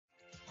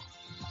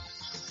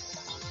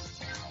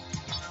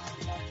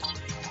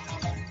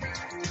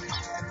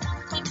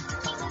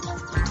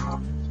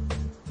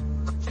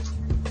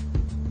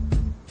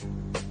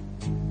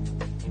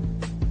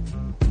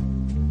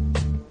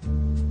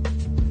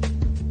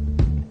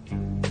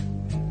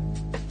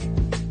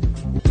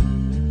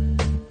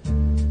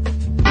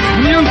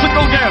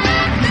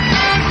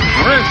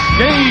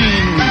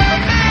game.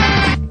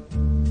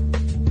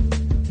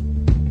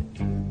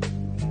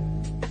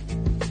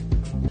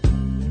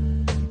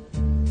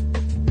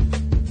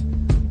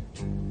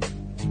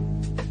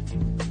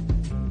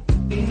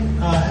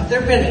 Have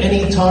there been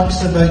any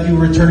talks about you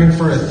returning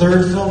for a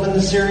third film in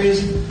the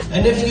series?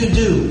 And if you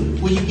do,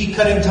 will you be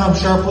cutting Tom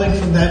Sharpling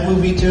from that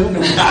movie too?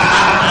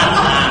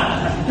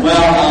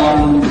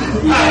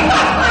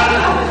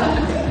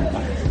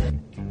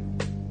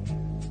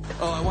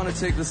 I want to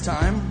take this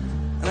time,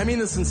 and I mean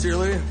this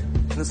sincerely,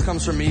 and this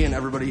comes from me and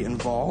everybody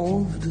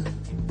involved,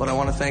 but I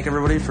want to thank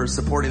everybody for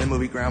supporting the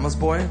movie Grandma's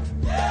Boy.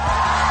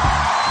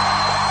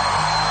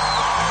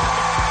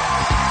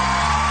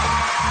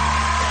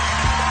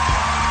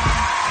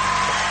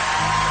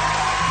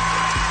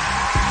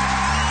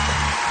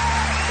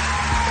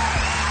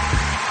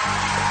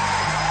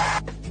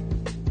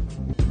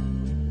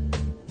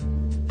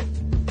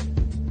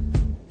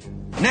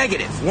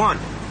 -1.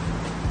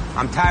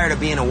 I'm tired of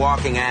being a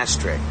walking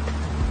ashtray.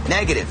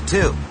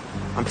 -2.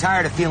 I'm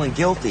tired of feeling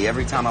guilty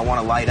every time I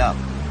want to light up.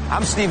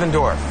 I'm Steven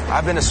Dorff.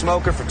 I've been a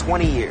smoker for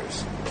 20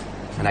 years.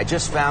 And I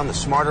just found the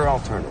smarter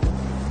alternative.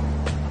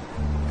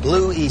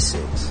 Blue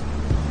e-cigs.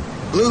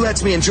 Blue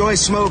lets me enjoy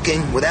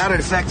smoking without it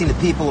affecting the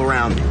people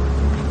around me.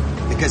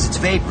 Because it's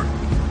vapor,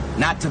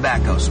 not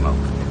tobacco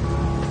smoke.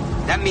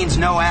 That means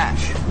no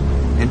ash.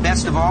 And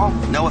best of all,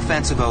 no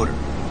offensive odor.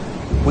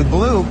 With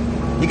Blue,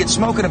 you can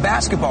smoke at a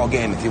basketball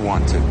game if you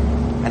want to.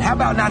 And how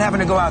about not having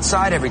to go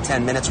outside every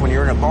 10 minutes when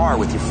you're in a bar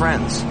with your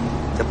friends?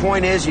 The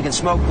point is, you can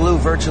smoke Blue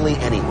virtually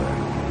anywhere.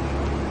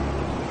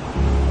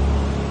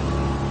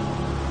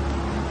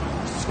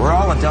 We're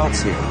all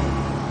adults here.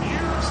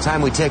 It's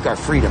time we take our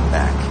freedom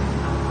back.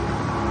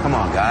 Come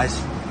on, guys.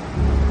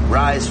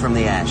 Rise from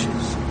the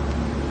ashes.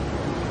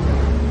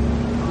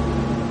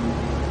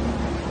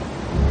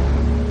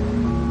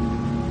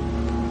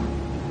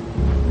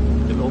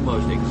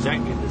 Almost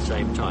exactly the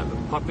same time, a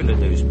popular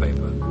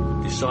newspaper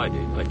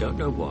decided, I don't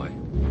know why,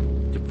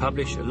 to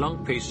publish a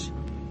long piece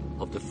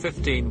of the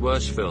 15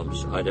 worst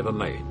films I'd ever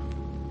made.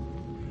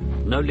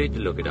 No need to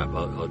look it up.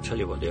 I'll tell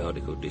you what the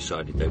article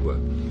decided they were.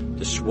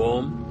 The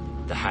Swarm,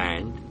 The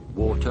Hand,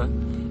 Water,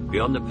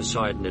 Beyond the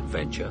Poseidon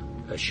Adventure,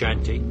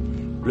 Ashanti,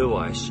 Blue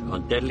Ice,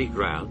 On Deadly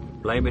Ground,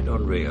 Blame It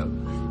on Rio,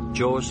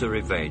 Jaws the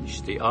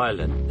Revenge, The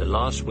Island, The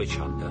Last Witch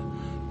Hunter,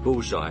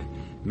 Bullseye,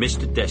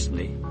 Mr.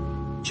 Destiny,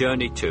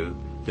 Journey 2,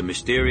 The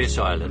Mysterious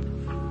Island,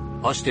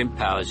 Austin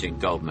Powers in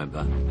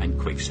Goldmember, and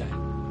Quicksand.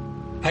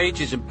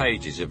 Pages and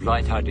pages of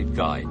light-hearted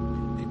guide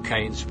to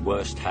Kane's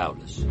worst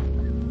howlers.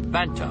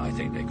 Banter, I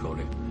think they call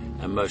it,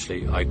 and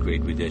mostly I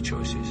agreed with their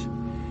choices.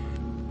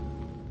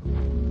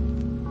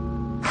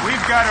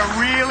 We've got a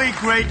really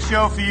great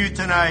show for you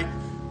tonight.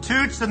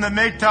 Toots and the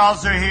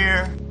Maytals are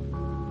here.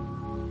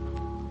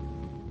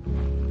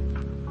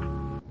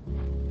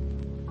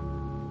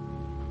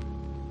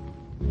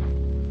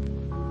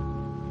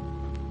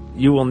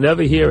 You will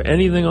never hear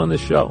anything on the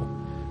show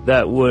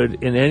that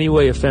would in any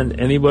way offend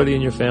anybody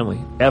in your family,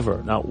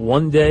 ever. Not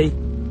one day,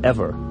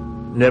 ever.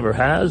 Never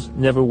has,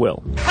 never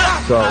will.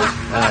 So,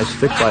 and I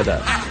stick by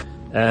that.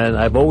 And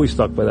I've always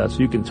stuck by that. So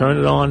you can turn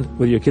it on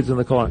with your kids in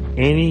the car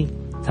any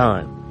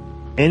time.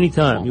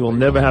 Anytime. You will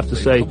never have to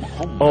say,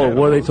 oh,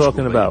 what are they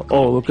talking about?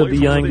 Oh, look at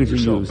the language he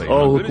used.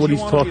 Oh, look what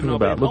he's talking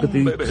about. Look at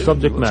the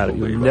subject matter.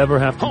 You'll never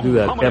have to do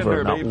that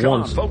ever. Not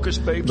once. Focus,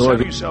 babe. Nor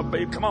Save yourself,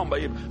 babe. Come on,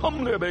 babe.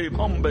 Hum there, babe.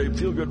 Hum, babe.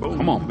 Feel good.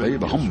 Come on,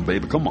 babe. Hum,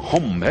 babe. Come on.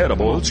 Hum,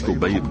 attaboy. Let's go,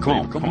 babe. Come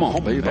on. Come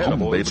on, babe. Hum,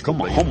 babe.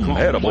 Come on. Hum,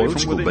 attaboy.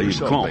 Let's go, babe.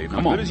 Come on.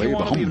 Come on, babe.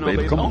 Hum,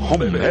 babe. Come on.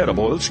 Hum,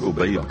 attaboy. Let's go,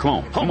 babe. Come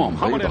on. Come on,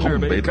 babe.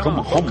 Hum, babe. Come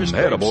on. Hum,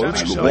 attaboy.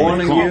 Let's go, babe.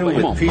 Come on.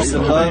 Come on, peace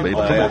and love. babe.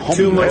 Come on.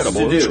 Hum,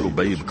 attaboy. Let's go,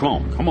 babe. Come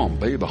on. Come on,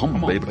 babe. Hum,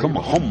 babe. Come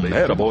on. Hum,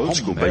 attaboy.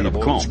 Let's go, babe.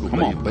 Come on.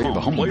 Come on, babe.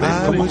 Hum, babe.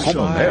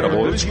 Come on. Hum,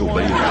 attaboy. Let's go,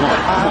 babe. Come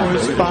on. Come on,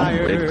 babe. Hum,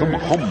 babe. Come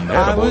on. Hum,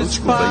 attaboy. Let's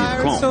go, babe.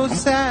 Come on. So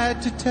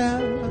sad to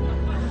tell.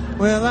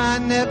 Well, I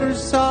never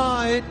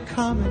saw it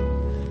coming.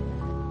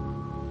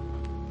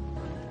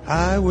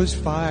 I was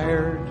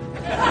fired.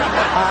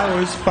 I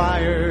was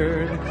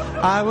fired.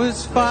 I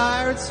was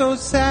fired. So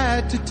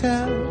sad to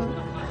tell.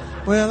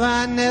 Well,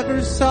 I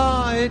never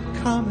saw it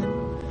coming.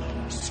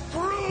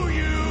 Screw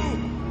you!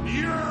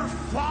 You're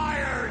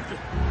fired!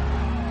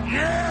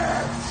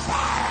 You're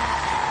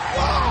fired!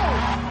 Whoa!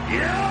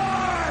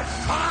 You're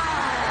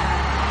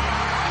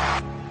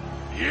fired!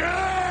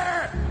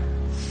 You're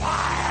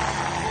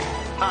fired!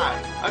 Hi,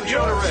 I'm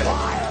Jonah Ray.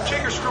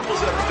 Check your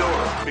scruples at the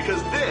door,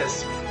 because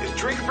this is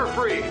Drink for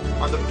Free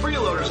on the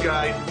Freeloader's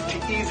Guide to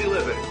Easy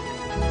Living.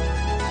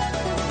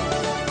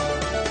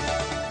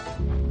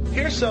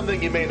 Here's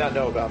something you may not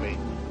know about me.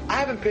 I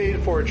haven't paid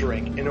for a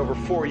drink in over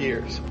 4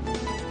 years.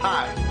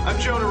 Hi, I'm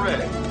Jonah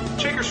Ray.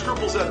 Check your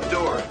scruples at the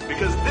door,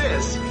 because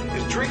this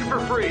is Drink for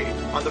Free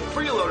on the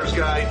Freeloader's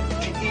Guide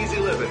to Easy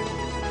Living.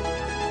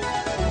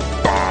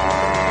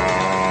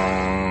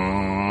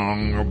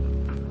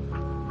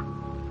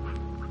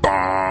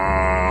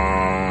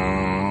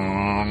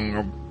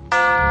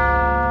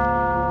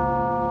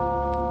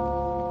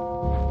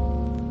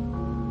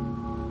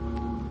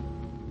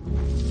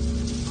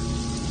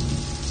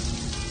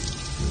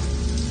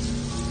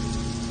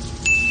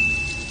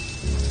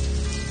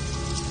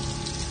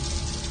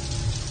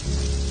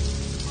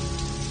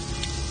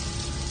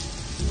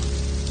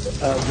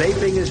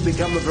 vaping has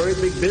become a very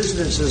big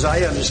business, as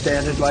I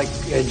understand it, like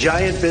a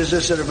giant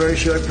business in a very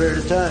short period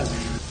of time.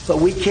 But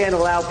we can't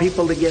allow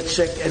people to get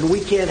sick, and we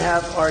can't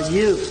have our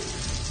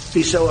youth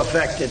be so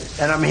affected.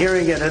 And I'm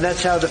hearing it, and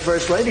that's how the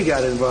First Lady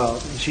got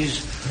involved.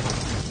 She's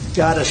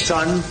got a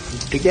son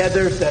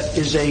together that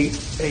is a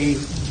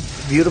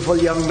beautiful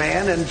young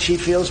man, and she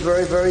feels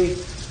very, very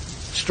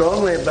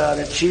strongly about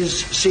it.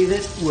 She's seen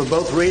it. We're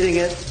both reading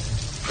it.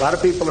 A lot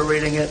of people are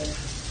reading it.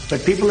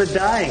 But people are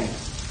dying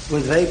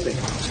with vaping.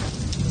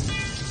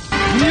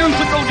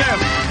 Musical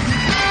guest,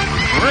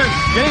 Chris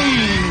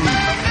Gaines.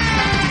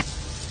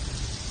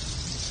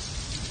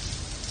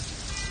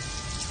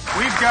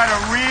 We've got a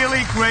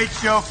really great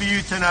show for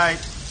you tonight.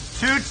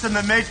 Toots and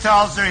the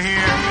Maytals are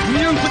here.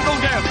 Musical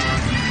guest,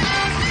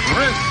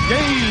 Chris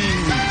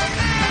Gaines.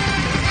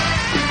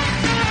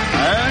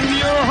 And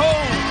your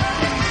host,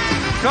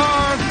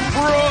 Garth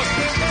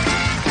Brooks.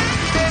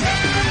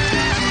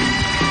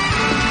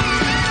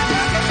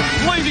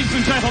 Ladies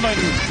and gentlemen,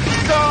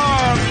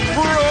 Garth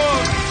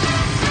Brooks.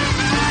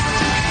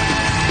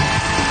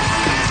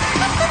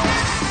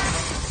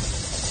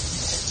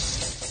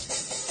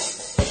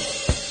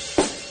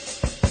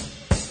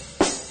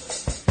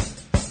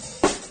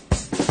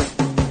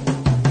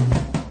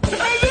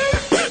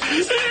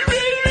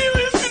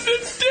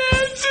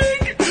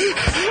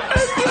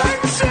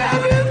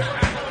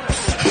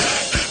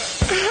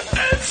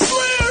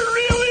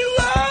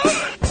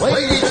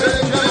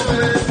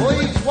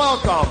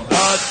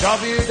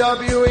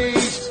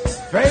 WWE's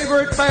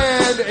favorite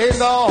band in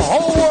the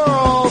whole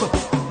world,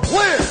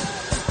 Limp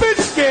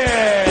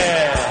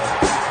Bizkit.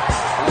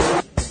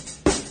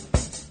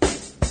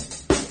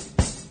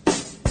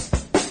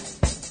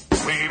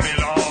 We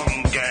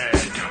belong dead.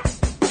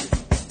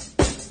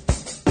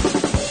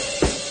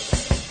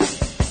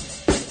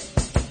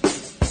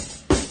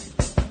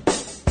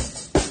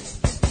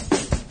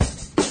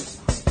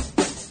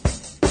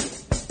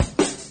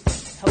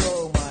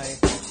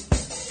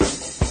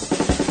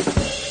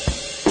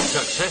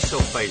 Success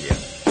or failure,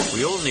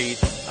 we all need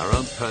our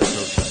own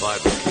personal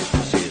survival kit to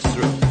see us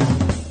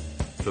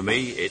through. For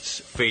me, it's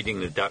feeding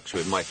the ducks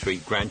with my 3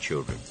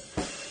 grandchildren,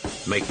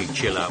 making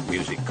chill-out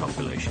music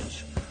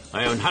compilations.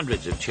 I own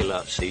hundreds of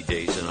chill-out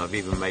CDs, and I've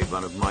even made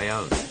one of my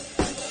own.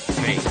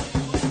 Pain,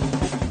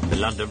 the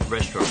London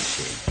restaurant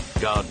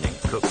scene, gardening,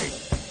 cooking.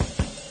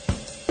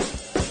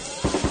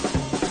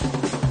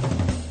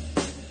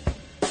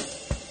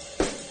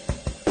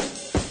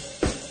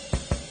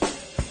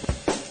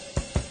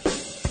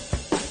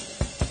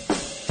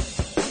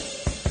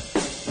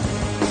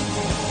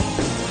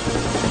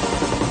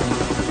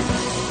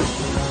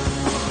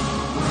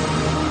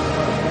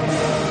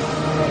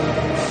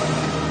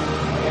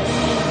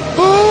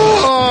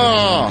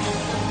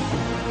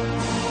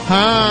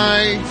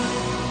 Hi.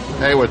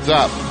 Hey, what's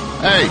up?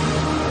 Hey.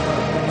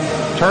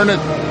 Turn it.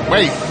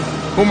 Wait.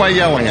 Who am I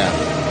yelling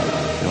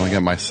at? Yelling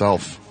at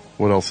myself.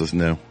 What else is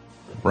new?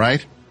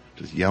 Right?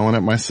 Just yelling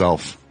at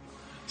myself.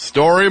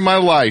 Story of my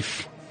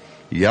life.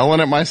 Yelling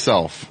at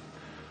myself.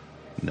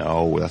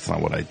 No, that's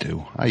not what I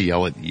do. I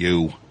yell at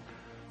you.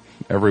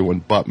 Everyone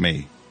but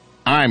me.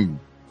 I'm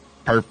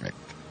perfect.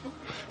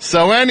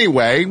 So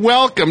anyway,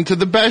 welcome to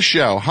the best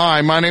show.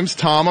 Hi, my name's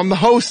Tom. I'm the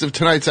host of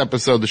tonight's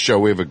episode of the show.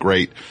 We have a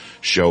great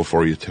show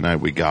for you tonight.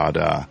 We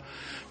got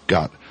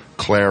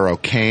Clare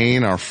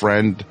O'Kane, our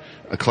friend.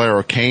 Clare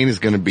O'Kane is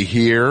going to be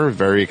here.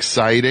 Very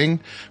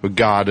exciting. We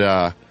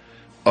got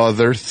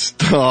other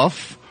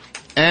stuff.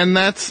 And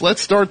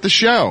let's start the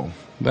show.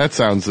 That's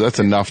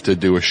enough to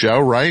do a show,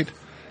 right?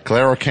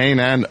 Clare O'Kane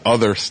and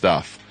other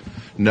stuff.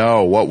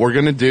 No, what we're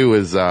going to do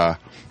is, and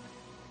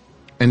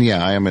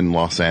yeah, I am in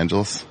Los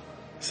Angeles.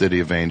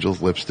 City of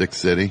Angels, Lipstick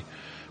City,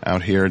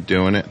 out here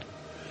doing it,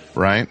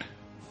 right?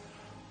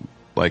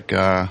 Like, you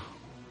know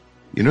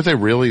what they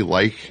really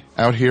like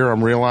out here,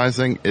 I'm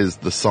realizing, is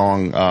the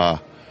song,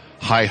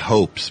 High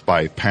Hopes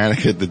by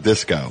Panic at the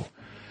Disco.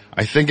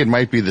 I think it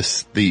might be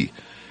the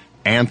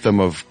anthem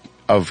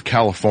of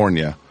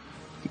California,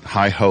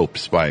 High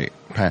Hopes by,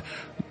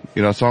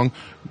 you know the song?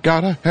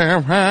 Gotta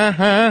have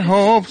high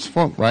hopes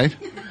for, right?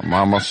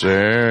 Mama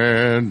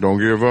said, don't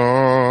give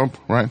up,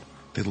 right?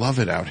 They love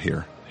it out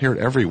here. Hear it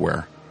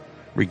everywhere.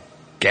 Every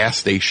gas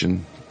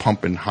station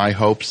pumping High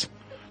Hopes.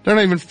 They're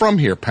not even from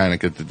here,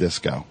 Panic at the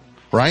Disco.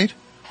 Right?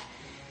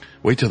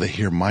 Wait till they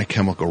hear My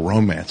Chemical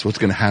Romance. What's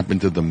going to happen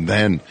to them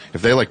then?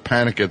 If they like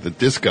Panic at the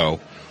Disco,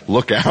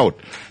 look out.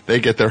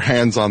 They get their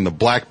hands on the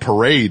Black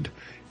Parade.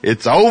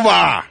 It's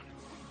over.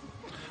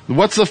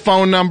 What's the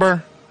phone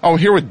number? Oh,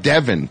 here with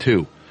Devin,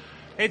 too.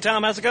 Hey,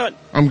 Tom. How's it going?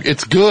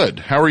 It's good.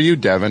 How are you,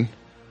 Devin?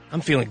 I'm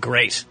feeling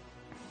great.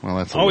 Well,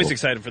 that's always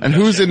excited for the and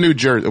best who's show. in New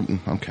Jersey?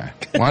 Okay.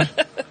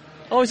 What?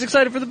 Always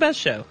excited for the best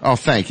show. Oh,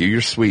 thank you. You're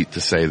sweet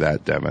to say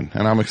that, Devin.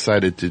 And I'm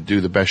excited to do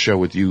the best show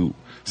with you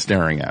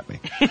staring at me.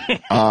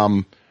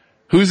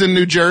 Who's in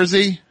New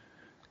Jersey?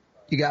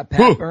 You got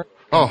Pat Burns.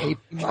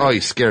 Oh, you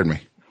scared me.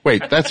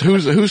 Wait, that's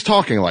who's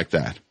talking like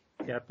that?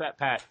 Yeah,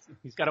 Pat.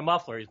 He's got a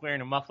muffler. He's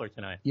wearing a muffler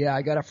tonight. Yeah,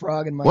 I got a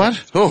frog in my...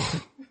 What?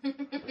 Oh.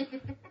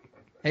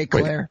 Hey,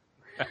 Claire.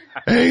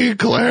 Hey,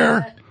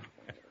 Claire.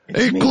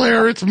 Hey,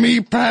 Claire, it's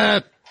me,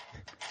 Pat.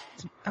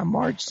 I'm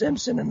Marge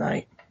Simpson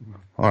tonight.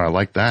 Oh, I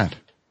like that.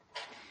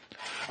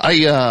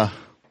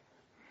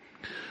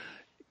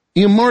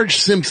 Marge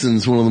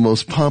Simpson's one of the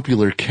most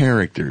popular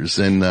characters,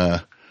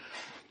 and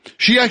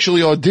she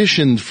actually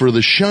auditioned for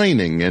The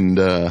Shining, and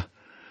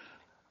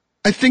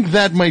I think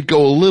that might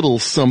go a little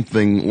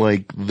something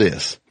like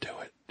this. Do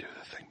it. Do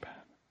the thing,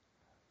 Pat.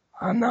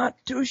 I'm not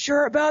too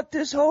sure about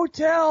this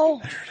hotel.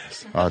 There it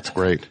is. Oh, it's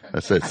great.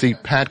 That's it. See,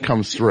 Pat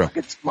comes through. Look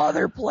at some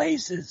other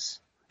places.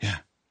 Yeah.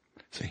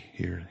 See,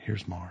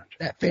 here's Marge.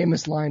 That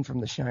famous line from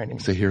The Shining.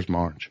 See, here's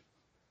Marge.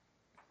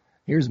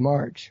 Here's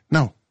Marge.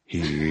 No,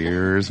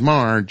 here's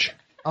Marge.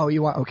 Oh,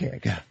 you want? Okay, I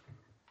got it.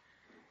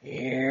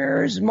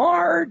 Here's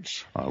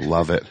Marge. I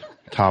love it.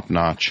 Top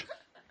notch.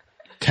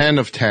 10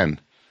 of 10.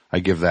 I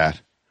give that.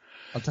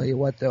 I'll tell you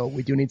what, though.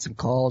 We do need some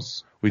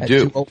calls. We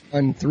do.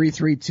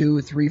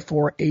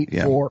 201-332-3484.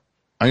 Yeah.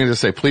 I'm going to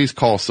say, please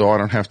call so I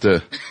don't have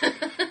to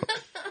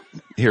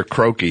hear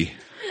croaky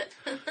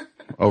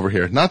over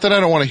here. Not that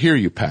I don't want to hear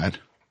you, Pat.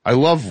 I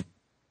love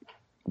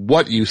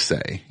what you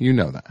say. You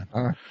know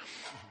that.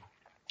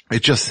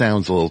 It just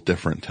sounds a little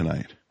different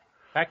tonight.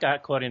 Pat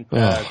got caught in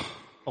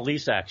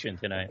police action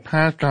tonight.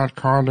 Pat got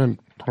caught in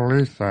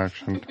police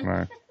action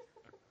tonight.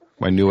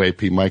 My new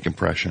AP Mike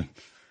impression.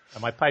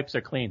 My pipes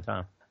are clean,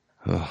 Tom.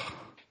 Ugh,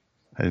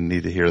 I didn't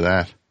need to hear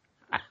that.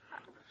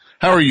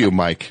 How are you,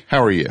 Mike?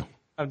 How are you?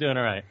 I'm doing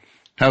all right.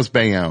 How's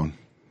Bayonne?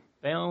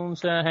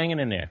 Bayonne's hanging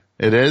in there.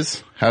 It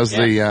is? How's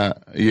you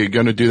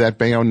going to do that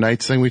Bayonne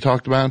Nights thing we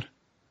talked about?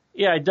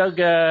 Yeah, I dug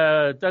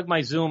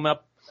my Zoom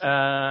up.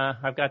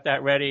 I've got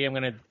that ready. I'm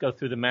going to go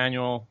through the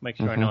manual, make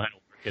sure I know how to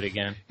work it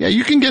again. Yeah,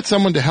 you can get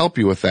someone to help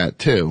you with that,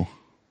 too.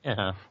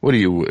 Yeah. What are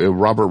you,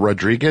 Robert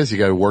Rodriguez? You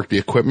got to work the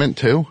equipment,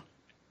 too?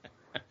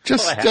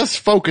 Just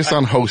focus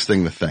on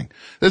hosting the thing.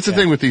 That's the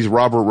thing with these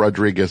Robert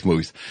Rodriguez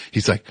movies.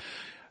 He's like,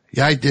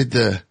 yeah,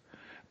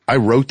 I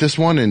wrote this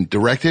one and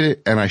directed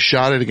it and I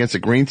shot it against a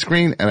green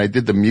screen and I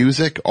did the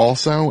music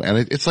also. And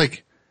it's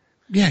like,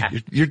 yeah,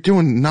 you're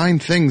doing 9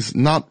 things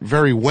not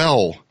very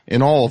well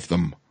in all of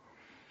them.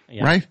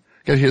 Yeah. Right?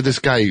 Got to hear this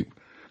guy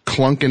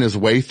clunking his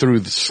way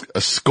through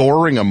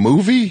scoring a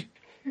movie.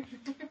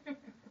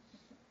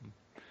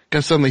 Got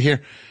to suddenly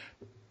hear,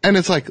 and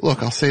it's like,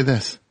 look, I'll say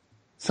this.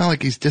 It's not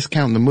like he's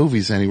discounting the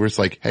movies anywhere. It's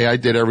like, hey, I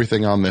did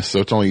everything on this, so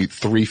it's only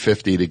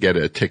 $3.50 to get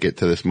a ticket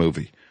to this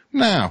movie.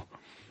 No.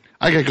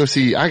 I go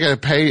see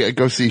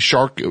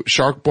Shark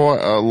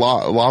Boy,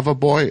 Lava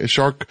Boy,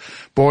 Shark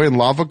Boy and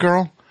Lava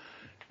Girl.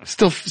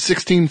 Still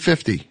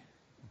 $16.50.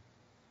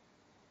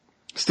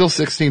 Still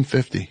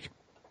 $16.50.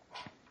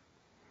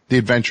 The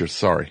Adventures,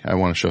 sorry. I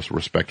want to show some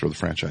respect for the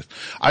franchise.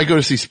 I go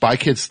to see Spy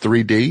Kids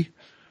 3D.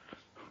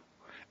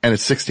 And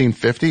it's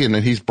 $16.50, and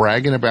then he's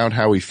bragging about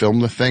how he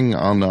filmed the thing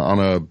on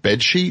a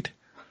bed sheet,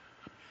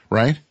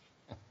 right?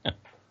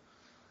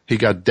 He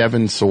got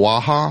Devin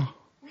Sawaha.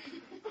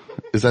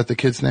 Is that the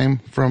kid's name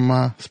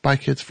from Spy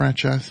Kids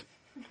franchise?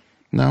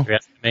 No? You're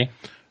asking me?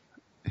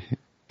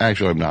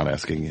 Actually, I'm not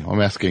asking you.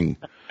 I'm asking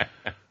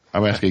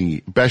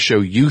Best Show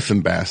Youth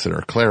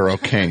Ambassador, Clare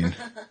O'Kane.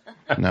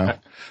 No?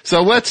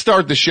 So let's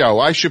start the show.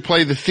 I should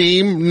play the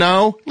theme?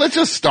 No? Let's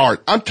just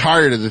start. I'm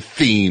tired of the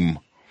theme.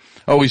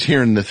 Always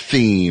hearing the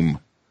theme.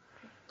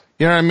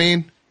 You know what I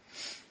mean?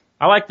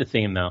 I like the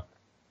theme, though.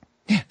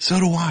 Yeah, so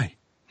do I.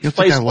 You don't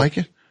think I like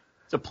it?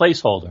 It's a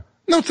placeholder.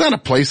 No, it's not a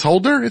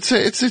placeholder.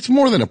 It's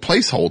more than a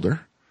placeholder.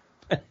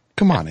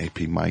 Come on,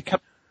 AP Mike.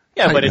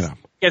 Yeah, but it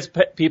gets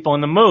people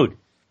in the mood.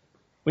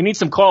 We need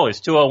some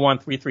callers.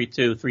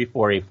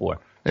 201-332-3484.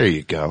 There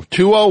you go.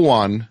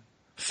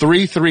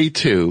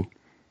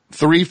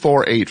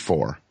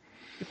 201-332-3484.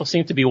 People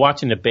seem to be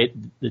watching the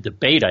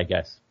debate, I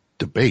guess.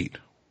 Debate?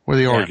 What are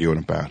they arguing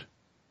about?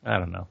 I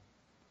don't know.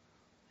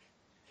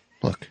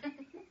 Look.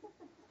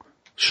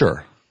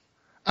 Sure.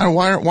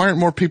 Why aren't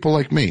more people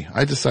like me?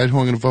 I decide who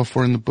I'm going to vote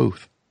for in the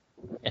booth.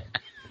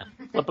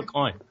 Flip a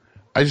coin.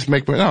 I just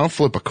I don't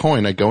flip a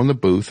coin. I go in the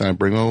booth and I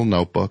bring a little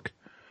notebook.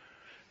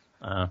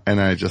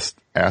 And I just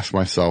ask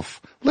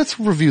myself, let's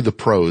review the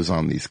pros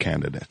on these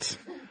candidates.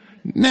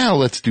 Now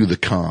let's do the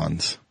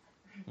cons.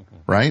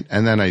 Right?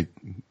 And then I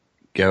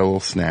get a little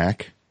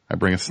snack. I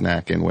bring a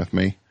snack in with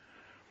me.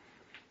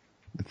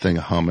 A thing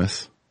of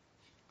hummus.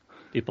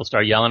 People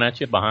start yelling at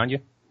you behind you?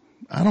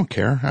 I don't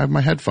care. I have my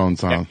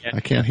headphones on. Yeah.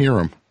 I can't hear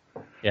them.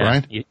 Yeah.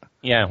 Right?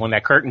 Yeah, when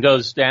that curtain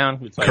goes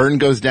down. It's like, curtain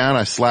goes down,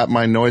 I slap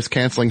my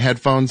noise-canceling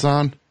headphones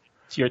on.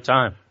 It's your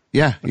time.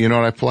 Yeah. You know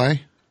what I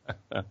play?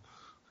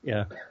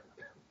 Yeah.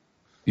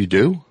 You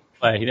do?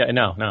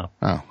 No.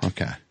 Oh,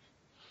 okay.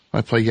 I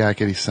play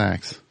Yakety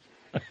Sax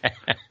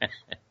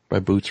by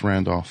Boots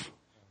Randolph.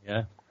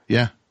 Yeah.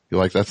 Yeah. You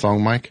like that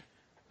song, Mike?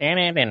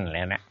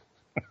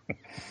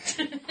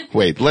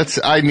 Wait,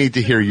 I need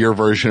to hear your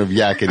version of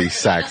Yakety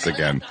Sax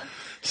again.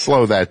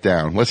 Slow that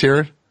down. Let's hear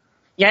it.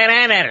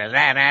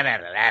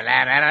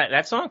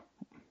 That song?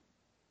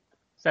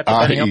 Is that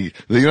the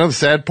you know the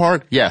sad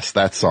part? Yes,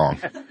 that song.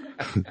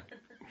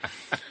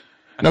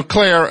 Now,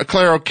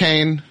 Clare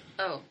O'Kane,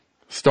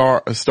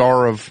 star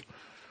of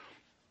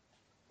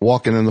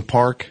Walking in the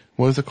Park.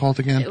 What is it called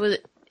again?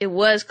 It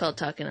was called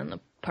Talking in the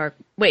Park.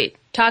 Wait,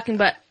 talking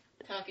to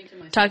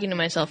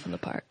myself in the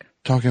park.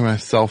 Talking to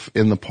myself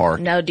in the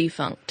park. Now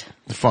defunct.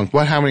 Defunct.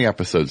 How many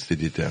episodes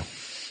did you do?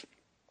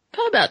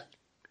 Probably about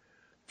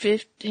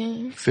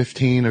 15.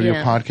 15 of your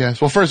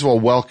podcast? Well, first of all,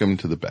 welcome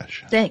to the Best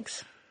Show.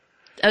 Thanks.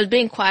 I was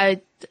being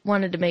quiet.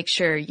 Wanted to make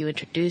sure you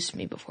introduced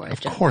me before I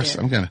jumped in. Of course,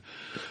 I'm gonna.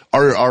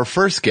 Our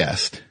first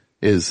guest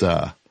is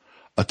a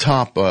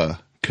top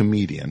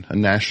comedian, a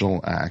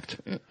national act,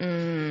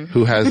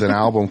 who has an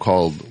album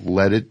called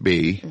Let It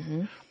Be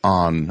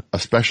on A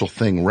Special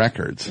Thing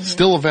Records.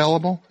 Still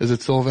available? Is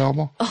it still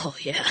available? Oh,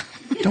 yeah.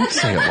 Don't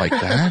say it like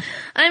that.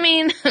 I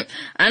mean,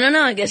 I don't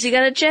know. I guess you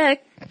gotta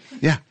check.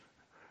 Yeah.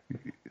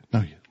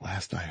 No,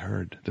 last I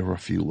heard, there were a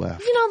few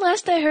left.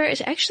 Last I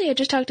heard, actually, I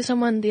just talked to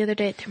someone the other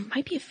day. There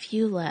might be a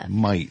few left.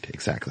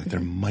 Exactly.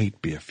 There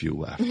might be a few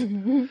left.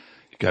 You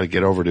got to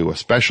get over to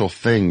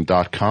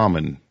aspecialthing.com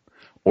and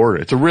order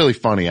it. It's a really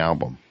funny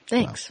album.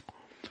 Thanks.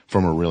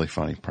 From a really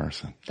funny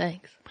person.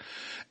 Thanks.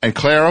 And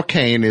Clare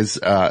O'Kane is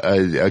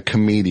a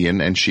comedian,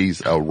 and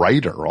she's a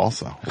writer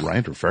also.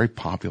 Very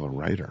popular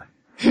writer.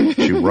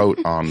 She wrote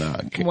on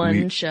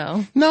one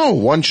show. No,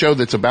 one show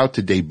that's about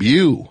to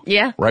debut.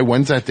 Yeah. Right?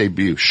 When's that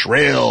debut?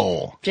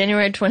 Shrill.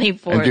 January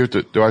 24th. And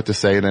do I have to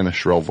say it in a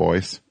shrill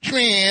voice?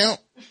 Shrill.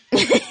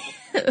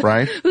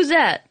 Right? Who's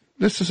that?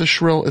 This is a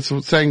shrill. It's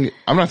saying.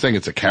 I'm not saying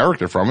it's a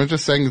character from it.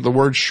 Just saying the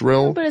word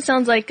shrill. But it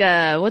sounds like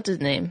what's his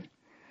name?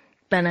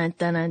 Shrill.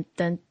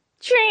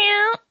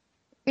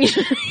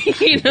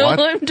 You know what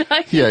I'm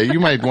talking Yeah,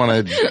 you might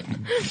want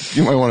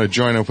to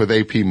join up with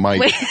AP Mike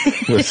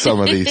with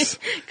some of these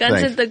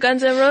things. The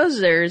Guns N'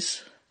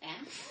 Roses.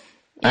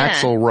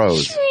 Axl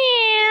Rose. Shrill.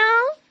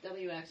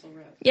 Axl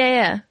Rose.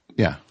 Yeah.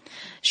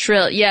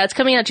 Shrill. Yeah, it's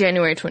coming out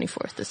January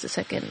 24th. This is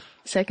the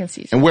second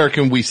season. And where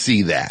can we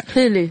see that?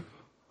 Hulu.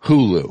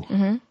 Hulu.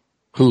 Mm-hmm.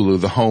 Hulu,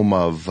 the home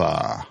of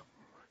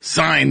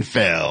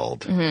Seinfeld.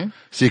 Mm-hmm.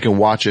 So you can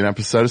watch an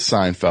episode of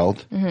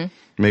Seinfeld. Mm-hmm.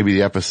 Maybe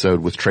the episode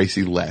with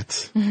Tracy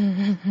Letts.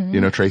 Mm-hmm. You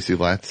know Tracy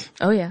Letts?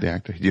 Oh, yeah. The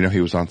actor. Do you know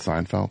he was on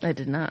Seinfeld? I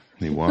did not.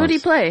 He was. Who did he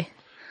play?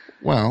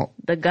 Well,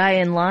 the guy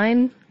in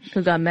line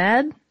who got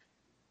mad?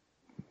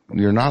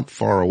 You're not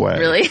far away.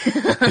 Really?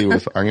 He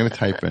was. I'm going to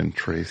type in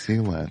Tracy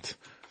Letts.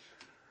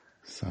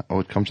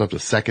 It comes up the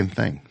second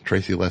thing.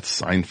 Tracy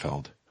Letts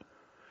Seinfeld.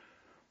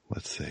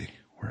 Let's see.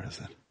 Where is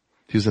it?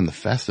 He was in the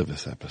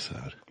Festivus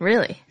episode.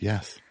 Really?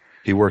 Yes.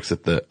 He works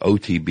at the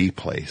OTB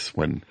place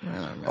when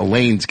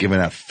Elaine's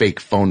giving out fake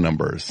phone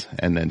numbers,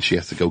 and then she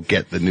has to go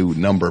get the new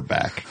number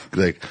back,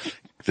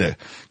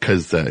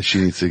 because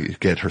she needs to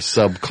get her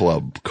sub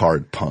club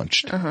card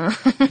punched. Uh-huh.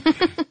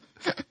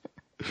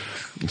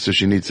 So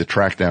she needs to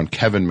track down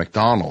Kevin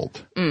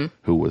McDonald,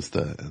 who was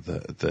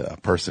the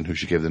person who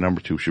she gave the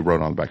number to. She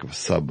wrote on the back of a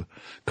sub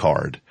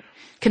card.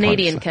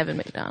 Canadian Kevin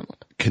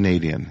McDonald.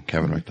 Canadian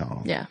Kevin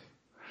McDonald. Yeah.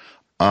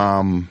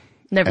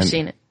 Never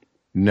seen it.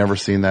 Never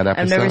seen that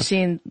episode? I've never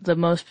seen the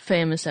most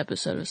famous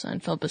episode of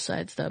Seinfeld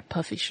besides the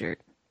puffy shirt.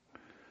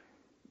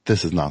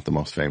 This is not the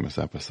most famous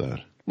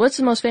episode. What's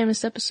the most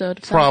famous episode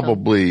of Seinfeld?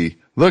 Probably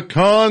The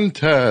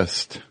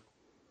Contest.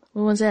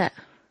 What was that?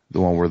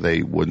 The one where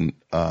they wouldn't,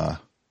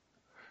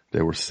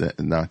 they were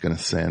not going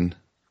to sin.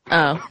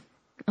 Oh.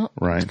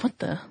 Right. What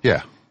the?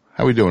 Yeah.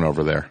 How we doing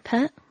over there?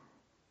 Pat?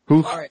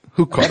 Who caught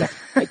it?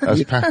 That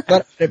was Pat.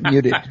 Got it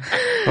muted.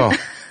 Oh.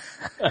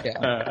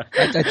 Yeah.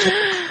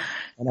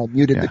 And I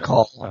muted the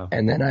call,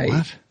 and then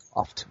I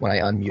coughed when I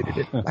unmuted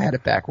it. I had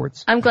it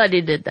backwards. I'm glad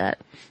you did that.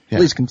 Yeah.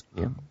 Please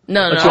continue.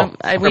 No.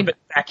 We're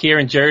back here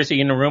in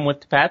Jersey in the room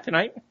with Pat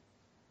tonight.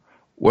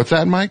 What's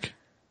that, Mike?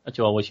 Don't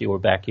you all wish you were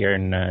back here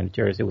in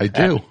Jersey with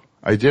Pat?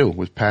 I do.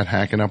 With Pat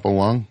hacking up a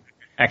lung.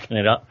 Hacking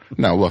it up?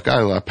 No, look,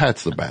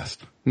 Pat's the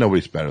best.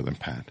 Nobody's better than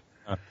Pat.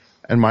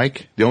 And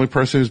Mike, the only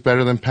person who's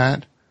better than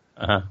Pat?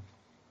 Uh-huh.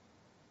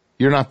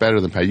 You're not better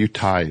than Pat. You're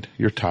tied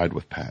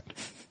with Pat.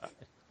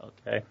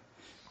 Okay.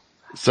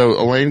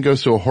 So Elaine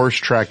goes to a horse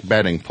track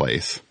betting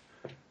place.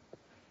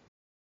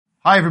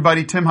 Hi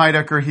everybody, Tim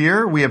Heidecker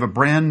here. We have a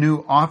brand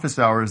new office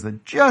hours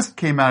that just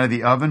came out of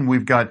the oven.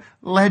 We've got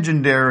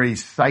legendary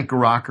psych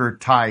rocker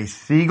Ty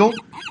Siegel.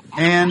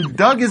 And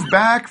Doug is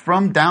back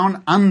from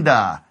down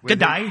under.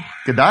 G'day.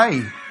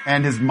 G'day.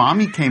 And his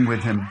mommy came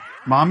with him.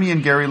 Mommy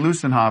and Gary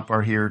Lucenhop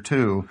are here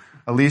too.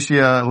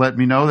 Alicia let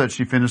me know that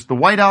she finished the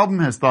White Album,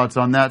 has thoughts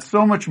on that.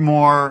 So much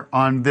more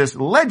on this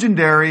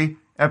legendary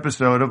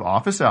episode of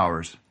Office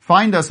Hours.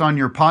 Find us on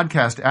your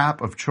podcast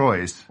app of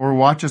choice or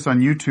watch us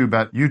on YouTube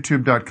at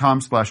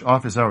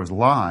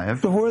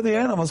youtube.com/officeHoursLive. So who are the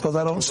animals? Because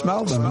I don't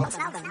smell them.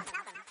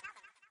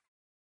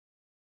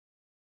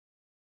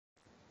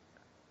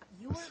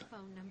 Your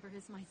phone number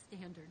is my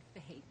standard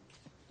fake.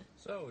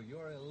 So,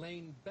 you're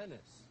Elaine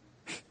Bennis.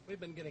 We've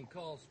been getting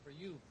calls for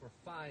you for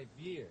 5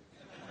 years.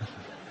 So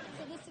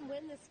listen,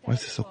 when this guy Why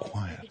is it so calls,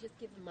 quiet? you could just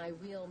give him my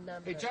real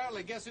number. Hey,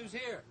 Charlie, guess who's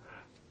here?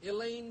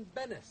 Elaine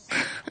Bennis.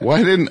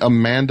 Why didn't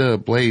Amanda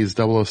Blaze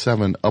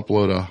 007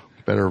 upload a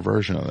better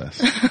version of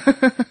this?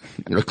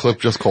 A clip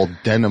just called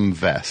Denim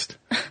Vest.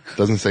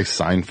 Doesn't say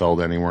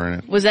Seinfeld anywhere in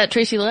it. Was that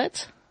Tracy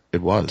Letts?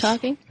 It was.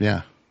 talking?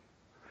 Yeah.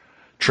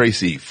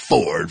 Tracy,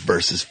 Ford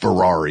versus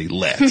Ferrari,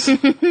 let's.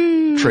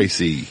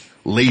 Tracy,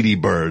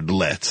 Ladybird,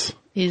 let's.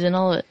 He's in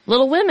all of it.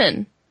 Little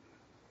Women.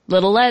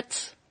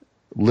 Littleettes.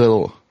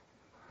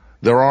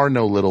 There are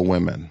no Little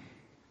Women,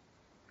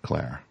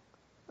 Claire.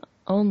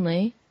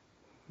 Only.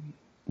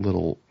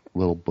 Little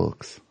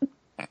books.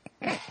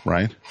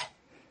 Right?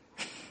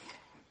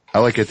 I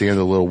like at the end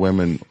of Little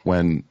Women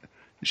when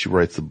she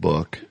writes the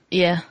book.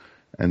 Yeah.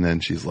 And then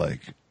she's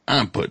like,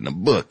 I'm putting a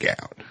book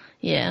out.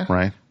 Yeah.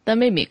 Right? That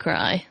made me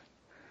cry.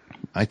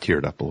 I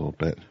teared up a little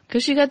bit.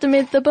 Because you got to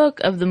make the book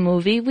of the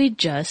movie we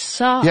just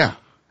saw. Yeah,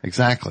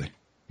 exactly.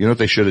 You know what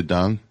they should have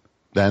done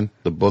then?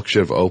 The book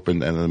should have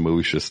opened and then the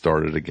movie should have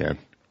started again.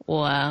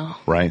 Wow.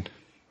 Right?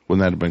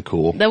 Wouldn't that have been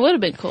cool? That would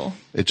have been cool.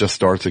 It just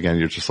starts again.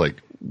 You're just like,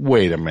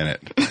 wait a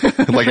minute.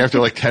 Like after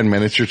like 10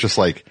 minutes, you're just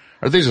like,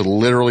 are they just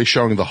literally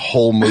showing the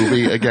whole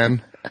movie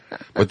again?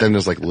 But then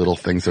there's like little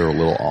things that are a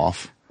little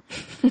off.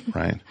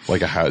 Right?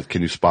 Like how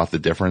can you spot the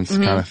difference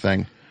kind of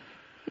thing?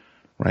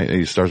 Right? And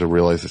you start to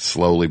realize it's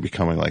slowly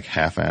becoming like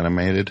half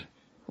animated.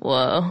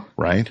 Whoa.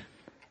 Right?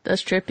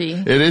 That's trippy.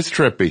 It is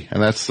trippy.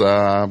 And that's,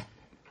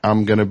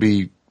 I'm going to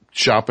be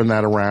shopping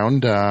that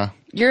around.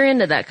 You're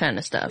into that kind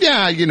of stuff.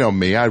 Yeah, you know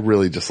me. I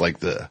really just like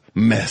the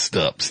messed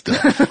up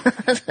stuff.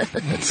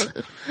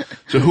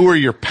 So who are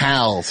your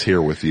pals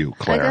here with you,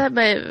 Claire? I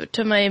got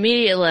to my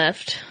immediate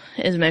left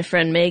is my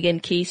friend Megan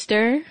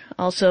Koester,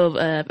 also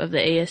of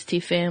the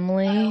AST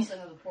family. I also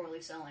have a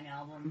poorly selling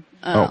album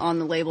on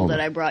the label that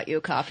I brought you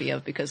a copy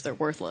of because they're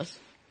worthless.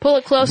 Pull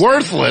it closer.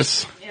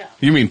 Worthless? Yeah.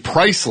 You mean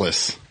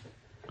priceless?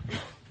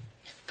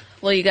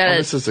 Well, you gotta. Oh,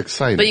 this is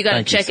exciting. But you gotta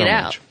Thank check you so it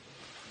out. much.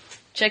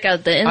 Check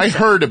out the inside. I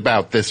heard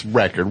about this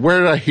record. Where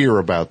did I hear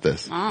about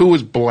this? Oh. Who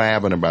was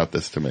blabbing about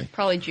this to me?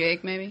 Probably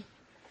Jake, maybe.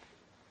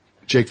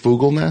 Jake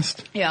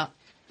Fugelnest? Yeah,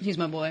 he's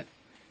my boy.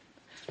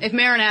 If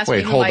Marin asked Wait,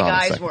 me who hold my on a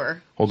guys second.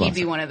 were, Hold on he'd a be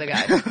second. one of the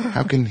guys.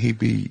 How can he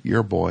be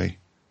your boy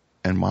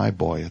and my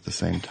boy at the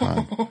same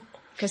time?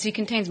 Because he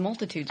contains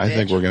multitudes, I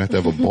think bitch. we're going to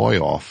have a boy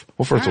off.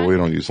 Well, first of all, All we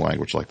right. don't use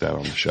language like that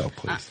on the show,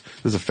 please.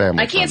 This is a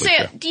family I can't say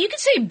show. it. You can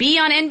say B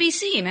on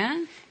NBC,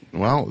 man.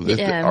 Well,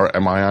 Yeah.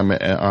 am I on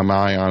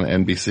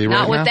NBC right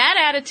now? Not with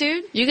that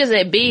attitude. You can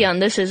say B on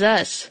This Is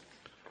Us.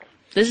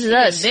 This is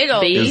us. Big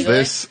old B. Is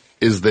this us?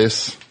 Is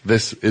this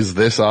us? Is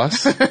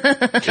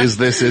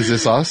this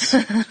us?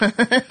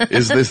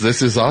 Is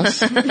this is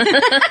us?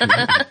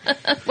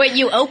 Wait,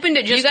 you opened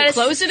it just You gotta to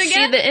close it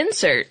again? see the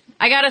insert.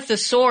 I got a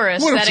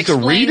thesaurus What, I'm that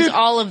supposed to read explains it?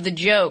 all of the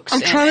jokes.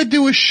 I'm trying to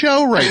do a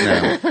show right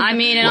now. I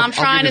mean, and Look, I'm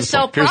trying to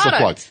sell Here's the plug.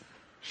 product.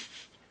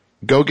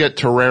 Go get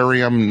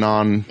terrarium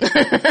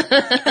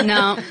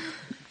No,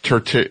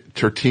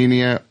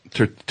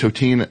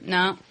 Totina,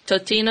 no.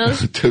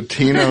 Totinos.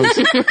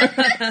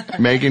 Totino's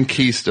Megan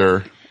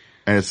Koester,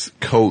 and it's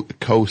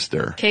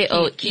Koester.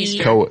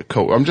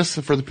 Koe. I'm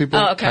just for the people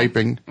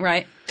typing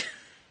Right.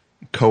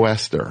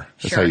 Koester.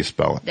 That's how you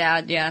spell it.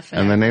 Yeah.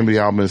 And the name of the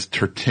album is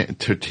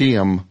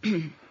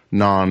Tertium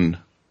Non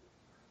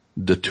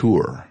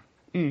Detour.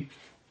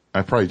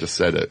 I probably just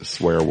said a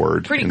swear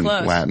word Pretty in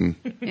close. Latin.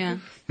 Yeah.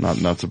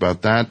 Not nuts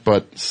about that,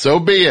 but so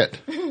be it.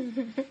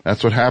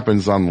 That's what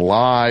happens on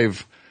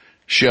live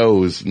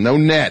shows. No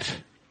net.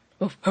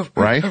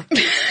 Right?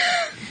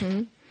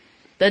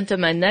 Then to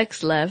my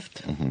next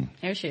left,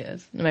 Here she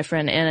is. my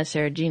friend Anna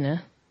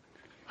Seregina.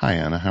 Hi,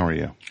 Anna. How are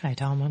you? Hi,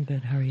 Tom. I'm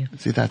good. How are you?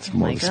 See, that's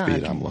more my the God.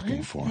 speed I'm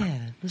looking for.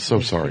 this So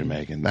is sorry, good.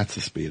 Megan. That's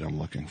the speed I'm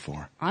looking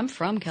for. I'm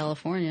from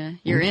California.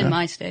 You're Okay. in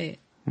my state.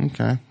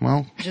 Okay.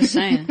 Well, Just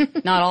saying.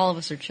 Not all of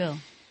us are chill.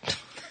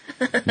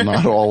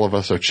 not all of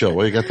us are chill.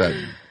 Well, you got that,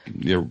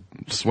 you're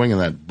swinging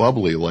that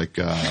bubbly like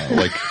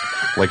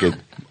it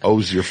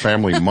owes your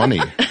family money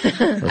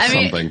or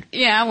something.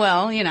 Yeah,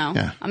 well, you know.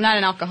 Yeah. I'm not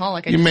an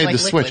alcoholic. I You just made like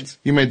the liquids. switch.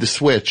 You made the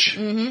switch.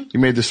 Mhm. You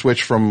made the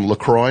switch from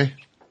LaCroix.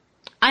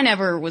 I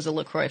never was a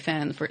LaCroix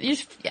fan in the first.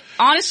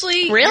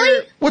 Honestly,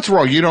 Really? What's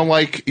wrong? You don't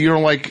like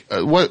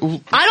what?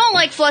 I don't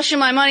like flushing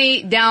my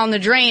money down the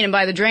drain, and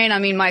by the drain I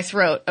mean my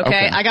throat. Okay,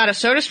 Okay. I got a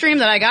Soda Stream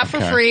that I got for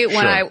Okay, free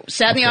when sure. I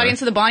sat in the Okay.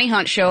 audience of the Bonnie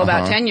Hunt show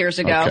about 10 years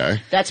ago.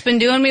 Okay. That's been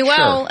doing me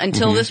well Sure.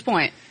 until Mhm. this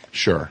point.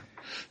 Sure.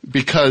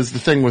 Because the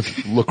thing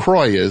with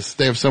LaCroix is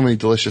they have so many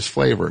delicious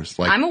flavors,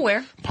 like I'm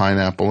aware.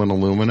 pineapple and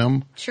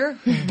aluminum. Sure.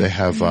 They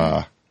have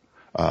like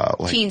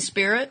Teen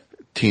Spirit.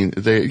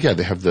 They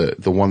have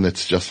the one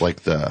that's just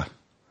like the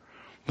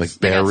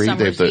berry.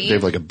 They have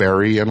Summer's like a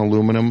berry and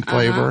aluminum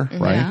flavor,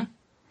 right? Yeah.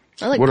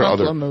 I like What are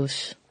other-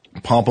 pamplemousse.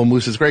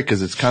 Pamplemousse is great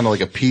because it's kind of like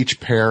a peach,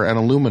 pear, and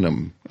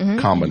aluminum Mhm.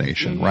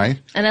 combination, right?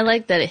 And I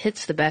like that it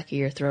hits the back of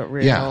your throat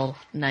real Yeah.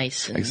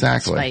 nice and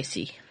Exactly.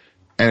 spicy.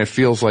 And it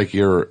feels like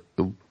you're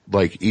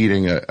like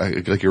eating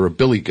like you're a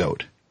billy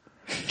goat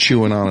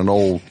chewing on an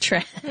old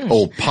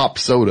pop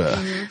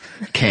soda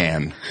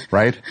can,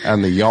 right?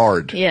 On the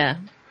yard Yeah.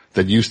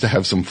 that used to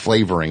have some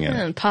flavoring in it.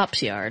 And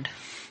Pop's Yard.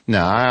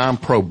 No, I'm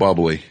pro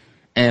bubbly,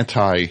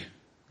 anti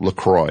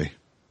LaCroix.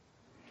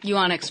 You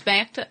want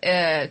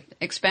to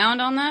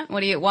expound on that?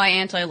 Why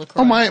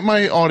anti-LaCroix? Oh,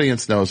 my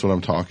audience knows what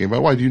I'm talking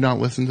about. Why, do you not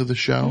listen to the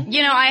show?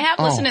 I have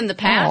listened in the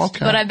past,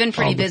 okay. but I've been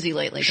pretty busy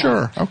lately.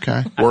 Sure,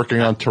 okay.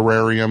 Working on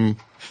terrarium.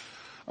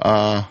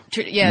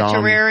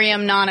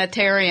 Terrarium,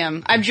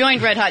 non-atarium. I've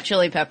joined Red Hot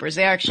Chili Peppers.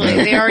 They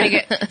already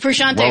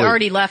Frusciante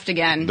already left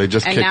again. They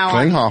just kicked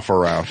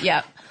Klinghoffer out.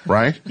 Yep.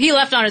 Right? He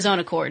left on his own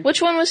accord.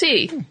 Which one was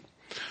he?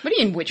 What do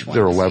you mean, which one?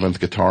 Their 11th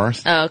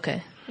guitarist. Oh,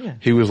 okay. Yeah.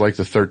 He was like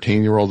the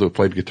 13-year-old that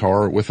played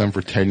guitar with them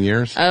for 10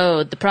 years.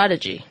 Oh, the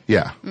Prodigy.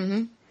 Yeah.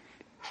 Mm-hmm.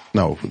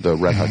 No, the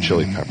Red Hot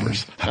Chili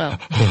Peppers.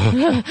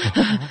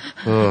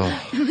 Oh.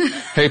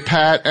 Hey,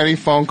 Pat, any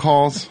phone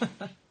calls?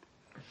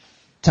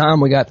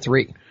 Tom, we got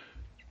 3.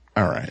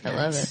 All right. I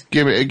love it.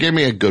 Give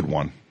me a good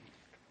one.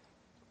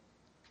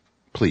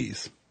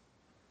 Please.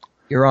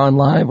 You're on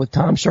live with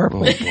Tom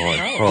Sharpley.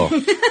 Oh, boy.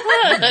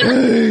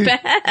 Oh.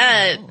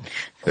 Bad.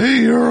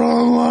 Hey, you're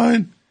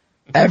online.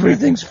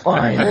 Everything's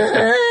fine.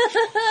 I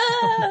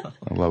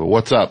love it.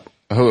 What's up?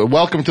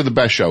 Welcome to the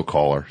best show,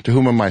 caller. To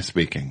whom am I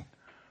speaking?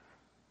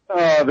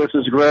 This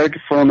is Greg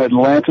from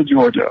Atlanta,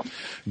 Georgia.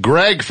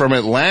 Greg from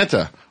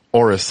Atlanta,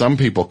 or as some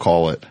people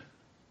call it.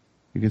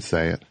 You can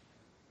say it.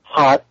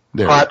 Hot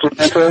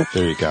Atlanta.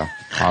 There you go.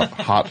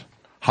 Hot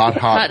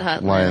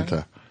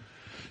Atlanta.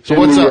 So in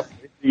what's up?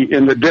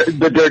 In the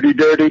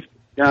dirty,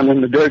 down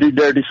in the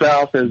dirty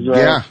South is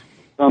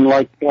something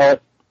like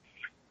that.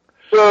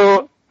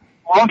 So,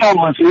 long time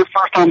listener,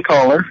 first time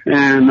caller,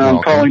 and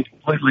I'm calling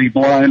completely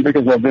blind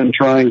because I've been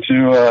trying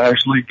to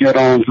actually get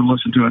on to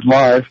listen to it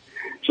live.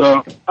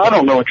 So I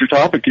don't know what your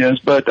topic is,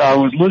 but I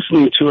was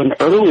listening to an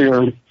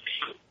earlier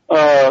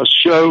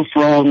show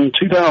from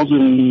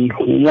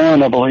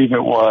 2001, I believe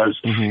it was.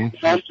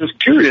 Mm-hmm. I'm just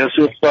curious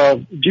if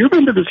do you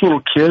remember this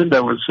little kid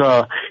that was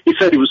he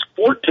said he was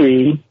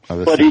 14,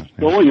 but he's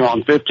going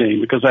on 15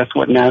 because that's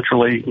what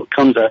naturally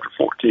comes after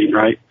 14,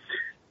 right?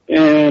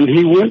 And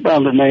he went by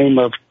the name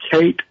of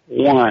Kate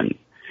One,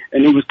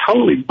 and he was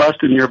totally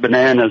busting your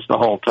bananas the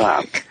whole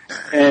time.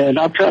 And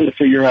I'm trying to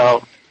figure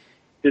out,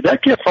 did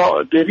he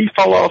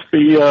fall off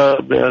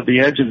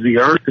the edge of the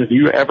earth? Have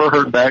you ever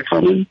heard back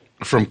from him?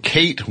 From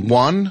Kate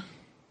One?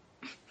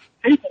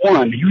 Kate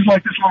One. He was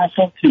like this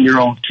little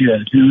 14-year-old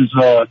kid he was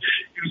a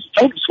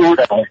total smart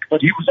aleck,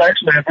 but he was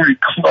actually a very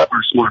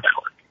clever smart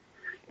aleck.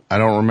 I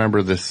don't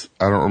remember this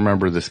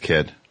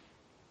kid.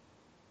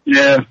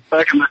 Yeah,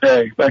 back in the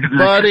day.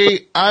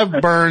 Buddy, I've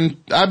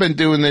been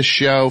doing this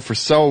show for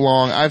so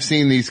long. I've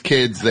seen these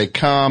kids. They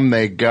come,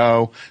 they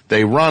go,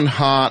 they run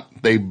hot,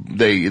 they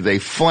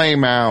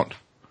flame out.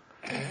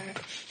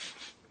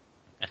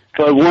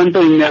 But one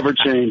thing never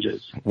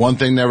changes. One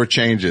thing never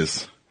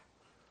changes.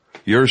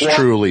 Yours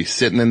truly,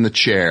 sitting in the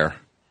chair,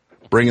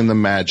 bringing the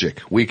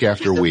magic week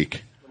after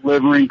week.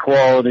 Delivering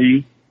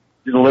quality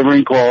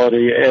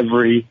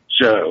every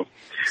show.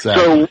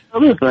 Exactly. So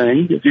another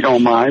thing, if you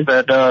don't mind,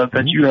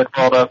 that you had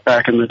brought up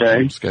back in the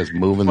day. This guy's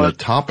moving the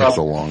topics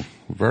along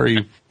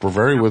very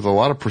with a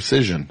lot of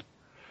precision.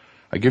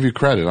 I give you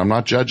credit. I'm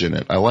not judging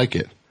it. I like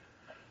it.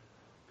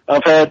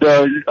 I've had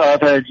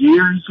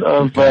years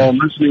of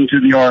listening to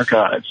the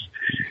archives.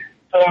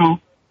 So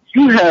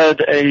you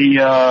had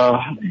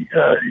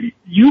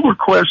you were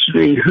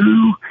questioning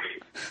who,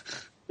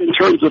 in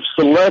terms of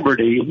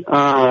celebrity,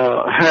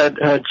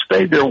 had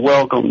stayed their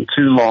welcome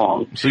too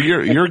long. So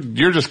you're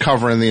just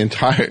covering the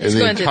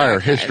entire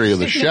history of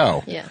the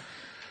show. Yeah.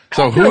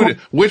 So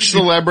which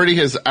celebrity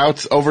has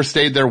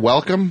overstayed their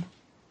welcome?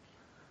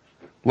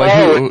 At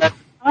that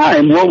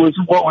time, what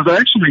was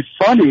actually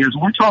funny is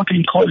we're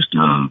talking close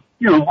to,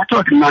 we're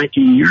talking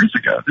 19 years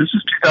ago. This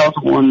is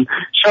 2001,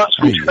 shots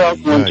from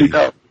 2001,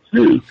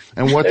 2002.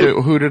 And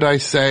who did I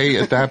say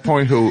at that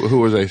point? Who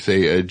was I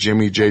say?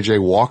 Jimmy J.J.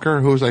 Walker?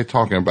 Who was I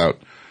talking about?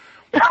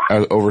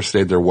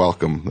 Overstayed their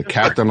welcome. The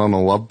captain on the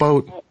Love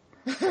Boat?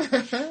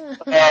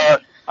 I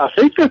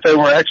think that there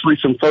were actually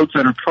some folks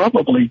that are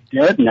probably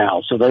dead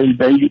now, so they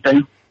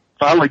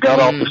finally got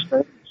off the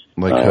stage.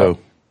 Like who?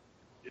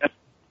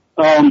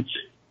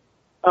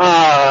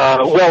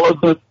 Well,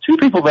 the two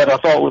people that I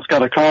thought was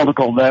kind of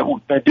comical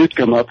that did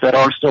come up that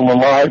are still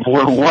alive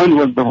were, one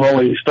was the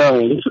Rolling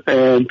Stones,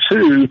 and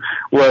two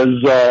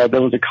was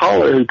there was a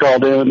caller who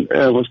called in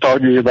and was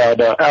talking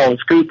about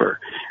Alice Cooper,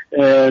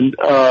 and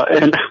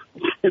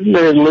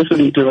they're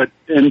listening to it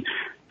and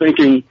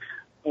thinking,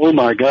 oh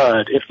my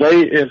God, if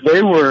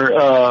they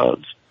were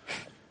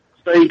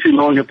staying too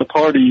long at the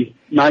party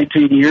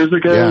 19 years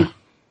ago.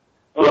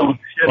 Yeah.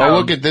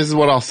 Look at this is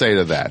what I'll say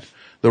to that.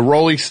 The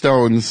Rolling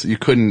Stones, you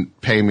couldn't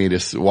pay me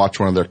to watch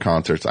one of their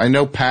concerts. I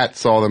know Pat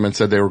saw them and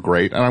said they were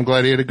great, and I'm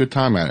glad he had a good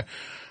time at it.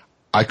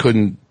 I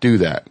couldn't do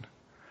that.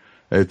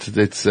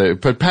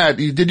 But Pat,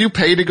 did you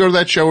pay to go to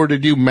that show, or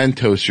did you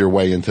Mentos your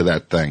way into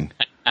that thing?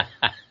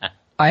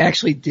 I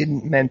actually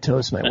didn't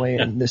Mentos my way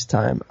in this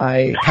time.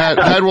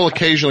 Pat will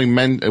occasionally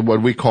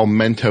what we call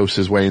Mentos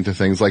his way into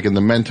things, like in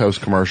the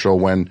Mentos commercial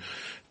when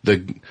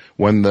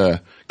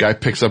the guy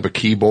picks up a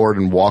keyboard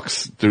and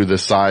walks through the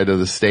side of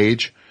the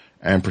stage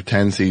and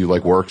pretends he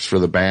works for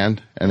the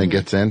band and then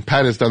gets in.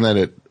 Pat has done that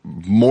at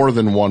more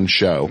than one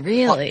show.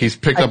 Really? He's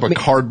picked up a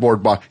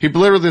cardboard box. He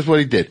literally, this is what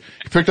he did.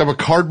 He picked up a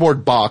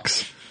cardboard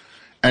box,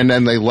 and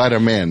then they let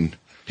him in.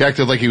 He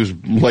acted like he was,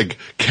 like,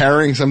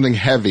 carrying something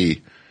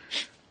heavy.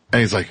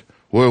 And he's like,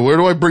 well, where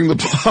do I bring the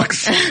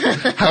box?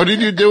 How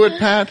did you do it,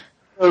 Pat?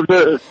 Let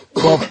the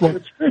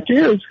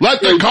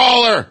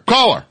caller.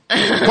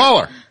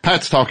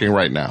 Pat's talking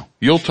right now.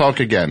 You'll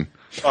talk again.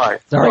 All right.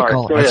 Sorry,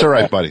 caller. That's all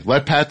right, buddy.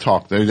 Let Pat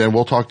talk. Then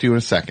we'll talk to you in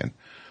a second.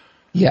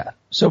 Yeah.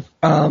 So,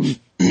 sorry.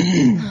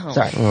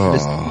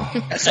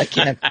 Yes, I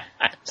can.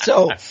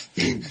 So,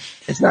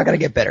 it's not going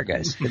to get better,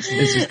 guys. This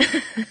is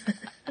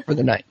for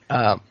the night.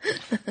 No,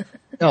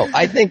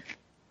 I think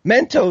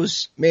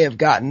Mentos may have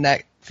gotten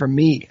that from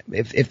me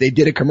if they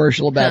did a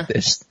commercial about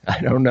this.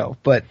 I don't know.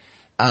 But,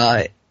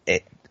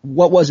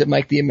 what was it,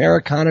 Mike? The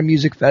Americana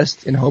Music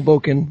Fest in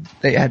Hoboken.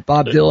 They had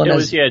Bob Dylan.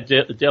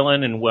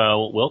 Dylan and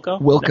Wilco.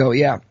 Wilco,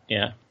 yeah.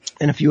 Yeah.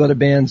 And a few other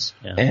bands.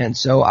 Yeah. And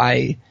so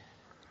I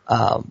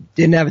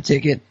didn't have a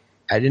ticket.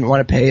 I didn't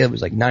want to pay. It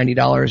was like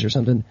 $90 or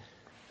something.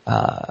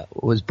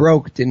 Was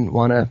broke. Didn't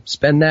want to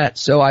spend that.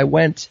 So I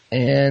went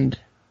and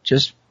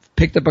just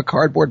picked up a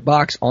cardboard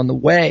box on the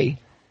way.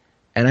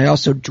 And I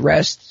also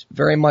dressed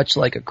very much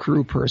like a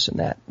crew person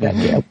that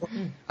day.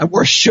 I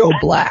wore show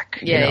black.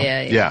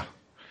 Yeah.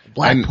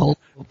 Black polo,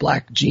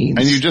 black jeans.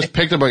 And you just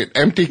picked up an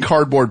empty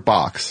cardboard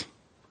box.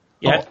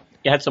 You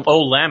had some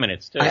old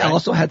laminates, too. I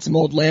also had some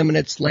old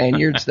laminates,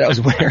 lanyards that I was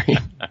wearing.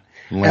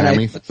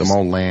 Some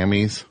old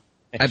lammies.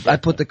 I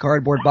put the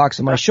cardboard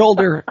box on my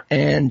shoulder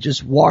and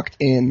just walked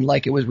in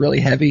like it was really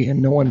heavy,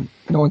 and no one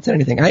said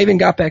anything. I even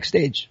got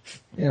backstage.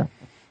 Yeah.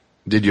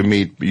 You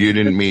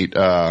didn't meet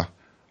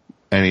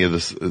any of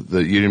this, you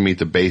didn't meet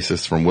the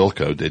bassist from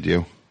Wilco, did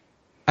you?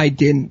 I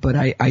didn't, but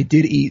I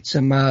did eat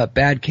some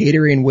bad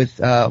catering with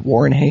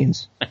Warren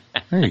Haynes.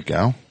 There you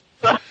go.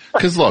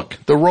 Because look,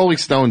 the Rolling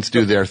Stones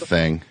do their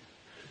thing.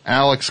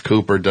 Alex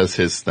Cooper does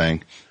his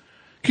thing.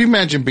 Can you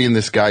imagine being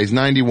this guy? He's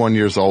 91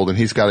 years old and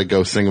he's got to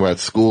go sing about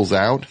School's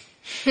Out?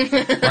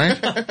 Right?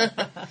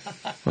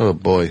 Oh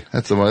boy,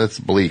 that's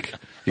bleak.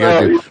 You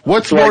gotta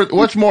what's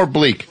more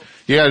bleak?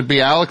 You got to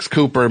be Alex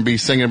Cooper and be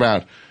singing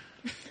about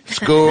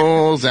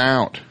School's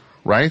Out.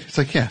 Right? It's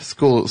like, yeah,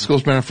 school's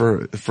been out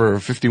for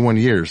 51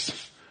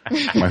 years,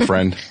 my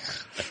friend.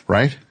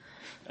 Right?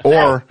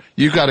 Or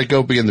you gotta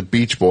go be in the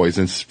Beach Boys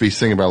and be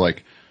singing about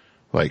like.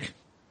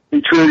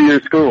 Be true to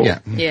your school. Yeah.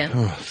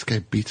 Oh, this guy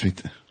beats me.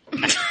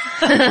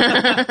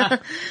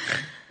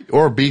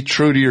 Or be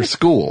true to your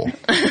school.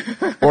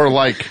 Or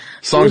like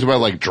songs about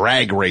like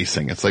drag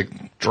racing. It's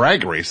like,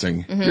 drag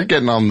racing? Mm-hmm. You're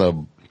getting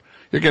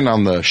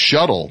on the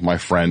shuttle, my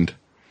friend.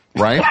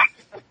 Right?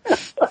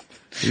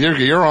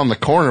 You're on the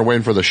corner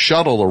waiting for the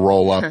shuttle to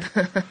roll up,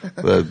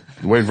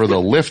 waiting for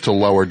the lift to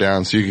lower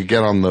down so you could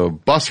get on the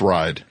bus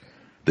ride,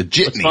 the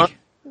jitney. But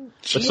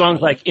songs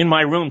like "In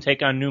My Room"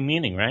 take on new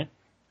meaning, right?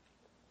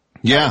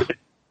 Yeah.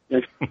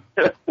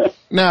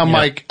 Now,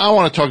 Mike, I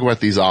want to talk about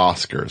these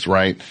Oscars,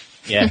 right?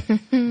 Yeah.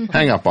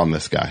 Hang up on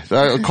this guy.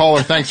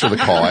 Caller, thanks for the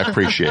call. I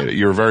appreciate it.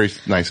 You're a very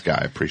nice guy.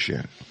 I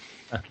appreciate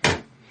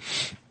it.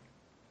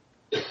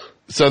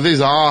 So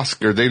these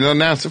Oscars, they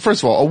announced,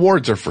 first of all,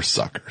 awards are for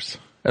suckers.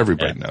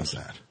 Everybody knows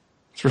that.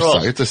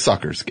 It's a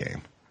suckers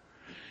game.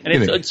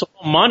 And it's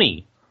all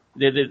money.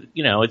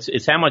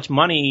 It's how much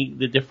money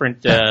the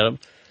different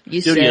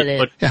studios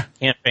put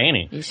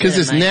campaigning. Because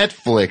it's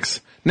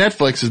Netflix.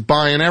 Netflix is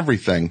buying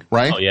everything,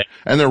 right? Oh, yeah.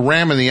 And they're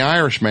ramming the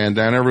Irishman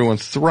down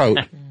everyone's throat.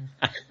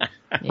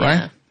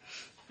 Right?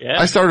 Yeah.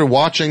 I started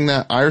watching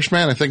that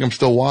Irishman. I think I'm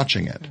still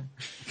watching it.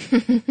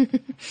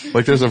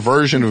 Like there's a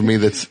version of me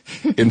that's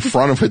in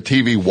front of a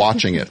TV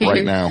watching it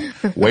right now,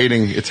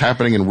 waiting. It's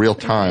happening in real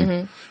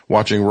time,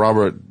 watching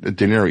Robert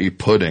De Niro eat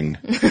pudding.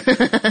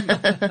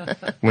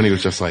 When he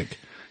was just like,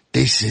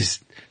 this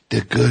is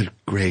the good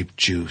grape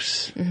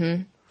juice.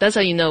 Mm-hmm. That's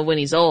how you know when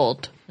he's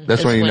old.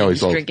 That's when you know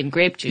he's old. Drinking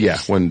grape juice. Yeah,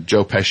 when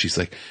Joe Pesci's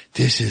like,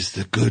 this is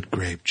the good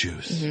grape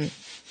juice. Mm-hmm.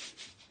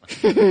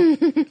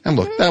 And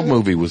look, I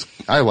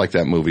like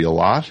that movie a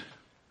lot.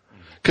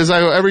 Cause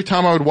every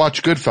time I would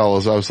watch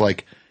Goodfellas, I was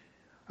like,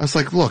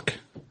 look,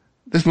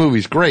 this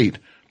movie's great,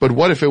 but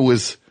what if it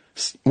was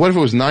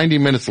 90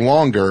 minutes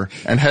longer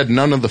and had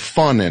none of the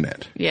fun in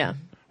it? Yeah.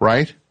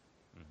 Right?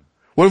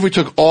 What if we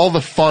took all the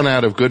fun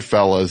out of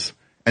Goodfellas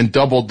and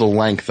doubled the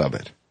length of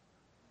it?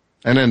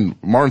 And then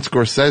Martin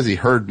Scorsese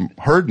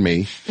heard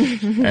me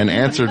and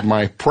answered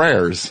my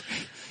prayers.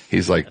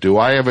 He's like, do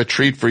I have a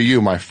treat for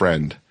you, my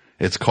friend?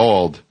 It's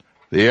called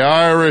The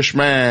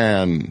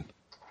Irishman.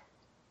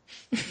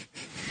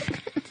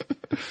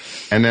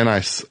 And then I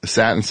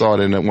sat and saw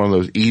it in one of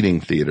those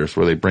eating theaters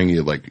where they bring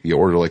you you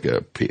order like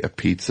a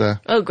pizza.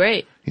 Oh,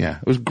 great. Yeah.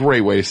 It was a great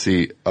way to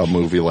see a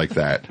movie like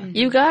that.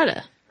 You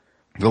gotta.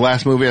 The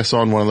last movie I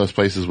saw in one of those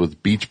places was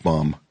Beach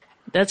Bum.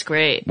 That's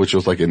great. Which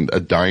was like a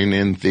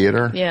dine-in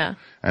theater. Yeah.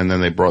 And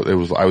then I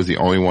was the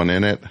only one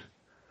in it.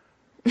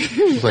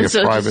 It was like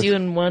so a private. Just you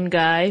and one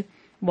guy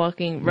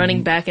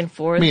running back and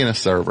forth. Me and a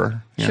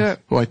server. Yeah, sure.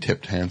 Who I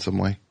tipped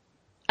handsomely.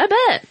 I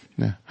bet.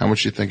 Yeah. How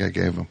much do you think I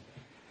gave him?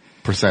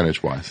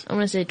 Percentage-wise. I'm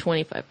going to say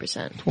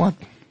 25%. What?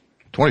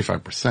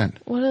 25%?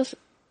 What else?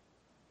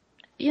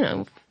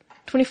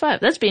 25.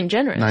 That's being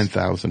generous.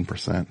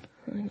 9,000%.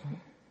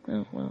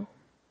 Oh, well.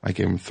 I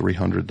gave him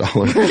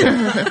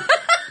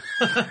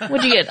 $300.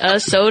 What'd you get? A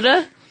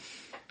soda?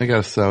 I got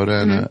a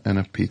soda and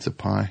a pizza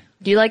pie.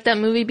 Do you like that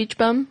movie, Beach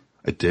Bum?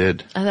 I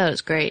did. I thought it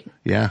was great.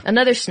 Yeah.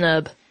 Another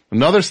snub.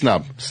 Another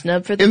snub.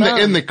 Snub for the in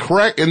bum. the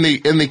correct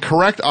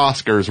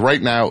Oscars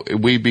right now,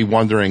 we'd be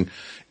wondering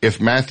if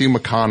Matthew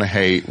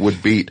McConaughey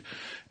would beat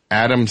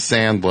Adam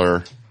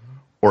Sandler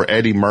or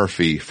Eddie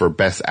Murphy for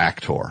Best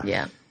Actor.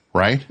 Yeah.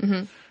 Right?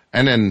 Mm-hmm.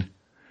 And then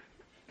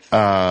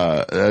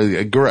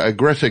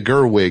Greta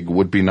Gerwig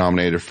would be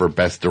nominated for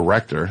Best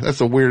Director. That's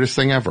the weirdest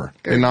thing ever.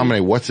 They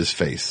nominate what's his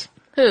face?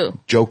 Who?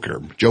 Joker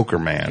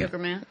Man. Joker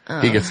Man.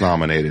 He gets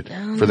nominated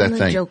for that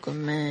thing. Joker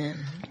Man.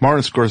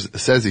 Martin Scorsese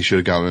says he should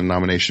have gotten a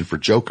nomination for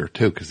Joker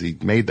too, because he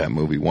made that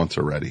movie once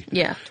already.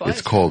 Yeah. Twice.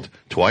 It's called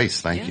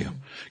Twice. Thank you.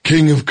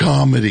 King of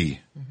Comedy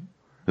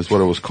is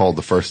what it was called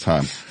the first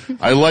time.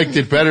 I liked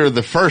it better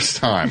the first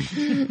time.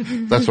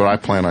 That's what I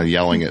plan on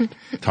yelling at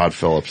Todd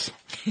Phillips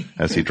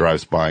as he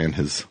drives by in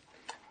his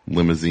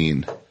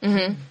limousine.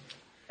 Mm-hmm.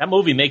 That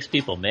movie makes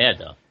people mad,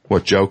 though.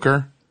 What,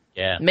 Joker?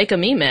 Yeah. Making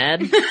me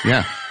mad.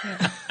 Yeah.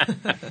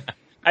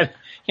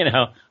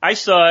 I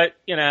saw it,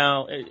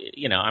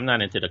 I'm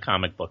not into the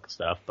comic book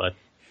stuff, but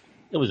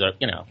it was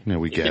Yeah,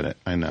 we get it.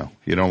 I know.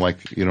 You don't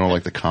like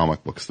the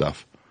comic book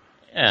stuff.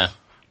 Yeah.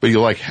 But you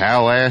like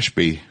Hal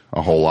Ashby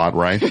a whole lot,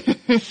 right?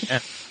 Yeah.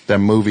 That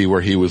movie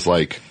where he was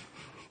like,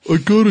 I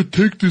gotta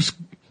take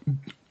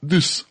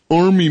this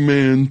army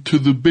man to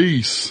the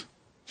base.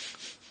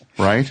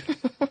 Right?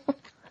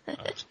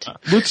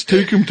 Let's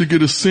take him to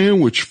get a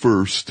sandwich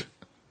first.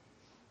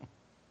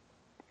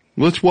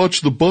 Let's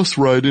watch the bus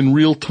ride in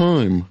real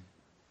time.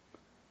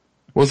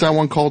 What was that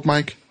one called,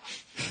 Mike?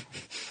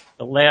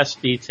 The Last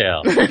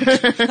Detail.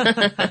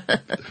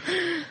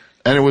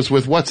 And it was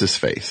with what's his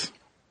face?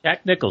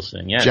 Jack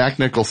Nicholson, yeah. Jack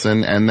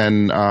Nicholson, and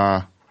then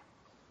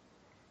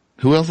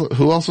who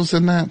else was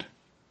in that?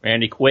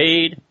 Randy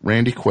Quaid.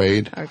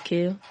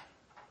 RQ.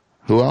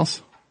 Who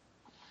else?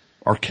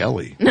 R.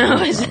 Kelly. No,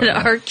 I said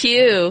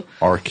RQ.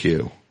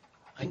 RQ.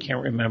 I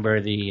can't remember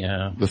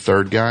the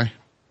third guy.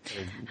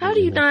 How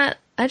do you not?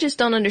 I just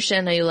don't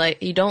understand how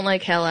you don't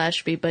like Hal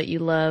Ashby, but you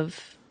love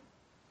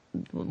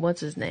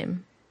what's his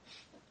name?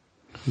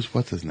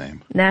 What's his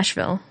name?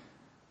 Nashville.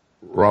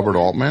 Robert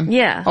Altman?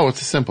 Yeah. Oh,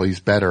 it's simple. He's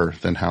better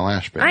than Hal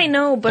Ashby. I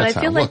know, but I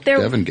feel like they're...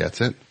 Devin gets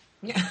it.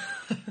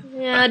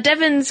 Yeah,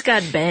 Devin's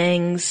got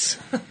bangs.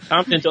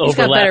 Something to He's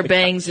got better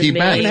bangs than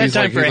me. He's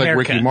like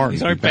Ricky Martin.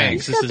 These aren't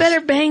bangs. He's got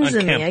better bangs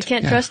than me. I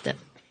can't trust him.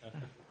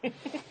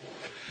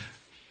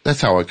 That's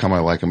how I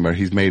like him, but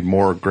he's made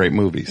more great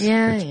movies.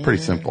 Yeah, it's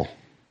pretty simple.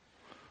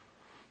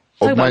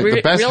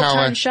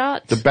 Real-time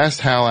shots. The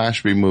best Hal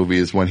Ashby movie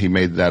is when he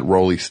made that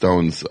Rolling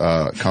Stones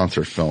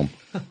concert film.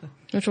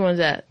 Which one was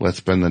that? Let's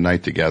Spend the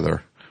Night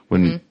Together.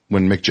 When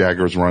Mick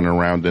Jagger was running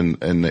around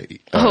in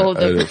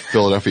the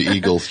Philadelphia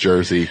Eagles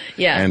jersey.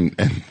 Yeah.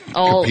 And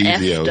all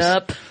Capezios. effed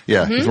up.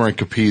 Yeah, he's wearing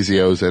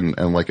Capezios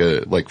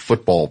and like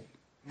football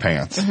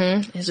pants.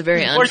 Mm-hmm. It's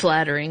very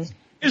unflattering.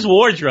 His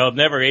wardrobe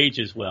never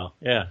ages well.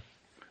 Yeah.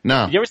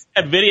 No. Did you ever see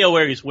that video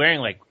where he's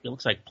wearing it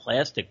looks like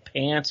plastic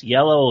pants,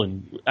 yellow,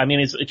 and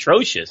it's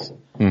atrocious.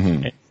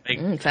 Mm-hmm.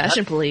 Like,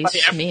 Fashion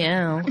police,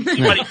 meow.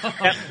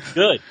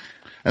 Good.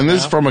 And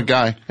this is from a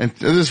guy,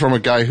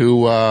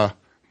 who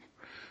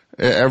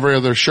every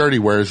other shirt he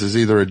wears is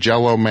either a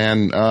Jell-O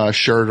Man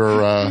shirt or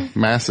a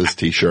Masses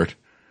t-shirt.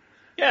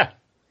 Yeah,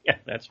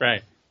 that's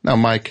right. Now,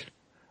 Mike,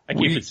 I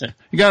keep it simple.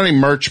 You got any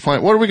merch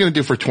plan? What are we going to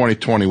do for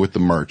 2020 with the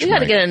merch? We got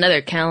to get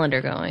another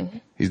calendar going.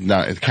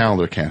 The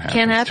calendar can't happen.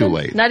 Can't happen? It's too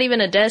late. Not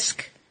even a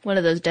desk, one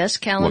of those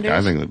desk calendars? Look,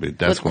 I think a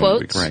desk one would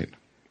be great.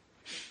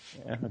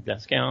 Yeah, a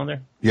desk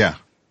calendar. Yeah.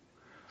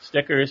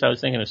 Stickers, I was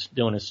thinking of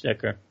doing a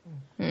sticker.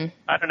 I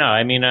don't know.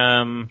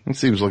 It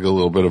seems like a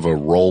little bit of a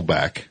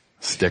rollback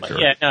sticker.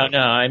 Yeah, no.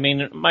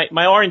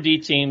 My R&D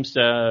team's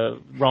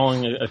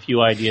rolling a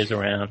few ideas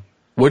around.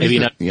 What do you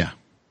think? Yeah.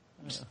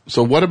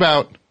 So what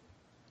about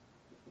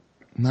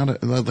not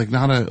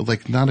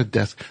a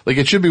desk? Like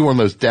it should be one of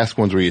those desk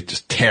ones where you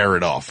just tear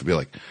it off and be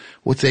like,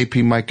 "What's AP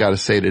Mike got to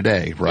say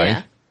today?"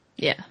 Right?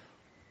 Yeah.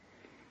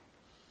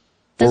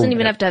 Doesn't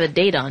even have to have a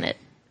date on it.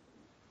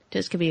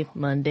 Just could be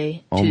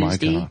Monday,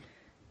 Tuesday, my God.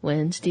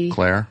 Wednesday.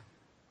 Claire,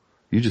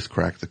 you just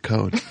cracked the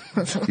code.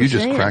 You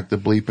just saying. cracked the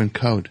bleeping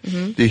code.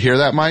 Mm-hmm. Do you hear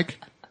that, Mike?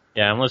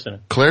 Yeah, I'm listening.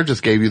 Claire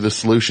just gave you the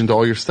solution to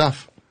all your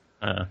stuff.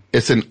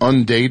 It's an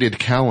undated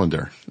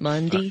calendar.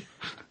 Monday,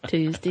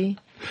 Tuesday.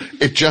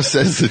 It just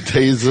says the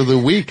days of the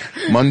week.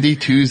 Monday,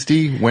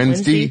 Tuesday,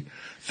 Wednesday,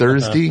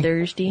 Thursday.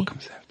 Thursday. What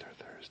comes after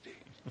Thursday?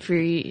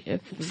 Friday.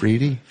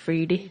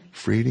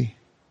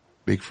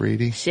 Big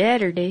Friday.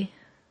 Saturday.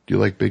 Do you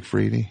like Big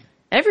Friday?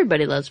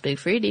 Everybody loves Big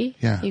Friday.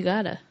 Yeah. You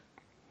gotta.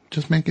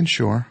 Just making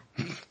sure.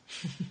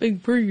 Big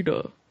Friday.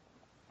 Do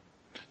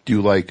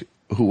you like,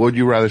 who would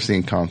you rather see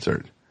in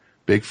concert?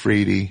 Big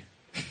Friday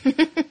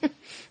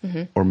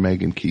or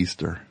Megan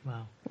Koester?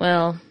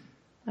 Well,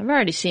 I've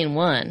already seen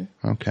one.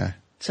 Okay.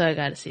 So I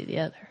got to see the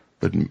other.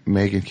 But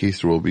Megan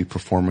Koester will be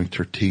performing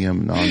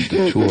Tertium Non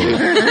Detour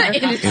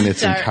in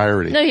its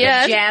entirety. No,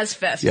 yeah. Jazz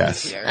Fest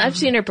Yes. this year. I've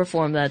seen her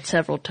perform that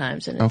several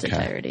times in its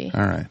entirety.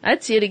 All right.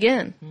 I'd see it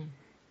again.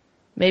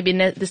 Maybe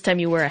this time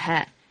you wear a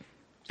hat.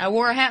 I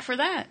wore a hat for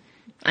that.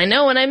 I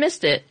know, and I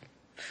missed it.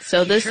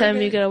 So this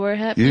time you got to wear a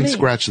hat You for didn't me.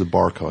 scratch the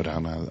barcode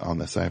on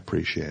this. I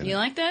appreciate it. You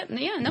like that?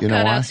 Yeah, no You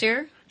know why? cutouts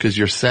here. Because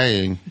you're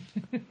saying,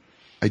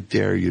 I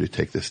dare you to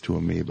take this to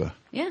Amoeba.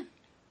 Yeah.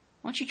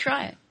 Why don't you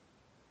try it?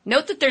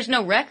 Note that there's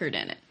no record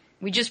in it.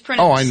 We just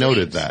printed Oh, the I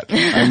noted sleeves. that.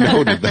 I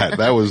noted that.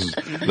 That was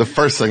the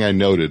first thing I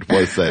noted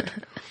was that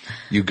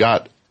you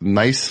got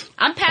nice.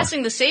 I'm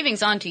passing the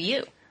savings on to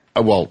you.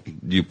 Well,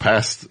 you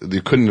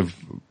couldn't have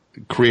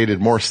created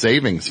more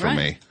savings for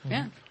me.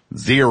 Yeah.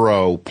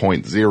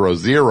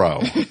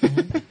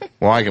 0.00.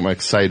 Well, I get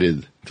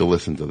excited to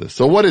listen to this.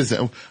 So what is it?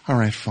 All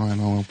right, fine.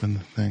 I'll open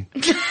the thing.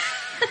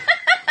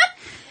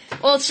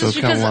 Well, it's just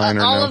So because kind of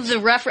liner all notes.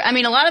 of the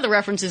a lot of the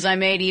references I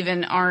made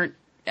even aren't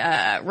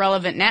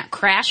relevant now.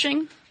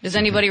 Crashing. Does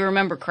anybody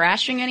remember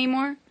Crashing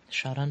anymore?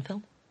 Shot on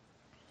film?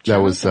 That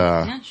was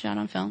Yeah, shot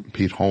on film.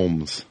 Pete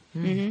Holmes.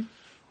 Mm-hmm.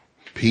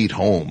 Pete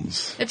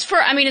Holmes. It's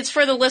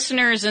for the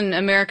listeners in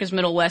America's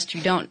Middle West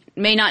who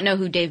may not know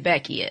who Dave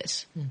Becky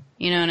is.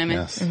 You know what I mean?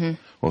 Yes.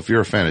 Well, if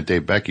you're a fan of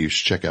Dave Becky, you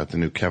should check out the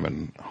new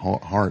Kevin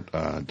Hart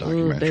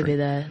documentary. Ooh, baby,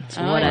 that's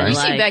Oh, what I you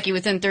like. see Becky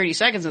within 30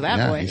 seconds of that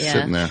Yeah, point. he's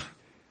sitting there.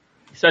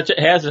 Such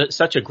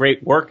a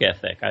great work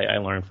ethic. I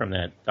learned from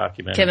that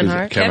documentary. Kevin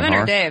Hart? Kevin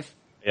or Dave?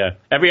 Yeah.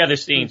 Every other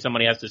scene,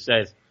 somebody has to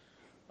say,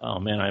 "Oh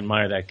man, I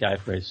admire that guy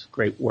for his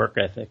great work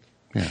ethic."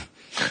 Yeah.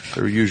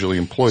 They're usually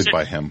employed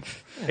by him.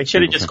 They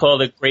should have just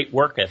called it great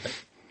work ethic.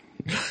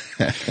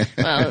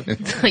 Well,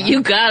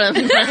 you got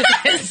him.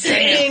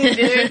 Sing,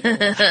 dude.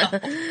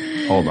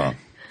 Hold on.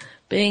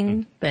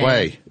 Bing, bang.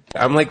 Play.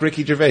 I'm like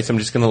Ricky Gervais. I'm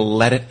just going to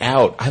let it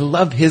out. I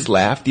love his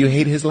laugh. Do you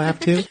hate his laugh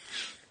too?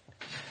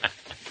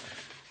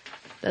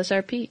 That's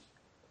our Pete.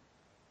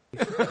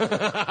 Not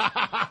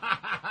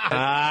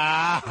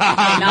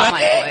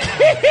my boy.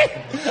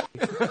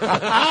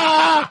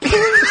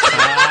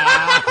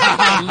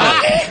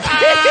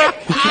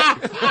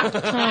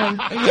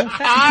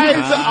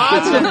 Eyes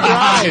on the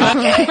prize.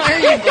 Why are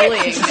you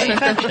bullying me?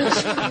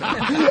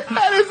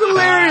 That is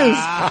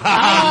hilarious.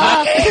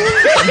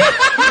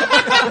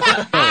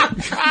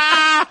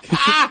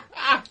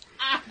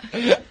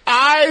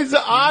 Eyes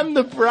on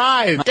the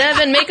prize.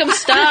 Devin, make him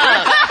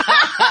stop.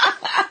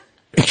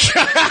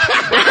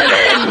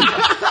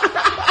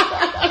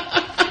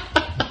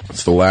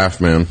 It's the laugh,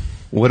 man.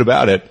 What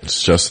about it?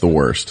 It's just the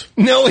worst.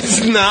 No,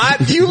 it's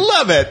not. You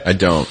love it. I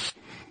don't.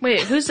 Wait,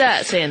 who's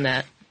that saying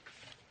that?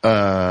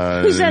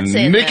 Who's that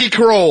saying Nikki that?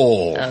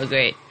 Kroll. Oh,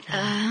 great.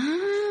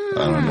 I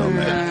don't know,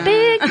 man.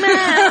 Big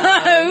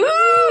man.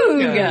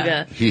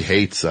 Ooga. He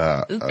hates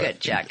Ooga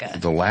chaka.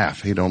 the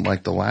laugh. He don't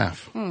like the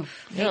laugh. You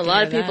know, a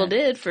lot of people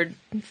did for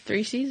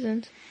 3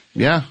 seasons.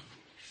 Yeah.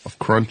 Of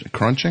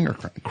crunching or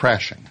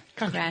crashing?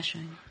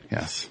 Crashing.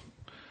 Yes.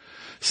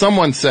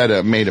 Someone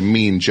made a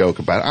mean joke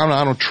about it.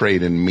 I don't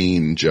trade in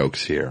mean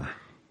jokes here.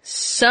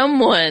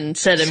 Someone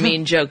said a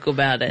mean joke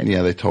about it.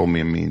 Yeah, they told me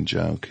a mean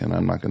joke, and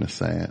I'm not going to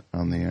say it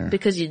on the air.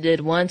 Because you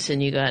did once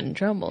and you got in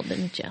trouble,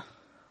 didn't you?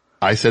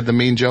 I said the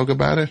mean joke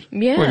about it?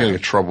 Yeah. We're going to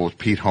get trouble with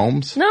Pete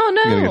Holmes? No.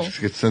 We're going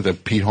to get sent to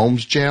Pete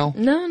Holmes jail?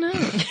 No.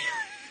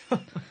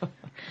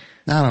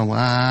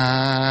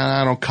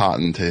 I don't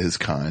cotton to his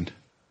kind.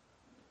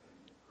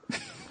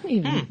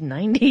 You're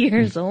 90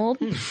 years old.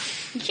 You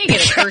can't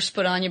get a curse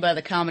put on you by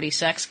the comedy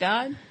sex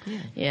god.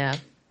 Yeah.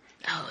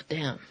 Oh,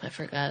 damn. I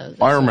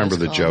forgot. I remember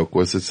the joke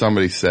was that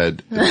somebody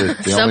said that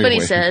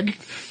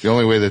the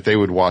only way that they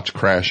would watch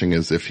Crashing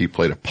is if he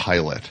played a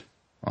pilot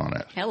on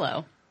it.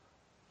 Hello,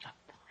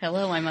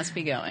 I must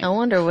be going. I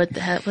wonder what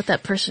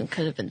that person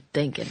could have been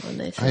thinking when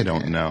they said I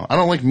don't know. I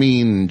don't like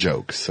mean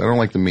jokes. I don't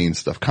like the mean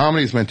stuff.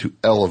 Comedy is meant to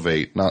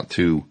elevate, not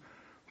to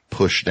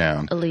push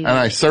down. Alleviate. And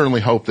I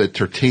certainly hope that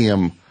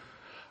Tertium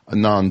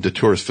Non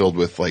Detour is filled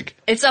with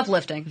It's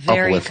uplifting.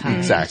 uplifting.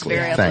 Exactly.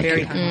 It's very Thank you.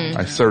 uplifting.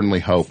 I certainly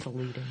hope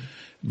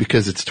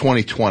because it's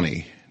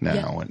 2020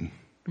 now, and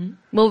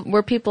Well,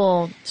 were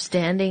people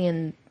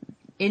standing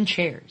in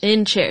chairs?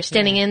 In chairs,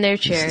 standing in their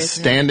chairs.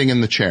 standing in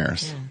the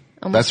chairs.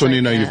 Almost That's when you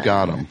like know a you've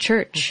got them.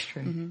 Church.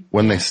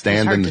 When they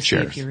stand in the It's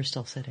hard to see chairs. if you were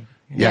still sitting.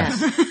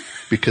 Yes.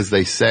 Because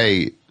they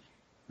say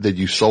that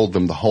you sold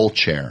them the whole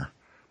chair,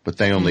 but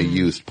they only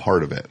used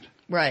part of it.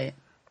 Right.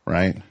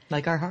 Right?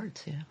 Like our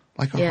hearts, yeah.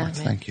 Like our Yeah, hearts.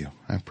 man. Thank you.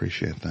 I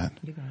appreciate that.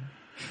 You got it.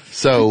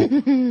 So,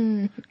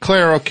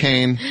 Clare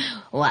O'Kane.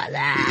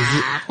 Voila.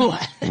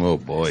 Oh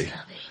boy.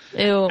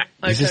 Ew.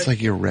 Is this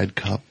like your red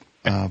cup,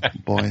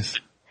 boys?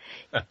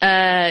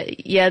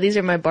 Yeah, these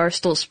are my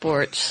Barstool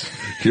Sports.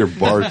 Your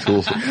bar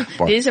tools?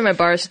 These are my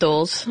bar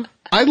stools.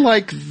 I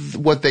like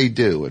what they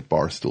do at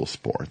Barstool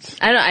Sports.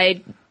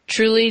 I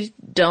truly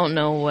don't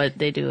know what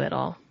they do at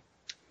all.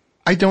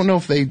 I don't know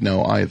if they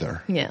know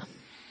either. Yeah.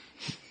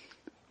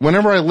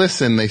 whenever I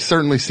listen, they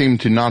certainly seem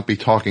to not be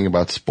talking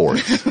about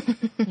sports.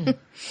 And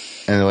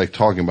they're like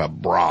talking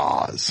about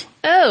bras.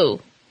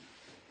 Oh.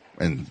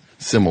 And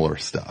similar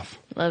stuff.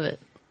 Love it.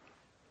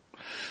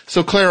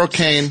 So, Clare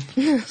O'Kane,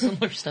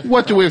 Similar stuff.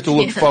 what do we have to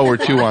look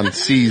forward to on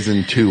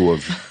season 2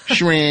 of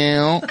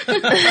Shrimp?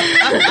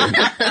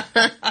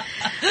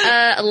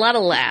 A lot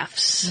of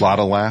laughs. A lot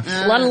of laughs.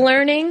 A lot of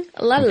learning.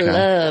 A lot of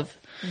love.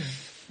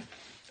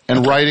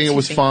 And writing it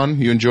was fun?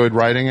 You enjoyed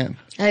writing it?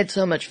 I had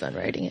so much fun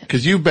writing it.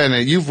 Because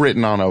you've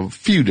written on a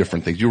few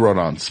different things. You wrote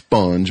on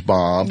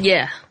SpongeBob.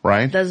 Yeah.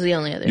 Right? That was the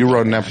only other You thing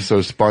wrote an episode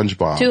of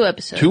SpongeBob. 2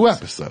 episodes. 2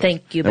 episodes.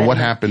 Thank you, And what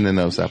Betty. happened in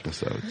those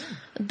episodes?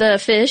 The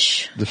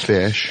fish. The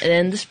fish.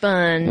 And the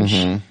sponge.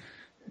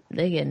 Mm-hmm.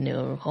 They get into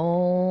a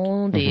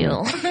whole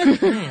deal.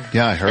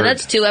 Yeah, I heard. And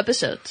that's 2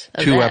 episodes.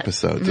 Of 2 that.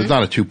 episodes. Mhm. It's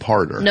not a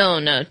 2-parter. No,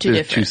 2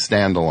 There's different. 2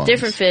 standalones.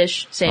 Different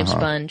fish, same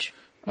sponge.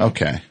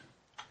 Okay.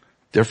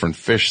 Different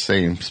fish,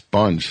 same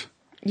sponge.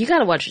 You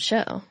gotta watch the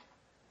show.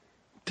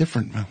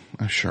 Different,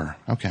 sure.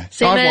 Okay.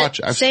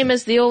 Same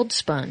as the old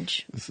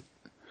sponge.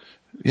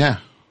 Yeah.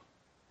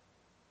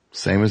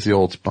 Same as the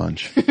old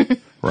sponge.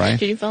 Right?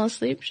 Did you fall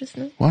asleep just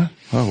now? What?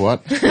 Oh,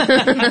 what?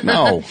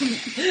 No.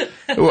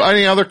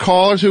 Any other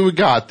callers who we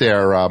got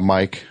there,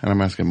 Mike? And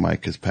I'm asking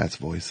Mike because Pat's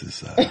voice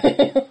is,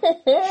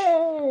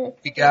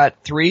 We got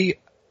 3.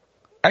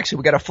 Actually,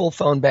 we got a full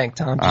phone bank,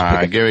 Tom. all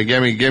right,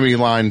 give me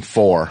line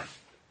 4.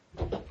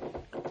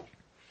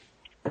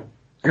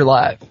 You're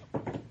live.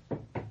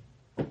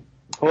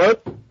 Hello?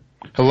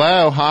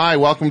 Hello, hi,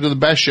 welcome to the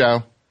best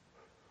show.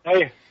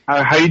 Hey,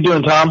 how you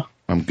doing, Tom?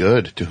 I'm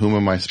good. To whom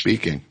am I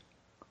speaking?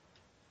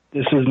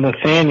 This is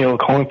Nathaniel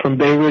calling from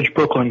Bay Ridge,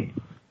 Brooklyn.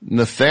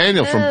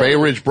 Nathaniel from Bay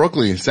Ridge,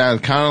 Brooklyn. You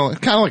sound kind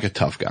of like a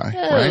tough guy,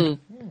 right? Oh,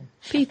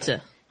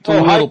 pizza. It's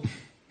a little,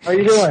 How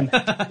you doing?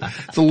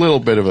 it's a little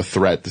bit of a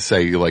threat to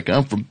say you're like,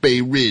 I'm from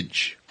Bay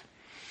Ridge.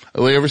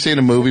 Have you ever seen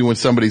a movie when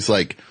somebody's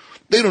like,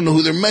 they don't know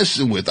who they're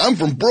messing with. I'm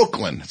from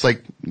Brooklyn. It's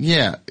like,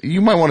 yeah, you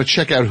might want to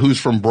check out who's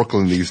from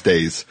Brooklyn these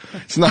days.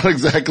 It's not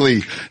exactly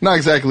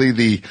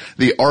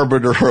the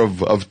arbiter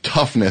of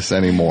toughness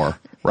anymore,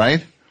 right?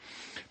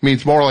 I mean,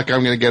 it's more like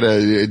I'm going to get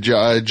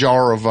a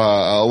jar of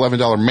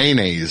 $11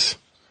 mayonnaise.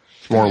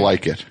 It's more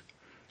like it,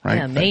 right?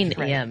 Yeah,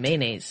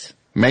 mayonnaise.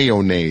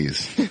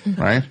 Mayonnaise,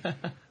 right?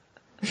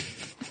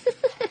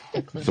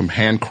 Some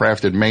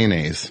handcrafted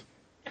mayonnaise.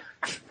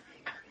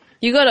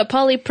 You go to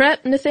Poly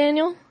Prep,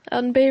 Nathaniel,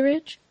 out in Bay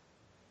Ridge?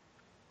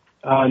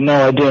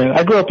 No, I didn't.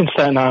 I grew up in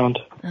Staten Island.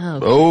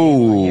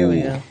 Oh, here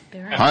we go.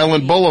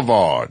 Highland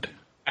Boulevard,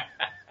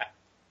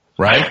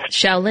 right?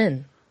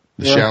 Shaolin.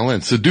 The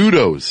Shaolin,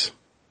 Sedutos.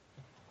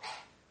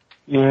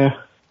 Yeah.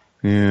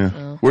 Yeah.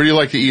 Where do you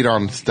like to eat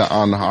on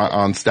Staten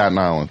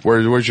Island?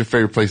 Where's your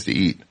favorite place to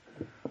eat?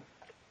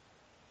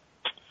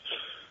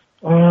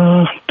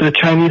 The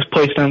Chinese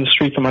place down the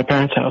street from my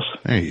parents' house.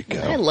 There you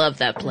go. I love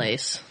that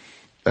place.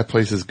 That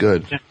place is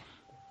good.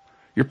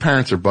 Your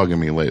parents are bugging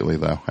me lately,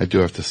 though. I do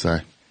have to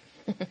say.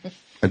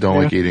 I don't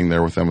like eating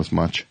there with them as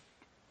much.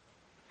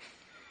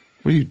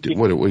 What are you do?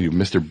 What are you,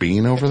 Mr.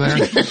 Bean over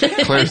there?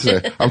 Claire's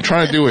I'm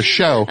trying to do a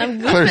show.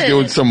 Claire's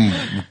doing some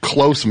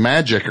close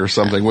magic or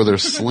something with her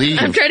sleeve.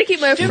 I'm trying to keep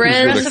my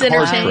friends With a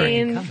card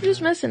entertained. I'm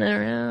just messing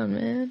around,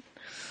 man.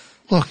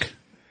 Look.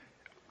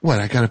 What,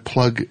 I gotta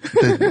plug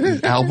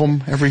the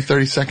album every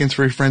 30 seconds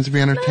for your friends to be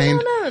entertained?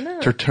 No.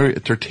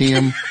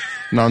 Tertium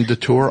non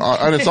detour.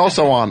 And it's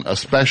also on A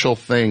Special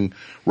Thing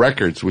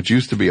Records, which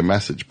used to be a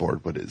message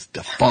board, but is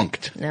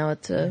defunct. Now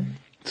it's a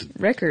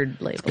record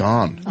label. It's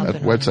gone.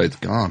 That website's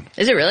gone.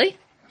 Is it really?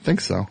 I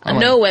think so.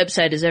 No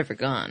website is ever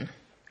gone,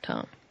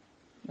 Tom.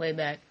 Way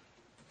back.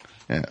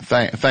 Yeah,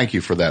 thank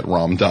you for that,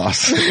 Ram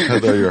Dass.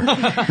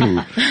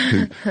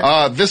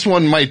 This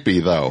one might be,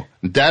 though.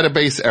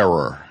 Database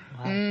error.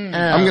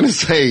 I'm going to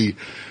say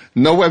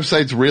no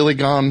website's really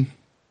gone.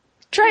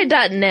 Try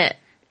 .net.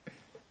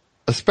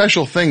 A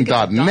special thing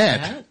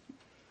 .net.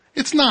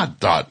 It's not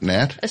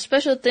 .net. A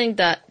special thing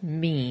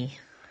 .me.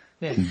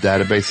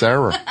 Database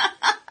error.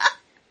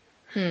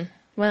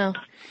 Well,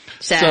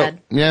 sad. So,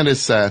 yeah, it is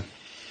sad.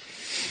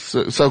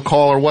 So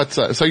caller,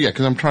 because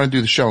I'm trying to do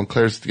the show and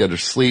Claire's got her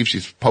sleeve.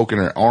 She's poking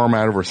her arm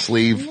out of her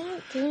sleeve,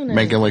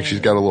 making like she's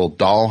got a little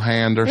doll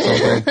hand or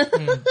something.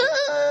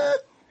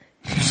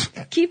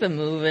 Keep it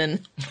moving.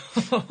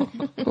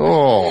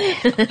 Oh.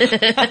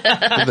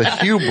 The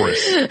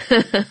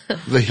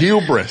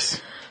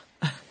hubris.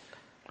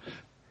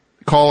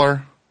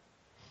 Caller.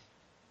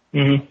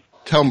 Mm-hmm.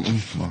 Tell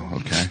me. Oh,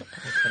 okay.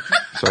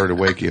 Sorry to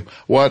wake you.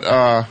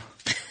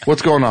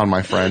 What's going on,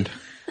 my friend?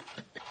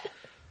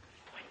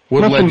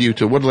 What led you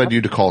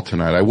to call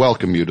tonight? I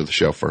welcome you to the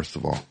show, first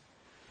of all.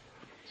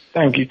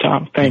 Thank you,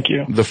 Tom. Thank you.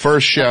 One of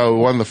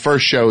the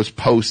first shows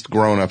post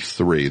Grown Ups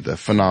 3, the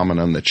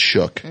phenomenon that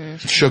shook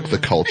the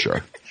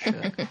culture.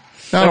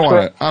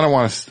 Now, I don't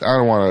want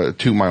to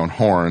toot my own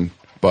horn,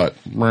 but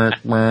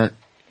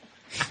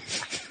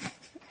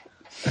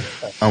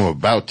I'm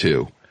about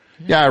to.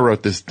 Yeah, I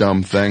wrote this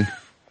dumb thing.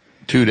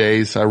 2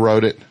 days I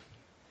wrote it.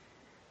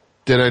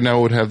 Did I know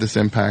it would have this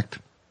impact?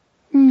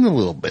 A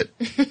little bit.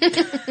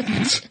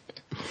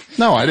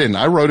 No, I didn't.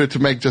 I wrote it to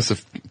make just a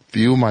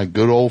few of my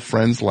good old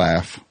friends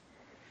laugh.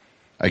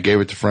 I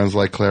gave it to friends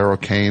like Clare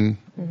O'Kane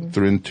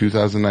through in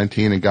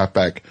 2019 and got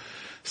back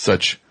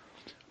such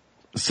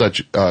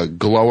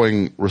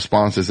glowing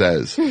responses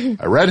as,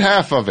 I read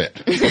half of it.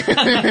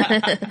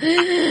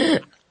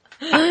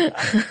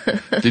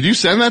 Did you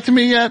send that to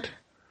me yet?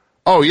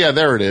 Oh, yeah,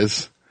 there it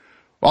is.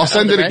 I'll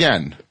send it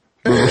again.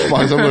 Some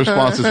of the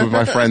responses with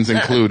my friends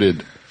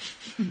included.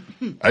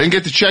 I didn't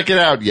get to check it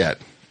out yet.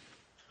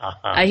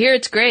 I hear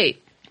it's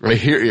great. I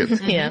hear you.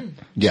 Yeah.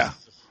 Yeah.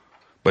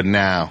 But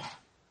now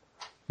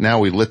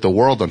we lit the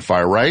world on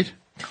fire, right?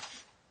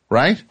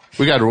 Right?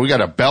 We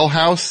got a Bell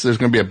House. There's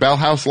going to be a Bell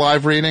House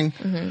live reading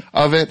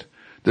of it.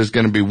 There's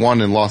going to be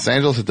one in Los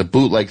Angeles at the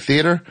Bootleg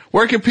Theater.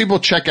 Where can people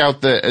check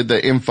out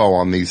the info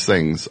on these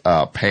things,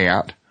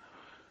 Pat?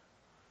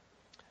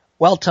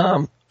 Well,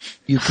 Tom,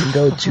 you can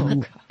go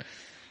to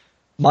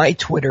my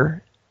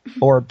Twitter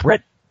or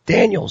Brett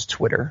Daniels'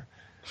 Twitter.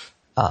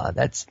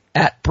 That's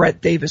at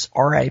Brett Davis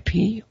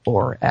RIP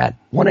or at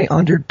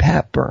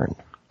 1-800-PAT-BURN.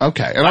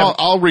 Okay, and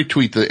I'll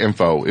retweet the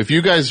info. If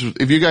you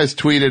guys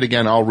tweet it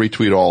again, I'll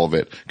retweet all of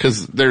it.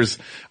 Cause there's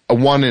a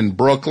one in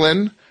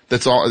Brooklyn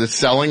that's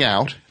selling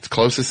out. It's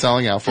close to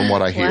selling out from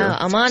what I hear. Wow,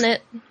 I'm on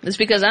it. It's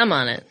because I'm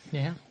on it.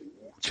 Yeah.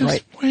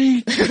 Just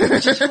wait.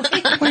 Just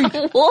wait.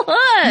 What?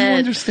 Do you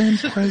understand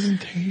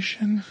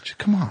presentation?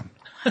 Come on.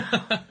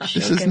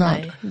 This is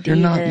not, you're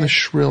not in the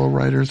shrill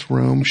writer's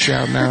room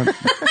shouting out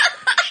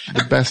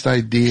the best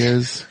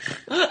ideas.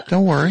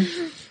 Don't worry.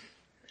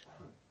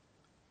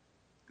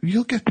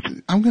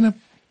 I'm gonna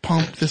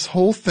pump this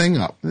whole thing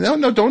up.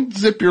 No, don't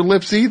zip your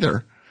lips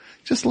either.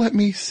 Just let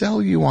me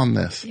sell you on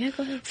this. Yeah,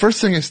 go ahead. First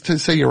thing is to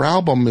say your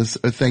album is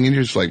a thing and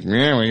you're just like,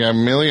 yeah, we got a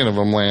million of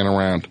them laying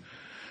around.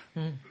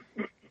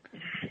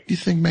 You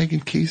think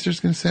Megan Koester's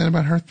gonna say that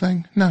about her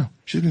thing? No.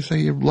 She's gonna say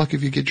you're lucky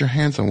if you get your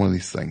hands on one of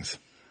these things.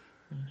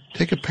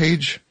 Take a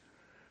page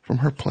from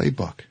her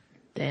playbook.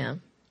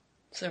 Damn.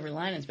 Silver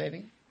linings,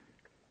 baby.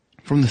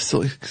 From the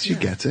silly, cause she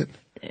gets it.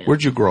 Damn.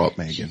 Where'd you grow up,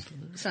 Megan?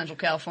 Central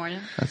California.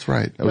 That's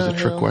right. That was a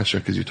trick question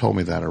because you told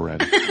me that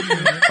already.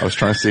 I was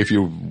trying to see if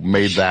you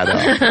made that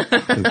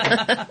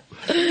up.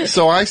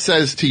 So I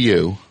says to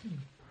you,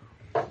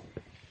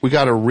 we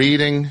got a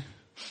reading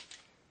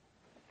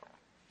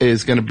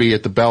is going to be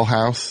at the Bell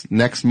House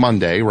next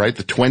Monday, right?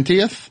 The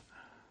 20th?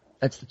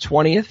 That's the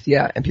 20th,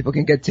 yeah. And people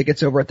can get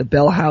tickets over at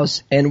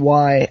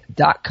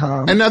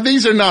thebellhouseny.com. And now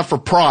these are not for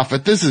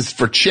profit. This is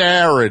for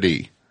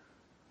charity.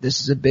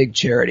 This is a big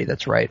charity.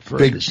 That's right.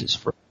 This is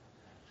for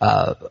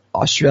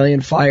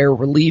Australian Fire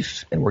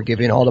Relief, and we're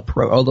giving all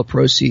the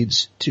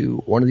proceeds to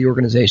one of the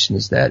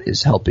organizations that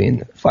is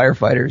helping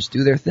firefighters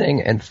do their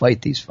thing and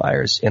fight these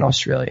fires in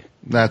Australia.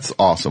 That's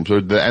awesome. So,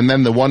 and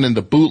then the one in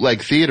the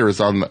Bootleg Theater is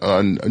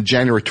on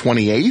January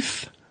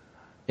 28th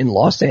in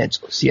Los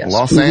Angeles. Yes,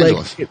 Los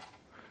Angeles.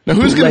 Now,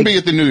 who's going to be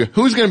at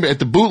who's going to be at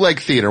the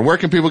Bootleg Theater? Where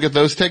can people get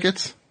those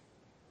tickets?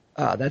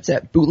 That's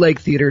at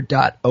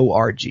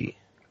bootlegtheater.org.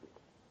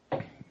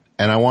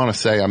 And I want to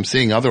say I'm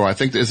seeing other one. I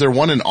think, is there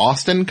one in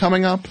Austin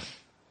coming up?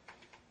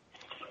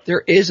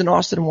 There is an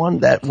Austin one.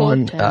 That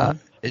one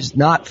is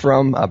not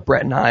from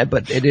Brett and I,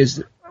 but it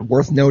is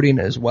worth noting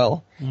as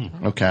well.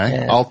 Okay.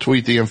 And I'll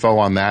tweet the info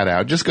on that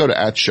out. Just go to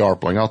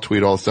 @Sharpling. I'll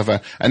tweet all the stuff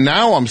out. And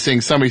now I'm seeing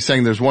somebody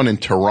saying there's one in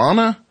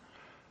Toronto.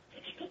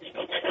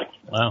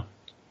 Wow.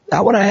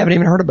 That one I haven't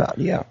even heard about,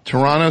 yeah.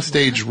 Toronto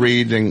stage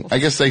reading. I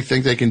guess they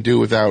think they can do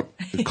without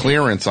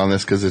clearance on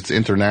this because it's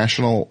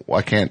international.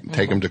 I can't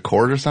take them to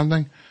court or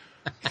something.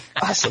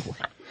 Possibly.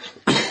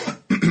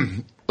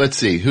 Let's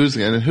see who's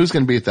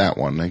gonna be at that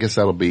one. I guess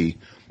that'll be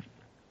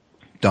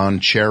Don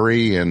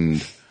Cherry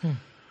and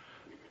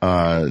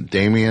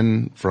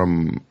Damien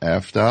from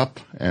Effed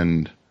Up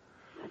and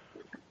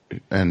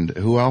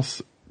who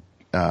else?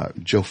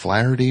 Joe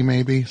Flaherty,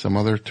 maybe some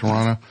other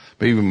Toronto.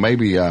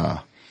 Maybe.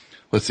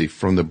 Let's see,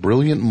 From the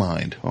Brilliant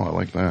Mind. Oh, I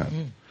like that.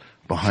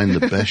 Behind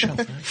the Best Show.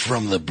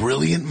 From the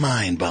Brilliant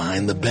Mind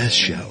Behind the Best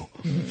Show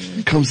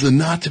comes the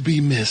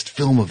not-to-be-missed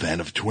film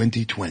event of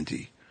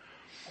 2020.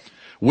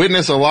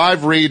 Witness a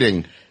live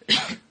reading.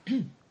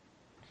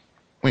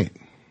 Wait.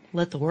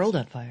 Let the world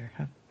on fire.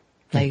 Huh?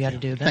 Now you got to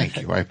do that.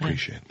 Thank you. I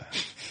appreciate that.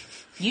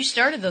 You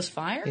started those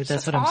fires?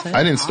 That's what I'm saying.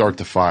 I didn't start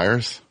the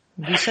fires.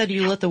 You said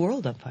you let the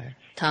world on fire.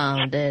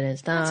 Tom didn't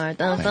start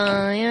the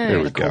fire. There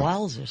we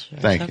go.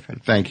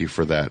 Thank you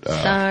for that.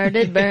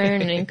 Started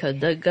burning because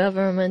the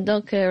government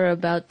don't care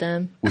about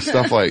them. With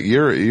stuff like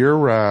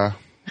you're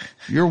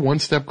one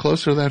step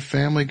closer to that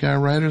Family Guy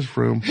writer's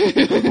room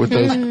with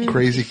those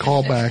crazy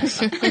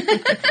callbacks.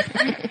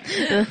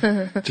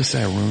 Just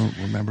say,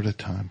 remember the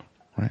time,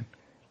 right?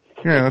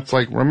 Yeah, it's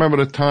like, remember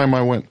the time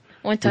I went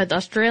to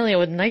Australia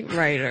with Knight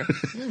Rider.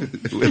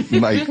 With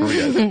Knight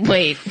Rider.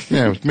 Wait.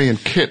 Yeah, it was me and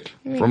Kit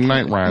from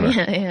Knight Rider.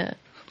 Yeah.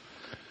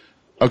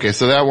 Okay,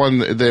 so that one,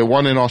 the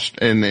one in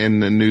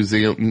New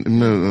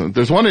Zealand,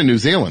 there's one in New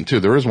Zealand too.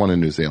 There is one in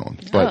New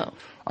Zealand, but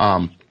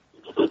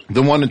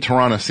the one in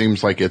Toronto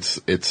seems like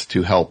it's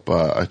to help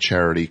a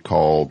charity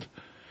called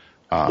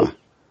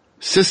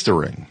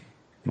Sistering,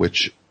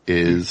 which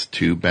is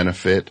to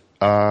benefit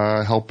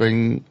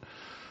helping.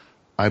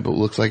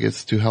 Looks like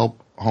it's to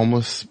help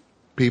homeless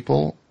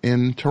people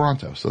in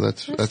Toronto. So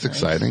that's nice.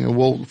 Exciting, and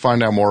we'll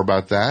find out more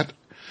about that.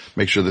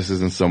 Make sure this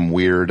isn't some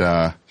weird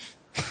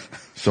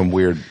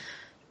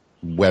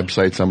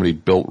website somebody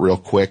built real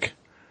quick.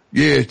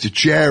 Yeah, it's a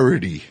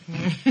charity.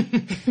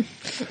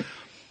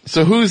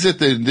 So who's at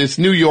this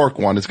New York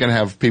one? It's going to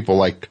have people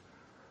like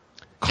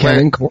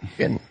Kevin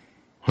Corrigan.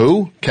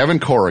 Who? Kevin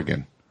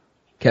Corrigan.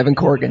 Kevin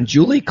Corrigan.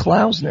 Julie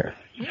Klausner.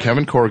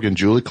 Kevin Corrigan,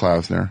 Julie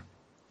Klausner.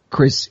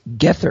 Chris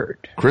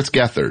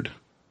Gethard.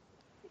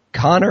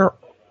 Connor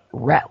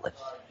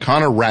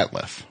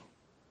Ratliff.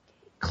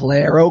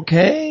 Clare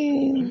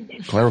O'Kane.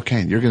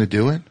 You're going to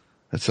do it?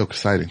 That's so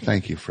exciting.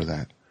 Thank you for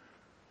that.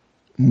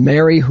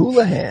 Mary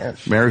Houlihan.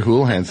 Mary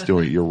Houlihan's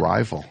doing it. Your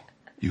rival.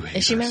 You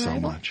hate her so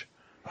rival? much.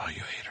 Oh,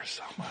 you hate her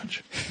so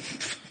much.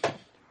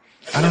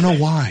 I don't know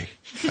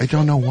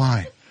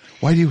why.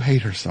 Why do you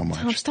hate her so much?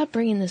 Tom, stop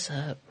bringing this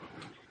up.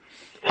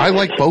 I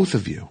like both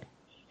of you.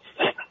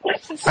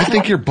 I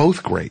think you're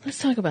both great. Let's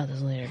talk about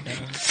this later,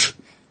 Don.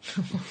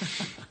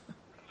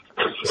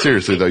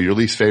 Seriously though, your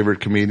least favorite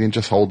comedian,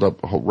 just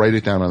write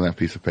it down on that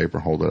piece of paper,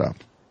 hold it up.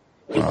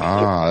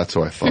 Ah, that's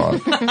what I thought.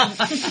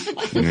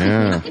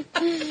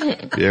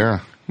 Yeah.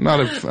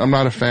 I'm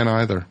not a fan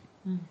either.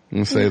 I'm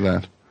gonna say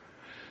that.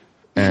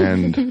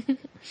 And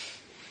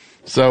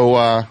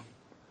so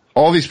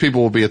all these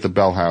people will be at the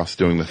Bell House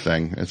doing the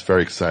thing. It's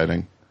very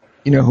exciting.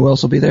 You know who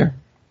else will be there?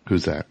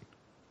 Who's that?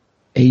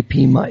 AP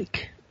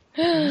Mike.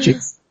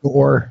 Jake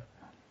Thor.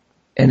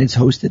 And it's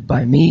hosted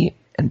by me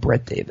and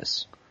Brett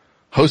Davis.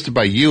 Hosted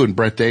by you and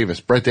Brett Davis.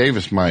 Brett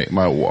Davis,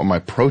 my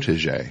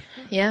protege.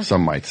 Yeah.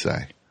 Some might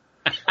say.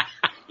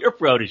 Your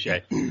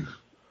protege.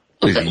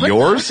 Is he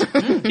yours?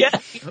 Yeah.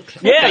 Okay.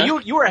 Yeah,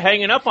 you were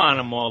hanging up on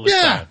him all the time.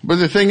 Yeah, but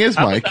the thing is,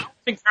 Mike. I was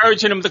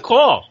encouraging him to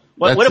call.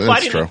 What if I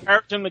didn't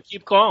encourage him to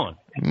keep calling?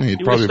 He'd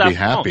probably be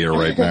happier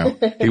right now.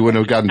 He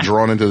wouldn't have gotten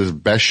drawn into this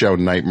best show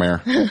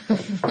nightmare.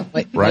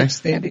 Right?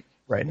 Standing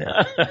right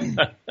now.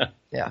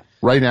 Yeah.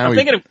 Right now. I'm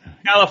thinking of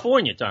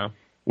California, Tom.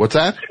 What's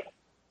that?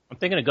 I'm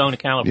thinking of going to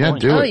California. Yeah,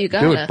 do it. You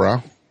gotta. Do it,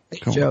 bro.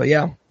 Hey, Joe,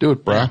 yeah. Do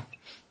it, bro.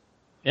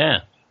 Yeah.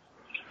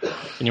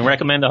 Can you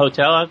recommend a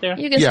hotel out there?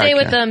 You can stay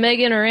with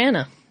Megan or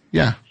Anna.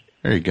 Yeah.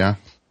 There you go.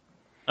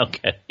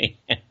 Okay.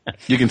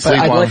 You can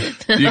sleep on.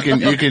 You can.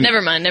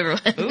 Never mind.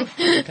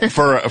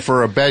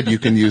 For a bed, you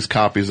can use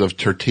copies of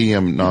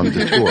Tertium Non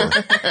Detour,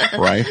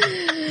 right?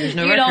 You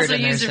can also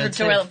use it for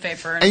toilet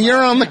paper. And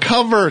you're on the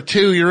cover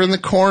too. You're in the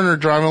corner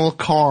driving a little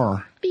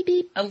car. Beep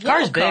beep. A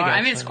little car.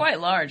 I mean, it's quite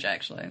large,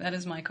 actually. That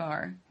is my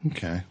car.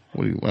 Okay.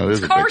 Well,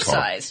 it's car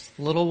size.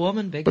 Little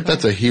woman, big but car.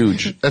 That's a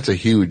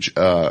huge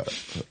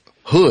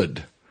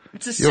hood.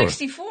 It's a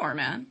 64,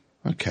 man.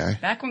 Okay.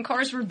 Back when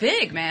cars were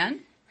big, man.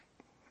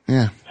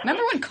 Yeah.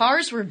 Remember when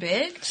cars were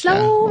big?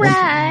 Slow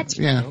ride.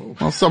 Yeah.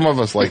 Well, some of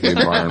us like the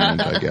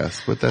environment, I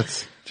guess, but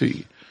that's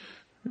to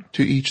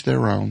each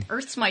their own.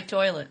 Earth's my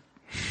toilet.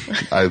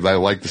 I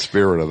like the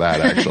spirit of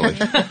that,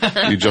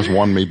 actually. You just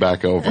won me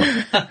back over.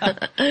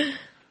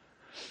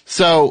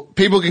 So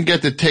people can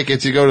get the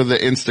tickets. You go to the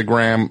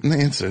Instagram,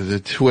 the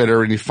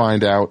Twitter, and you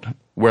find out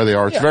where they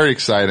are. It's very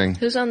exciting.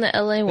 Who's on the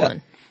LA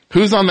one?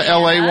 Who's on the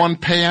LA one,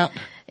 Pat?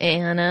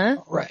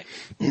 Anna. Right.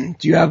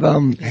 Do you have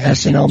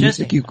SNL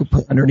music you could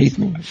put underneath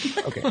me?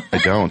 Okay. I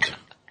don't.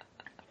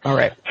 All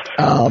right.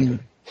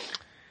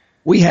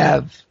 We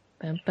have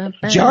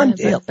John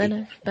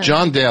Daly.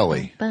 John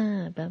Daly.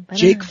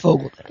 Jake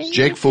Fogelnest.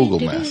 Jake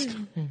Fogelnest.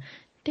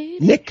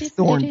 Nick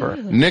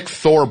Thorburn. Nick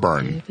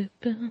Thorburn.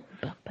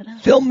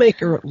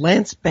 Filmmaker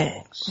Lance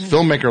Bangs.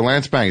 Filmmaker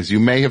Lance Bangs. You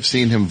may have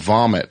seen him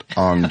vomit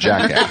on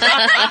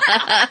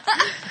Jackass.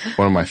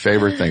 One of my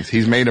favorite things.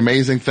 He's made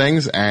amazing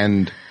things,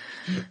 and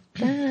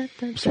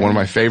it's one of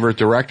my favorite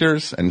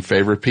directors and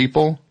favorite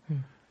people.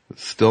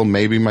 Still,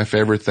 maybe my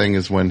favorite thing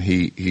is when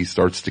he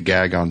starts to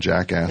gag on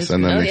Jackass,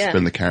 and then they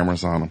spin the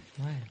cameras on him.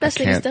 Best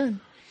thing he's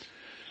done.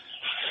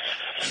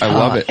 I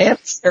love it. And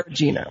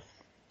Seregina.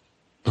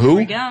 Who? Here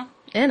we go.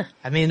 Anna.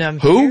 I mean,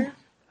 who? Here.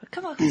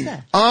 Come on, who's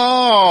that?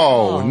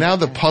 Oh, now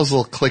the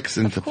puzzle clicks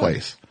into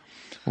place.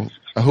 Well,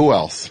 who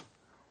else?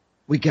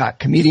 We got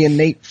comedian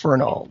Nate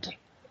Fernald.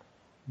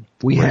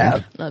 We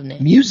have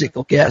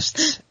musical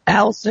guests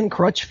Allison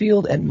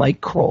Crutchfield and Mike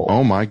Kroll.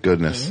 Oh my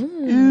goodness.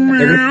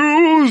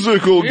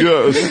 Musical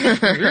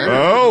guests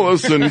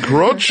Allison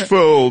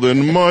Crutchfield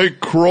and Mike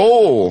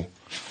Kroll.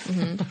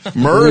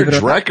 Merge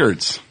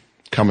Records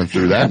coming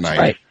through that night.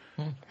 Right.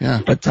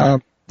 Yeah. But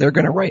they're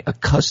going to write a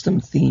custom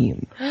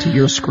theme to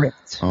your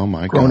script. Oh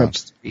my God.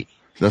 Grown-ups.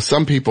 Now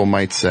some people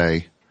might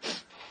say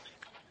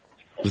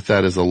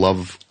that is a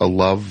love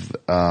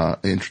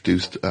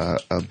introduced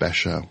a best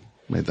show.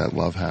 Made that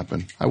love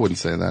happen. I wouldn't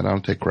say that. I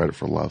don't take credit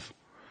for love.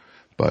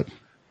 But.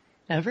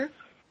 Ever?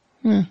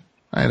 I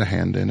had a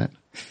hand in it.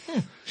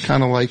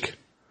 Kind of like,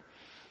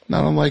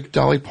 not unlike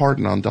Dolly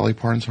Parton on Dolly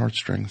Parton's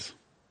Heartstrings.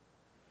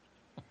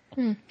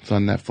 It's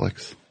on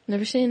Netflix.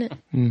 Never seen it.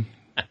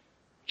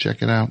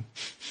 Check it out.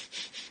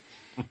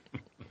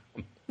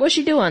 What'd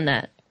she do on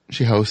that?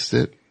 She hosts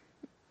it.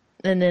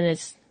 And then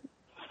it's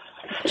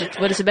just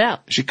what it's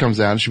about. She comes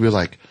out and she'll be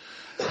like,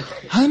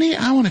 honey,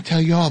 I want to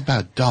tell you all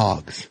about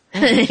dogs.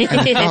 And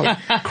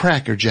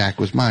Cracker Jack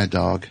was my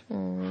dog.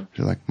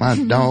 She's like, my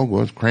dog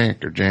was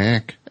Cracker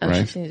Jack.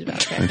 Right? She sings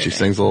about Cracker And she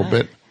sings a little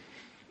bit.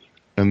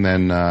 And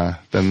then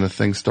the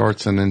thing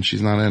starts and then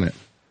she's not in it.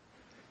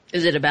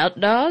 Is it about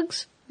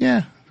dogs?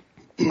 Yeah.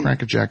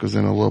 Cracker Jack was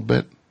in a little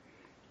bit.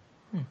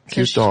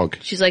 Cute dog.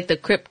 She's like the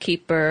crypt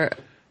keeper.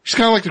 She's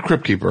kind of like the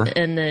crypt keeper.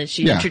 And then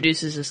she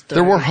introduces a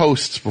story. There were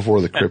hosts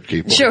before the crypt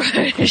keeper. Sure.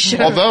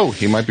 Although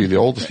he might be the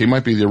oldest. He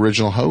might be the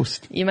original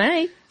host. You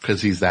might.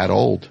 Because he's that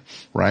old,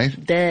 right?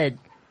 Dead.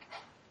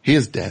 He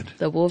is dead.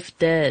 The wolf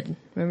dead.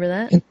 Remember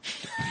that?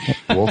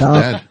 Wolf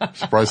dead.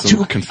 Surprised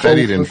some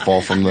confetti didn't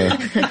fall from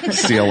the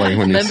ceiling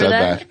when you said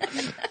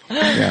that.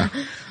 Yeah.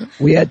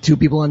 We had 2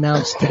 people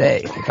announced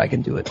today, if I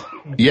can do it.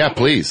 Yeah,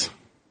 please.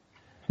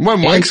 What,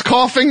 Mike's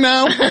coughing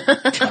now?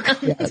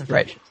 Yeah,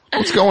 right.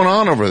 What's going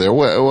on over there?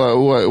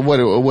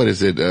 What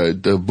is it?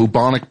 The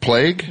bubonic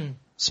plague?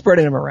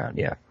 Spreading them around,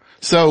 yeah.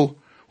 So,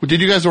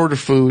 did you guys order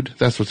food?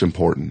 That's what's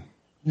important.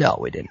 No,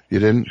 we didn't. You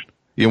didn't?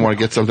 You didn't want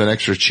to get something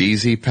extra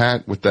cheesy,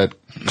 Pat, with that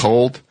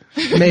cold?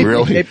 Maybe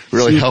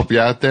really help you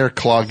out there?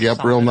 Clog you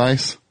up real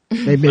nice?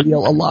 Maybe a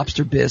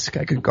lobster bisque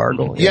I could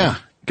gargle. Yeah.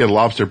 Get a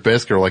lobster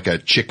bisque or like a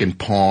chicken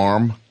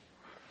parm.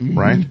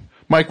 Right?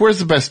 Mike, where's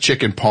the best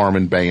chicken parm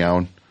in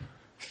Bayonne?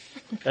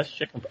 Best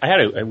chicken. I had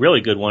a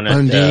really good one at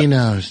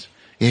Bundino's.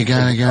 You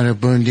gotta go to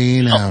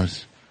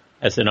Bundino's.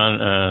 That's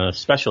on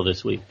special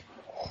this week.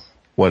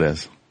 What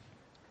is?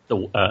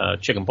 The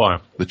chicken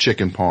parm. The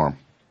chicken parm.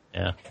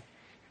 Yeah.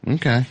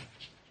 Okay.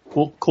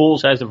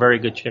 Cool's has a very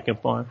good chicken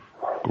parm.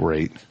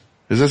 Great.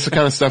 Is this the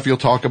kind of stuff you'll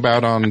talk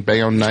about on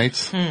Bayonne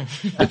Nights?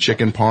 The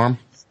chicken parm?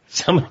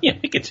 Yeah,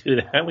 we could do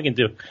that. We can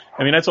do.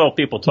 I mean, that's all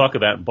people talk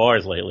about in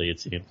bars lately, it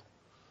seems.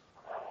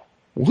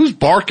 Well, who's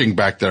barking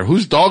back there?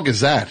 Whose dog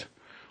is that?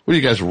 What are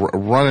you guys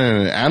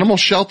running an animal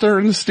shelter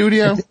in the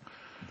studio?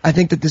 I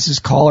think that this is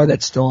Caller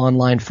that's still on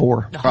line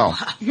 4.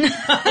 Oh.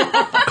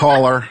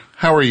 Caller,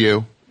 how are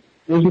you?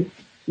 Good.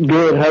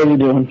 How are you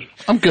doing?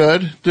 I'm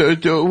good.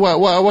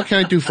 What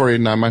can I do for you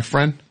now, my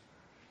friend?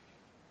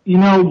 You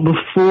know,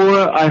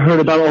 before I heard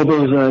about all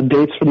those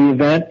dates for the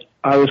event,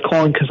 I was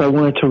calling because I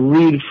wanted to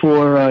read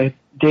for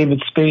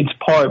David Spade's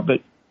part,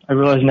 but I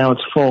realize now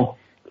it's full.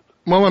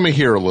 Well, let me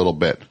hear a little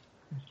bit.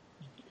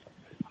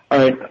 All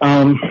right.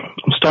 I'm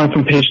starting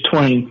from page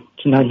 20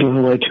 to not give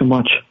away too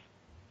much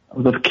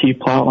of the key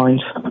plot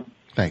lines.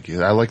 Thank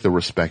you. I like the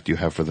respect you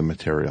have for the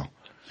material.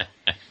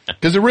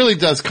 Because it really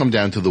does come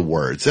down to the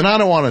words. And I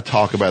don't want to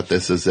talk about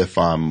this as if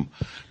I'm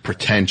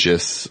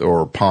pretentious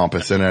or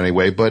pompous in any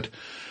way, but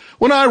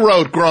when I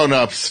wrote Grown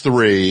Ups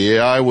 3,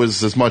 I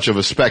was as much of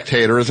a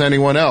spectator as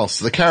anyone else.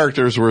 The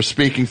characters were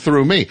speaking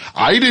through me.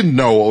 I didn't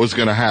know what was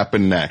going to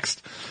happen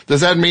next.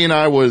 Does that mean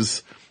I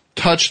was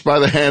touched by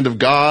the hand of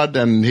God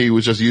and he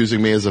was just using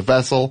me as a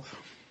vessel?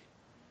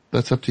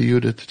 That's up to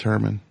you to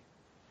determine.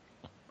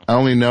 I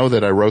only know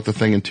that I wrote the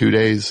thing in 2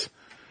 days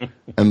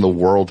and the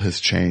world has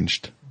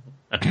changed.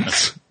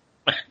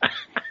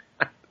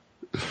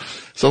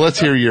 So let's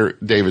hear your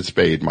David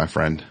Spade, my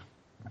friend.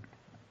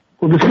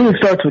 Well, the scene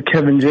starts with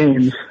Kevin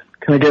James.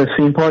 Can I get a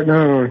scene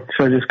partner, or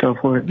should I just go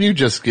for it? You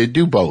just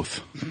do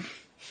both.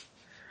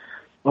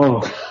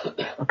 Oh,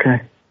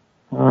 okay.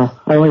 I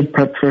only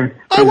prepped for...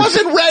 I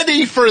wasn't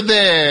ready for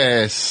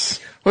this!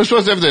 I was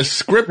supposed to have this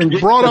script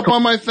brought up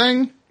on my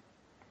thing?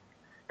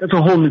 That's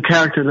a whole new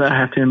character that I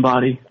have to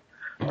embody.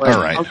 All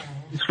right.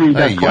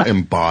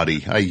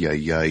 Embody.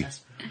 Ay.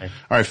 All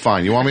right,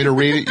 fine. You want me to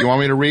read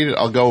it?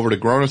 I'll go over to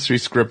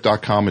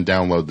grownupstreetscript.com and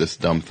download this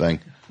dumb thing.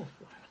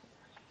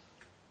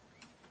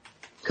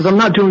 Because I'm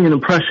not doing an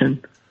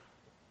impression.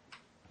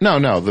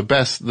 No.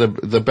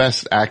 The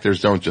best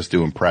actors don't just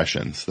do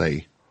impressions.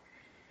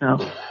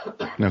 No.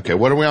 Okay,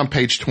 what are we on,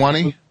 page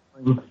 20?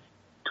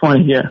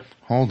 20, yeah.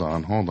 Hold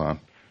on. All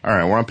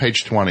right, we're on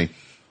page 20.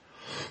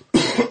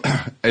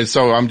 And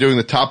so I'm doing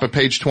the top of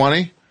page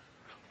 20?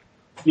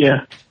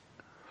 Yeah.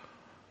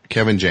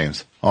 Kevin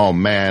James. Oh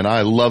man,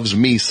 I loves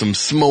me some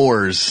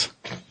s'mores.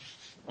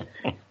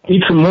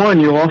 Eat some more,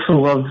 and you also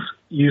love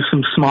use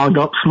some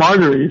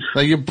smarteries.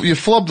 Now you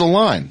flubbed the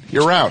line.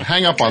 You're out.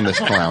 Hang up on this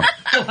clown.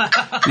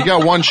 You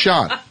got one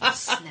shot.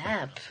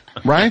 Snap.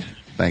 Right?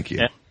 Thank you.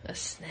 Yeah. A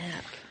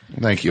snap.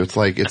 Thank you. It's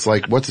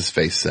like what's his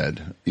face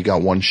said. You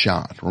got one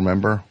shot.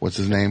 Remember? What's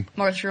his name?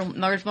 Marshall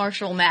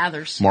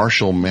Mathers.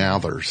 Marshall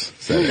Mathers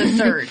said The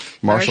third.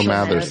 Marshall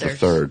Mathers the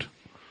third.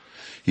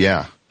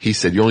 Yeah. He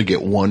said you only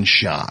get one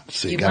shot,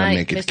 so you gotta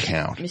make it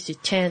count. Miss your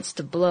chance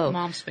to blow.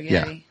 Mom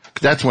spaghetti. Yeah.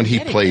 That's when he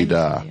played,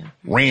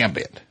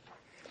 Rambit.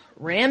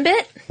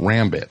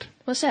 Rambit.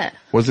 What's that?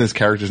 Wasn't his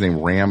character's name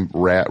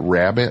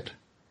Rabbit?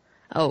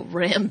 Oh,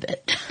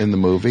 Rambit. In the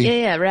movie?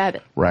 Yeah,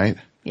 Rabbit. Right?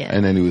 Yeah.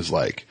 And then he was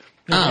like,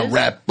 I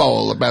rap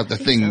all about the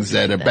things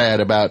that are bad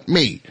about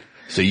me,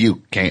 so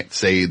you can't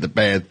say the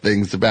bad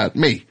things about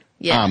me.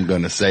 Yeah. I'm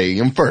gonna say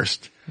them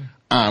first.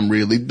 I'm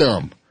really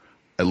dumb.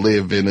 I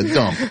live in a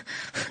dump.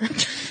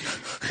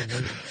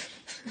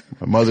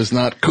 My mother's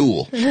not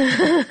cool.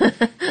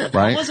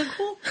 Right? Wasn't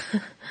cool?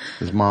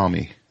 His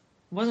mommy.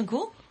 Wasn't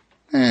cool?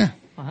 Eh.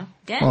 Wow.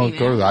 Well, of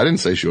course, I didn't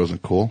say she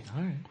wasn't cool.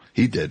 All right.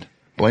 He did.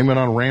 Blame it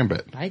on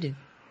Rambit. I do.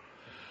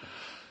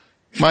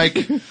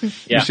 Mike,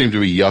 you seem to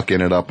be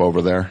yucking it up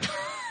over there.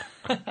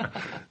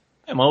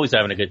 I'm always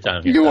having a good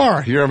time here. You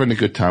are. You're having a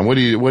good time. What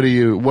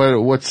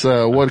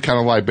kind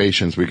of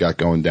libations we got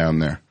going down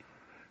there?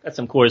 Got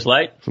some Coors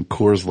Light. Some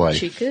Coors Light.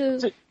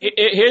 So,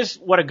 here's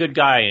what a good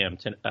guy I am,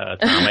 Tom. I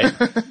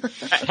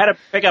had to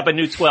pick up a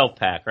new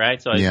 12-pack,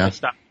 right? So I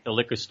stopped at the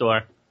liquor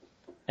store,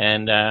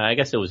 and I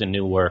guess it was a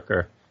new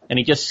worker. And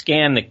he just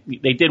scanned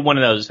they did one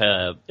of those,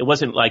 it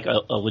wasn't like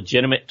a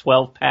legitimate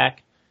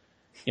 12-pack.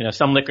 You know,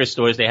 some liquor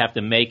stores, they have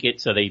to make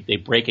it, so they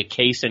break a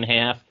case in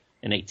half,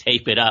 and they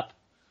tape it up,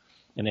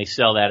 and they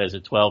sell that as a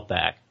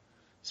 12-pack.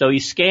 So he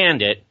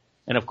scanned it,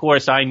 and of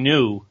course I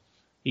knew,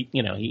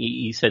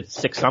 he said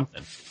 6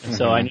 something. And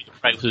so I knew the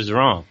price was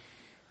wrong.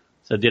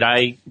 So did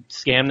I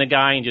scam the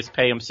guy and just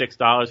pay him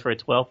 $6 for a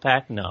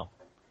 12-pack? No.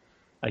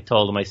 I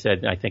told him, I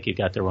said, I think you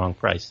got the wrong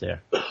price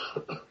there.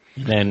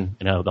 And then,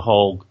 the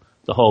whole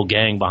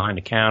gang behind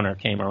the counter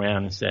came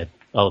around and said,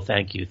 oh,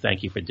 thank you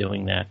for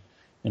doing that.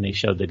 And they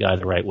showed the guy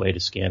the right way to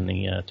scan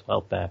the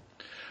 12-pack.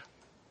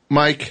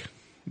 Mike,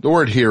 the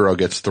word hero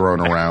gets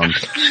thrown around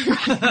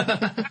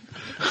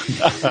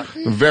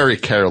very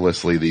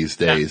carelessly these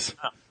days.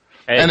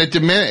 Hey. And it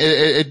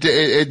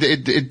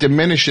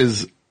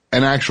diminishes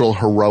an actual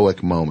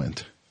heroic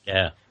moment.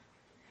 Yeah.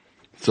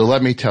 So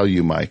let me tell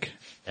you, Mike.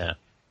 Yeah.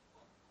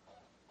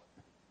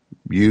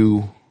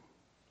 You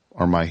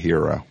are my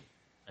hero.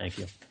 Thank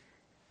you.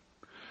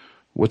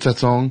 What's that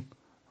song?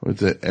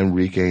 What's it?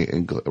 Enrique,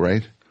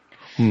 right?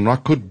 I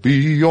could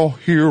be your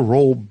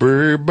hero,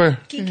 baby.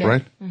 Kike.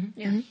 Right? Mm-hmm.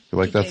 Yeah. You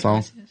like that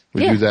song?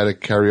 We Yeah. do that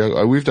at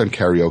karaoke. We've done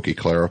karaoke,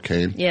 Clare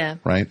O'Kane. Yeah.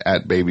 Right?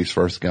 At Baby's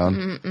First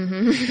Gun.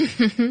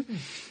 Mm-hmm.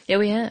 Yeah,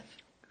 we have.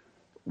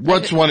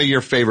 What's one of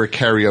your favorite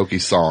karaoke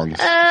songs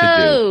to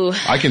Oh. do?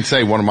 I can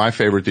say one of my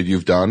favorite that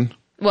you've done.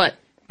 What?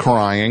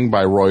 Crying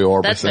by Roy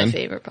Orbison. That's my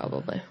favorite,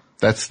 probably.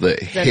 That's the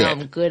 'Cause I hit. know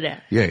I'm good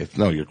at it.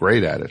 Yeah, you're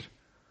great at it.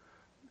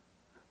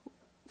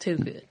 Too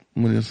good.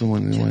 What is the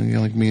one you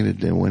like me to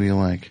do? What do you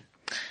like?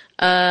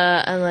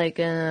 I like,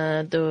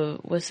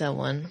 what's that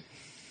one?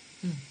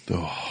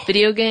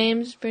 Video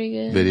games, pretty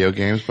good. Video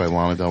Games by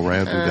Lana Del Rey.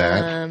 I'll do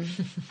that.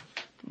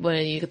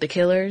 When you get The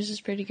Killers is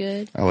pretty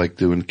good. I like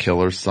doing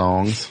killer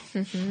songs.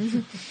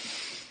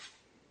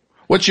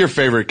 What's your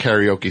favorite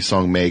karaoke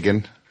song,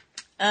 Megan?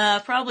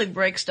 Probably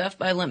Break Stuff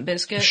by Limp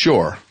Bizkit.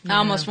 Sure. I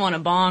almost won a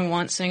bong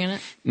once singing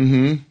it.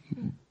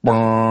 Mm-hmm.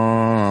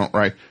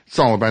 Right. It's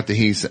all about the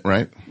he,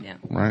 right? Yeah.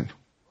 Right.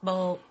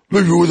 Well,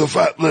 Leave you with a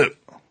fat lip.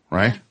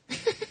 Right?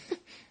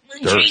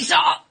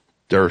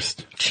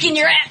 Durst. In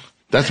your ass.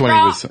 That's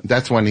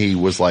when he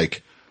was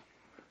like,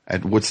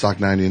 at Woodstock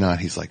 99,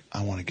 he's like,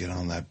 I want to get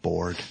on that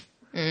board.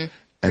 And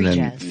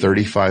then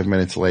 35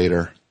 minutes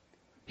later,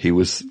 he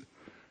was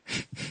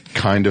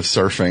kind of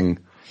surfing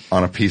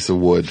on a piece of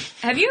wood.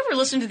 Have you ever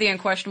listened to the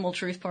Unquestionable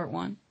Truth Part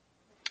 1?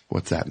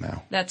 What's that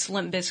now? That's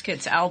Limp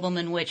Bizkit's album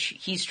in which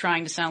he's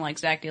trying to sound like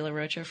Zach De La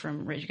Rocha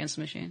from Rage Against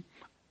the Machine.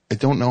 I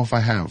don't know if I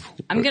have.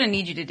 I'm going to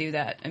need you to do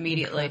that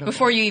immediately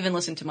before you even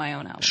listen to my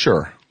own album.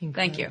 Sure.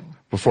 Thank you.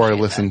 Before I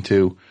listen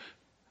to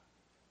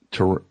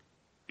Tertium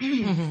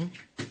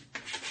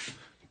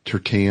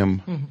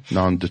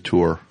non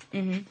detour.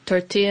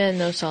 Tortilla and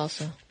no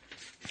salsa.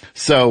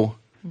 So,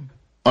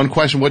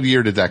 Unquestionable, what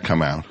year did that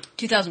come out?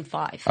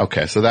 2005.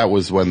 Okay, so that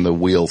was when the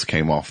wheels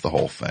came off the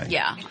whole thing.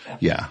 Yeah.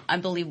 Yeah. I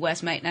believe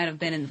Wes might not have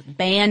been in the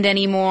band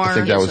anymore. I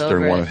think that was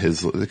during one of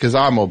his, because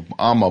I'm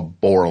a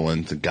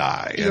Borland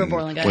guy. You're a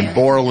Borland guy. When yeah.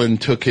 Borland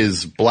took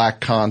his black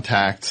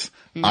contacts,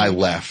 I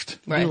left.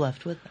 Right. You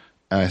left with them.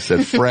 And I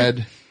said,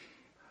 Fred,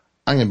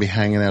 I'm going to be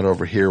hanging out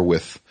over here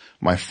with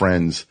my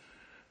friends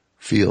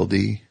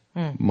Fieldy,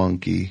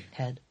 Monkey,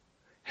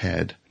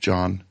 Head,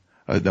 John,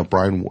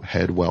 Brian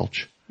Head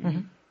Welch,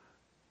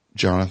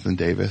 Jonathan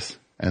Davis,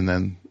 and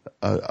then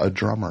a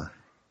drummer.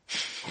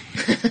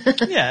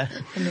 Yeah,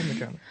 and then the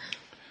drummer.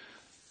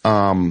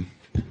 I'm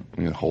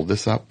going to hold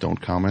this up. Don't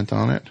comment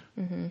on it.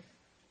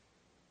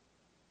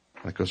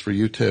 That goes for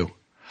you too.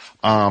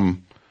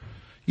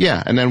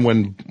 Yeah, and then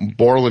when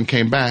Borland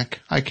came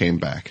back, I came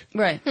back.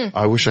 Right.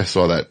 I wish I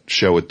saw that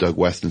show at Doug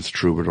Weston's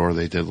Troubadour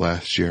they did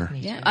last year.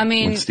 Yeah, I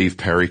mean, when Steve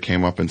Perry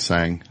came up and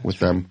sang with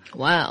them.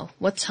 Wow,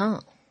 what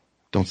song?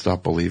 Don't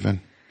Stop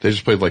Believin'. They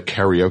just played like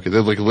karaoke. They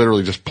like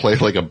literally just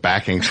played like a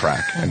backing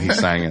track and he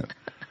sang it.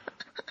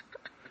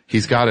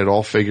 He's got it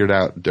all figured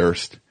out,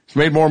 Durst. He's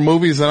made more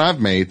movies than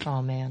I've made.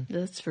 Oh man.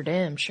 That's for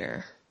damn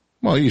sure.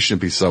 Well, you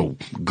shouldn't be so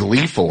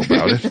gleeful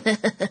about it.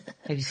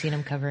 Have you seen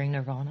him covering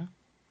Nirvana?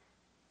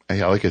 I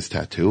like his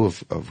tattoo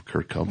of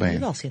Kurt Cobain. Well,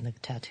 we've all seen the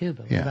tattoo,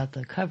 but what about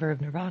the cover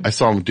of Nirvana? I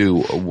saw him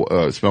do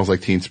Smells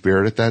Like Teen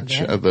Spirit at that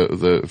show,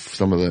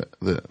 some of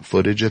the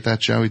footage at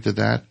that show. He did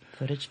that.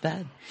 Footage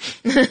bad.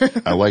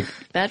 I like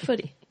bad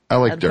footy. I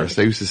like bad Durst.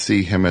 footy. I used to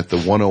see him at the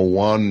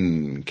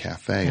 101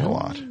 Cafe a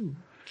lot. And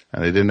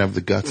they didn't have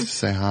the guts to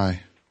say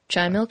hi.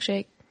 Chai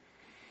milkshake.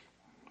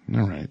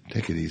 All right,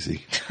 take it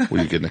easy. Were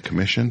you getting a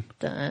commission?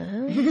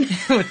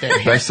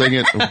 Best thing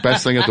at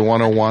the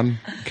 101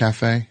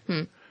 Cafe?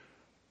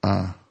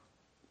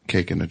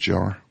 Cake in a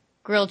jar.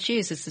 Grilled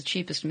cheese is the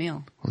cheapest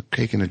meal. Well,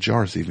 cake in a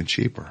jar is even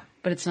cheaper.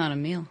 But it's not a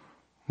meal.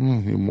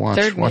 You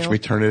watch me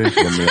turn it into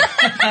a meal.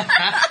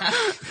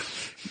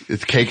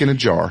 It's cake in a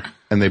jar,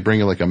 and they bring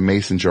you like a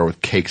mason jar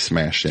with cake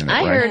smashed in it.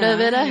 I right? heard of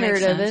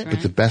it.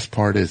 But the best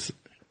part is,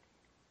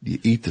 you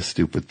eat the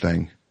stupid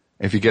thing.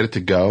 If you get it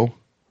to go,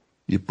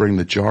 you bring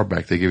the jar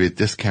back. They give you a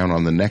discount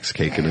on the next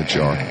cake in a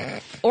jar.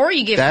 Or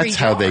you get free That's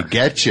how they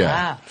get you.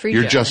 Wow.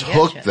 You're just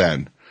hooked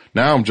then.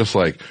 Now I'm just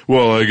like,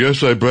 well, I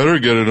guess I better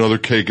get another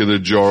cake in the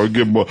jar. I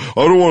don't want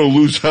to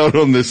lose out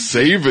on this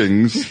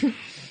savings.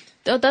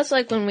 Oh, that's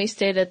like when we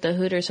stayed at the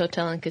Hooters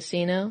Hotel and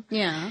Casino.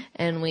 Yeah.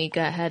 And we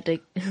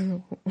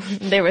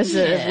there was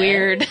a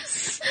weird,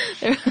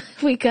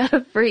 we got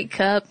a free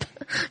cup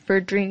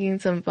for drinking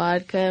some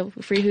vodka,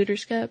 free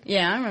Hooters cup.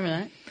 Yeah, I remember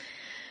that.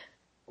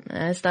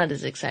 It's not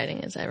as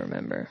exciting as I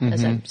remember,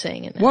 as I'm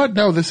saying it now. What?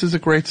 No, this is a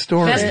great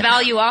story. Best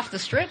value off the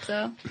strip,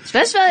 though.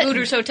 Best value.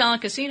 Hooters Hotel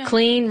and Casino.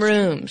 Clean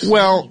rooms.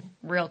 Well,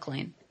 real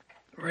clean.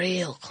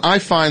 Real clean. I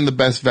find the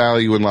best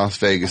value in Las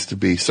Vegas to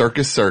be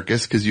Circus,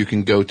 because you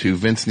can go to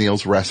Vince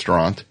Neil's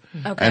restaurant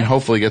and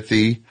hopefully get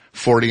the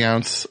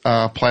 40-ounce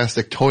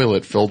plastic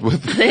toilet filled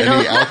with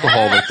any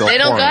alcohol that they'll They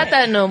don't pour got in.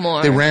 that no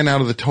more. They ran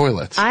out of the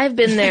toilets. I've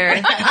been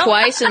there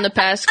twice in the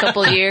past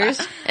couple of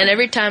years, and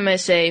every time I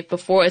say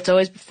it's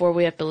always before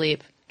we have to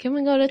leave. Can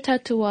we go to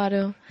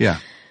Tatuado? Yeah.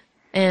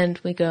 And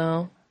we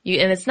go.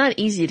 And it's not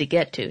easy to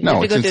get to.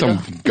 No, it's in some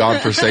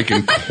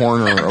godforsaken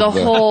corner of the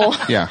hole.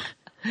 Yeah.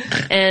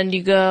 And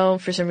you go,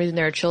 for some reason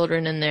there are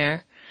children in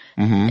there.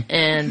 Mm-hmm.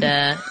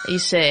 And you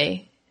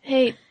say,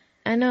 hey,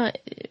 I know,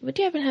 would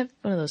you happen to have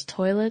one of those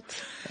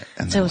toilets?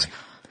 And so it was,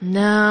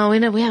 no,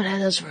 we haven't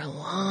had those for a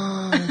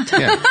long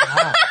time.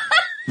 Yeah.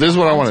 This is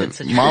what I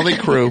wanted. Molly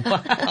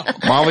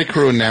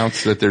Crew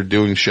announced that they're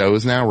doing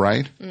shows now,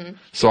 right? Mm.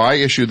 So I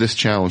issue this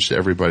challenge to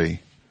everybody.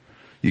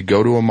 You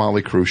go to a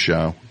Molly Crew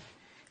show,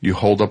 you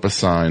hold up a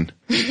sign,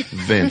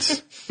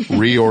 Vince,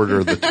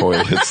 reorder the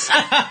toilets.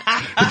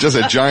 It's just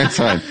a giant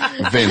sign,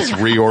 Vince,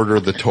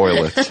 reorder the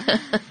toilets.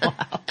 Wow.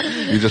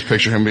 You just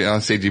picture him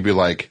on stage, you'd be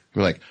like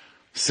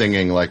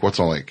singing what's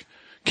on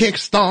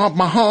Kickstart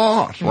My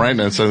Heart, right? And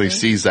then suddenly he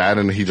sees that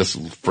and he just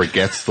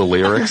forgets the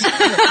lyrics.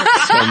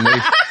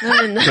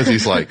 Because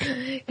he's like,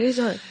 wait,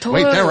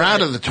 they're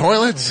out of the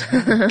toilets?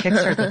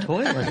 Kickstart the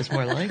toilet is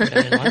more like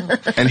it. Wow.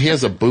 And he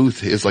has a booth.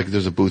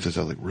 There's a booth that's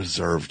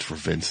reserved for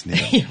Vince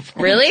Neil.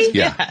 Really?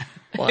 Yeah.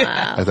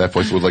 Wow. At that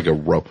place with a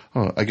rope.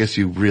 Oh, I guess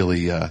you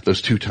really,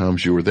 those 2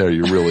 times you were there,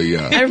 you really,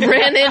 I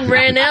ran in,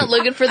 ran out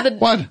looking for the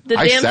what? The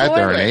I damn sat toilet.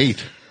 there and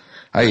ate.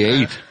 I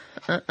ate.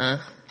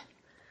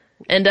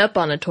 End up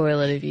on a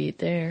toilet if you eat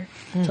there.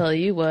 Tell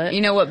you what.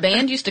 You know what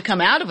band used to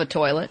come out of a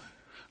toilet?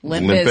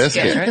 Limp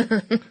Bizkit.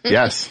 Bizkit.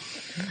 Yes.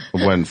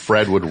 When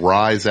Fred would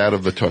rise out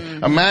of the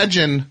toilet.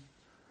 Imagine,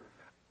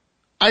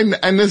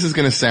 and this is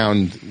going to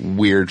sound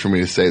weird for me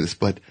to say this,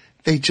 but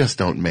they just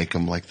don't make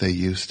them like they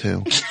used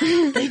to.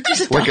 They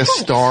just like a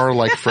star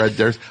like Fred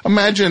Durst.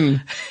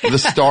 Imagine the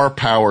star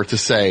power to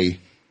say,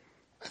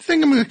 I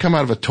think I'm going to come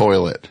out of a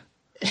toilet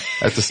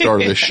at the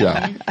start of this show.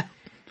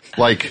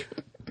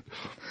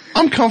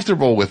 I'm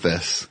comfortable with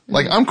this.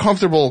 I'm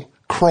comfortable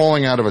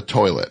crawling out of a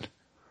toilet.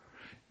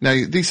 Now,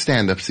 these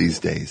stand-ups these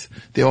days,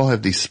 they all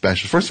have these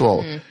specials. First of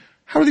all,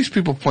 how are these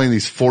people playing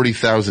these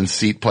 40,000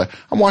 seat play?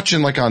 I'm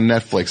watching on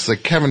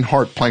Netflix, Kevin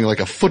Hart playing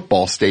a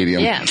football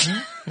stadium. Yeah.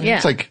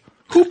 Yeah. It's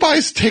who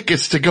buys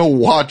tickets to go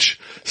watch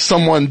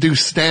someone do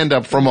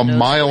stand-up from a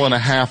mile and a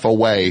half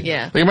away?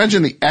 Yeah.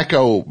 Imagine the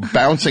echo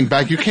bouncing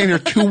back. You can't hear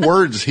 2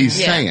 words he's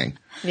saying.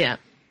 Yeah.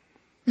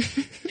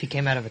 If he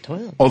came out of a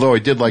toilet. Although I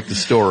did like the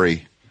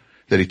story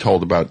that he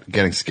told about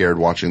getting scared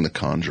watching The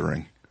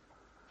Conjuring.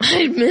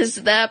 I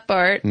missed that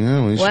part.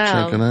 Yeah, we should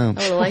check it out. I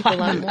would have liked a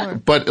lot more.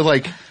 But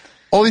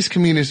all these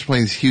comedians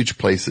playing these huge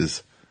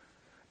places,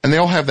 and they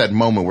all have that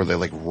moment where they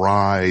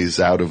rise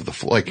out of the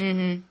floor.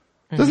 Doesn't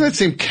that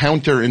seem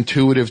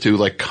counterintuitive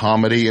to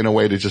comedy in a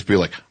way to just be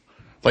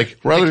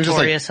rather than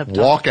just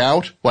walk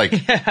out,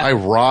 I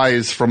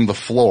rise from the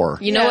floor.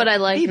 You know what I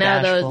like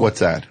now though? What's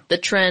that? The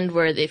trend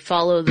where they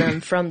follow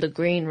them from the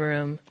green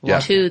room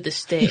Yeah. to the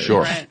stage.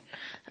 Sure. Right.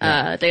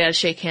 They gotta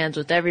shake hands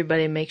with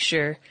everybody, make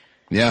sure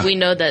Yeah. we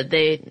know that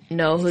they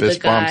know who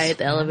Fist the guy, bumps.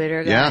 the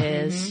elevator guy Yeah.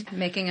 is.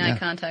 Making eye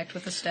contact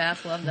with the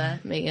staff. Love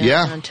that. Making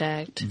Yeah. eye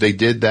contact. They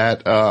did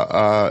that.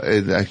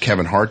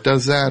 Kevin Hart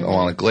does that.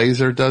 Alana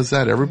Glazer does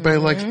that. Everybody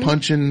likes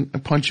punching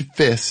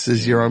fists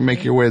as you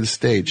make your way to the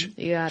stage.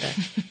 You gotta.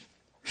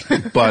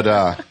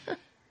 But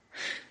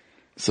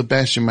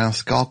Sebastian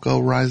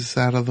Maniscalco rises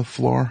out of the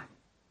floor.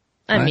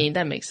 I Right? mean,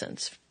 that makes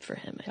sense for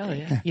him. I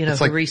think. Yeah. You know It's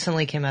who like-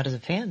 recently came out as a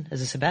fan,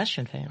 as a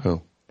Sebastian fan?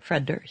 Who?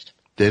 Fred Durst.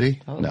 Did he?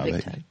 Oh, no.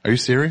 big time. Are you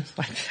serious?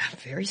 I'm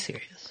very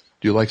serious.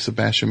 Do you like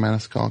Sebastian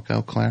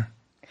Maniscalco, Claire?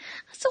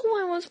 So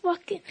I was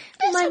walking,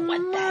 my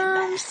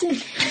mom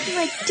said,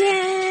 my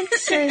dad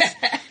says,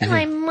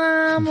 my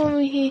mom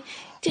over here,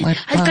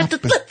 I've got the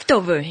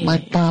leftover here. My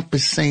pop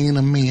is saying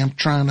to me, I'm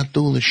trying to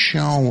do the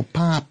show.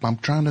 Pop, I'm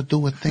trying to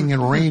do a thing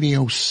in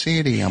Radio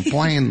City. I'm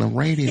playing the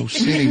Radio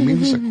City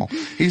musical.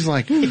 He's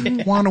like,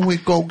 why don't we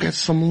go get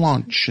some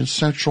lunch in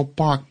Central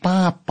Park?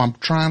 Pop, I'm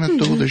trying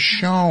to do the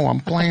show.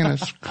 I'm playing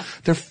this.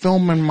 They're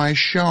filming my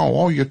show.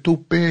 Oh, you're too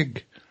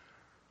big.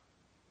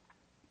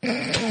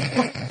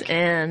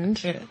 And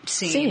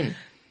scene.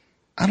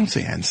 I don't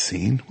say end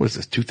scene. What is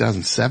this,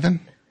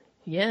 2007?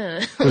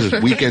 Yeah. What is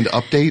this, Weekend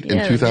Update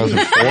in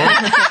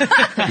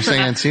 2004? You say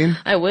end scene?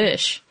 I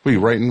wish. What are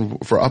you writing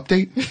for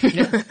Update?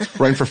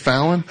 Writing for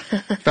Fallon?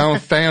 Fallon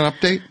fan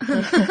Update?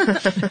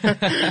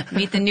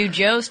 Meet the new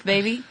Jost,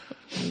 baby.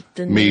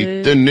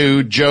 Meet the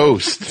new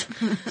Jost.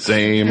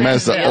 Same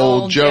as the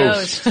old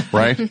Jost.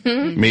 Right?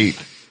 Meet.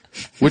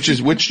 Which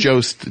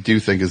Jost do you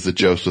think is the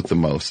Jost with the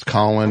most?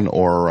 Colin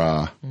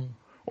or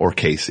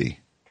Casey?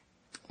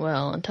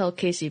 Well, until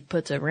Casey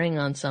puts a ring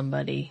on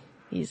somebody,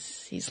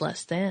 he's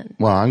less than.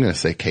 Well, I'm going to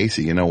say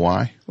Casey. You know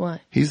why?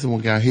 Why? He's the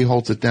one guy. He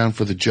holds it down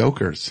for the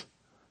jokers,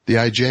 the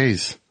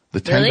IJs,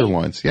 the tender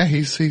ones. Yeah,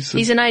 he's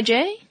an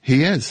IJ?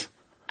 He is.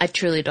 I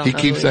truly don't know. He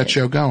keeps that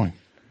show going.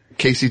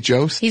 Casey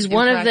Jost. He's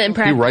one of the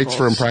Impracticals. He writes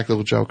for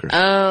Impractical Jokers.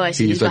 Oh, I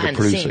see. He's like behind a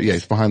producer. the scenes. Yeah,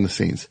 he's behind the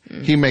scenes.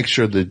 He makes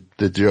sure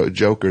the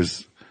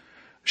jokers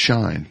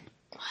shine.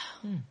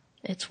 Wow.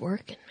 It's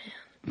working, man.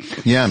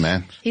 Yeah,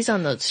 man. He's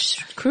on those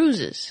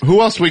cruises.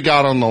 Who else we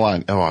got on the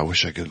line? Oh, I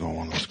wish I could go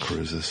on those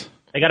cruises.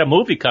 They got a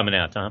movie coming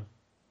out, Tom.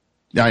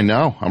 Yeah, I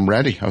know. I'm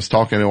ready. I was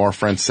talking to our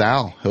friend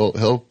Sal.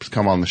 He'll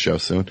come on the show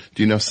soon.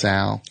 Do you know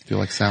Sal? Do you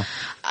like Sal?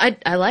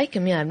 I like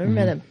him, yeah. I've never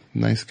met him.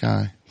 Nice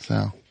guy,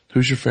 Sal.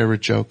 Who's your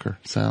favorite Joker,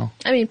 Sal?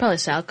 I mean, probably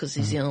Sal, because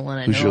he's the only one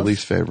I know. Who's your of.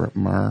 least favorite?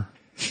 Murr?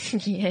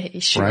 Yeah,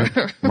 sure.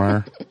 Right?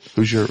 Murr?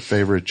 Who's your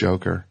favorite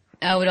Joker?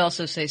 I would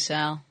also say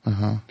Sal.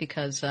 Uh-huh.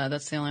 Because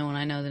that's the only one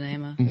I know the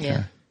name of. Okay.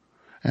 Yeah.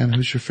 And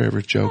who's your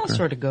favorite Joker? I'll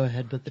sort of go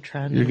ahead with the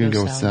trend. You're going to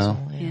go with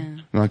Sal? Yeah.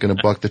 You're not going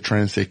to buck the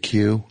trend and say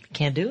Q?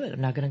 Can't do it.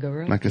 I'm not going to go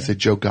rogue. Not going to say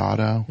Joe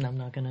Gatto? No, I'm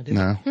not going to do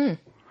No.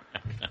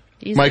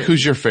 it. Mike,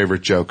 who's your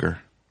favorite Joker?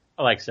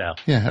 I like Sal.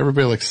 Yeah,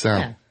 everybody likes Sal.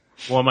 Yeah.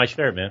 Wore my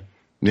shirt, man.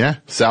 Yeah,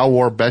 Sal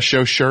wore Best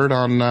Show shirt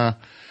on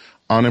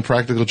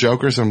Impractical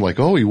Jokers. I'm like,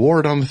 oh, he wore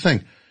it on the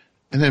thing.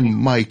 And then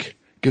Mike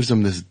gives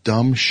him this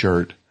dumb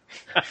shirt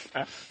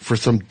for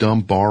some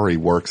dumb bar he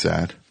works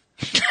at.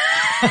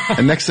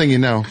 And next thing you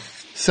know,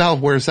 Sal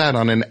wears that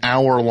on an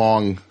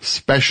hour-long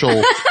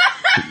special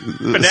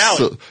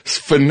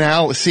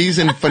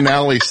season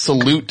finale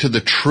salute to the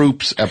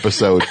troops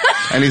episode.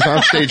 And he's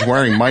on stage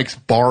wearing Mike's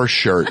bar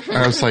shirt. And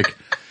I was like,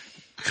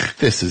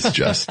 this is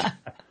just,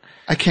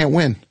 I can't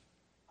win.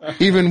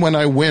 Even when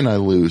I win, I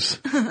lose.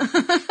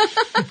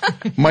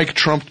 Mike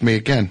trumped me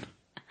again.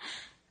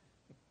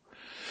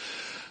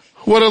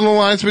 What are the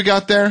lines we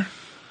got there?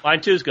 Line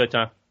 2's good,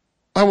 Tom.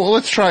 Oh, well,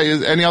 let's try.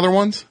 Any other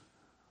ones?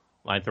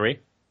 Line 3.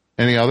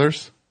 Any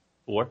others?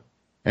 4.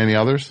 Any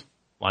others?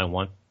 Line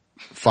 1.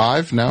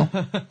 5? No?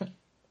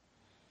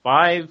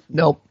 5?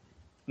 Nope.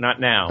 Not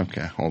now.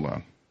 Okay, hold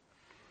on.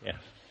 Yeah.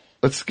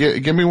 Let's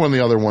give me one of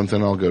the other ones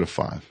and I'll go to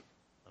 5.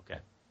 Okay.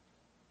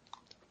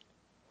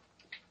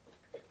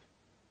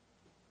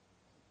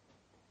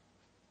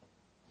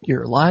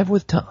 You're live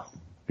with Tom.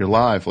 You're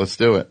live. Let's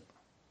do it.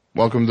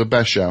 Welcome to the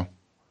Best Show.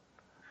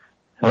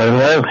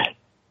 Hello.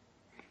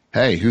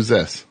 Hey, who's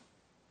this?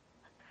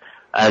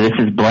 This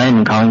is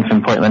Blaine calling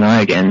from Portland,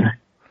 Oregon.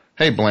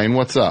 Hey, Blaine,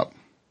 what's up?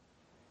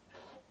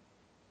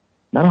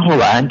 Not a whole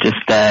lot, just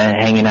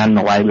hanging out in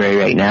the library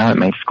right now at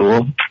my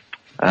school.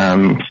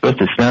 It's supposed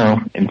to snow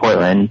in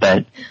Portland,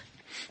 but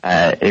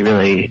it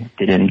really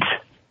didn't.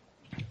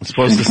 It's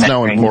supposed to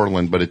snow in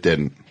Portland, but it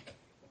didn't.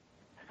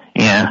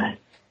 Yeah.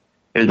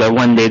 It was the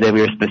one day that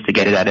we were supposed to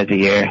get it out of the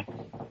year.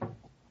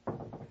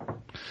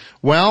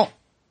 Well,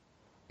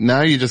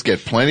 now you just get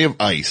plenty of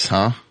ice,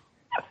 huh?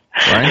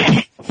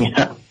 Right?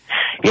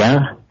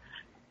 Yeah.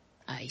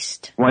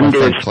 Iced. My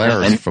friend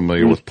Clare is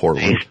familiar with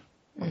Portland.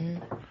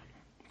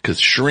 Because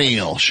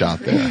Shriel shot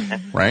there,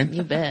 right?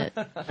 You bet.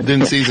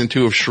 Didn't season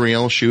 2 of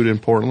Shriel shoot in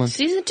Portland?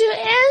 Season 2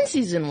 and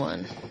season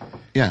 1.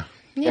 Yeah.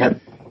 Yeah.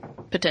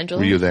 Potentially.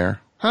 Were you there?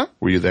 Huh?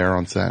 Were you there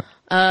on set?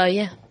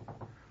 Yeah.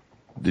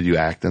 Did you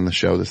act in the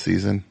show this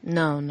season?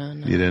 No.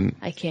 You didn't?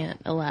 I can't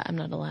I'm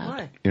not allowed.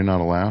 Why? You're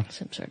not allowed?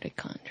 Some sort of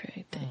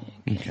contract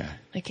thing. Okay.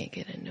 I can't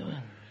get into it.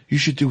 You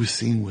should do a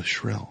scene with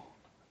Shrill.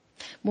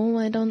 Well,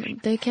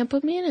 they can't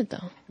put me in it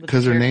though.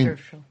 Because her name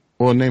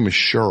is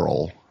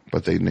Cheryl,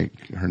 but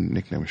her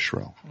nickname is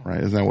Shrill,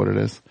 right? Isn't that what it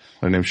is?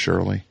 Her name's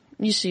Shirley.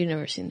 You've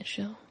never seen the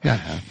show? Yeah, I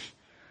have.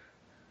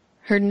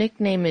 Her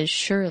nickname is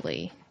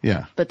Shirley.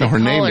 Yeah. But they her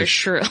call name her is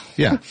Shrill.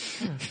 Yeah.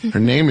 Her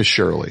name is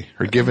Shirley.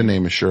 Her given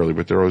name is Shirley,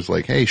 but they're always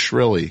like, hey,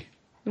 Shrilly.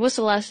 What's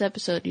the last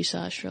episode you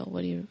saw, Shrill?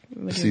 What do you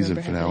Season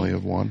remember finale happening?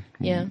 of 1.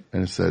 Yeah.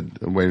 And it said,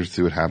 wait to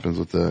see what happens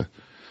with the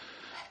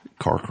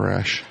car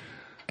crash.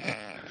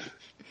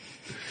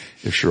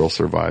 If Shrill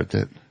survived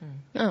it.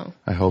 Oh.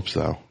 I hope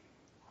so.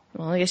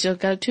 Well, I guess you'll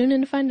gotta tune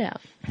in to find out.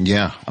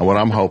 Yeah. What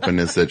I'm hoping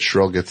is that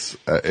Shrill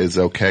is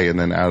okay, and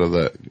then out of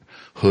the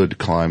hood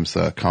climbs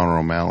Conor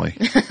O'Malley.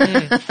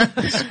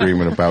 He's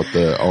screaming about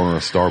the owner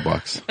of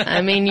Starbucks.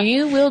 I mean,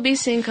 you will be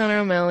seeing Conor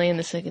O'Malley in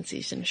the second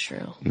season of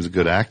Shrill. He's a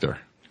good actor.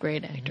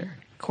 Great actor.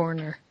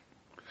 Corner.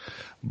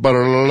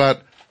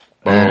 So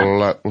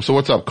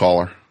what's up,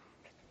 caller?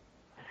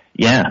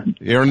 Yeah.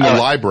 You're in the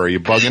library. You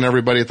bugging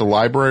everybody at the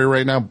library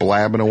right now,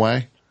 blabbing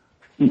away?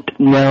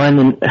 No,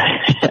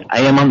 I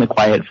am on the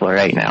quiet floor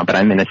right now, but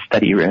I'm in a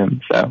study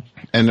room, so.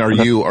 And are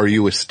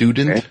you a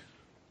student?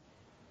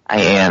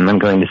 I am. I'm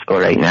going to school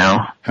right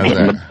now.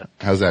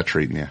 How's that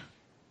treating you?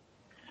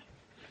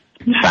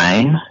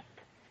 Fine.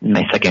 In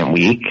my second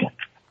week.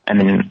 I'm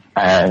in,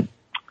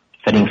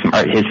 studying some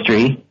art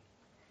history.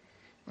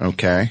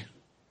 Okay.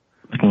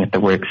 Looking at the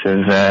works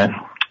of,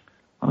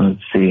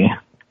 let's see.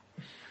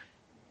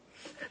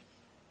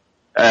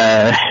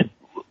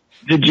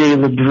 Vijay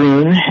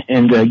Lebrun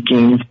and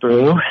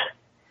Gainsborough.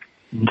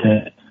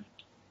 And,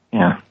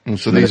 yeah. And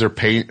so these are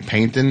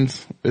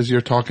paintings, as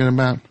you're talking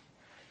about?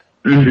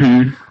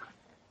 Mm-hmm.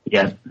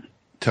 Yeah.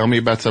 Tell me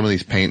about some of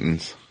these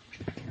paintings.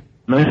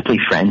 Mostly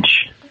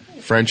French.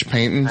 French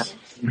paintings?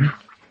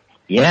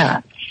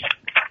 Yeah.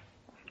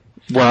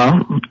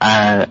 Well,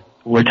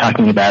 we're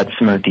talking about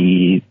some of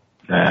the,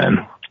 a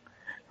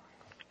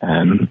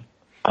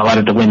lot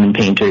of the women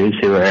painters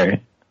who are,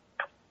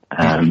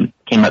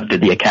 came up through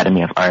the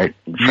Academy of Art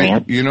in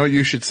France. You know what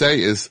you should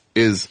say is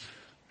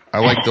I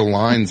like the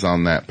lines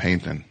on that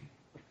painting.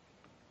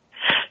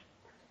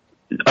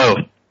 Oh,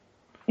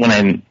 when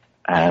I'm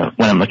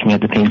looking at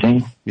the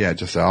painting? Yeah,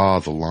 just say,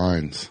 the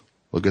lines.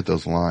 Look at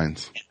those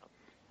lines.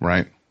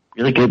 Right?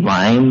 Really good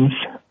lines.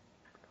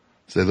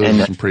 So those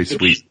are some pretty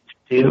sweet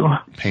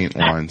paint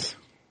lines.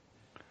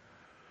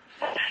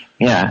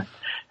 Yeah.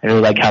 I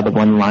really like how the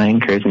one line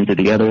curves into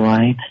the other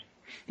line.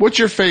 What's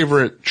your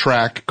favorite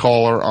track,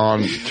 caller,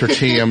 on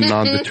Tertium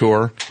Non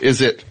Detour?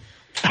 Is it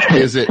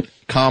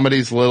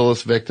Comedy's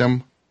Littlest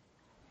Victim?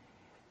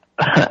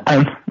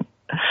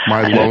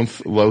 My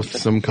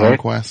Loathsome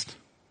Conquest?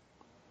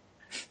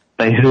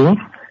 By who?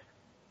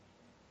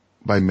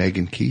 By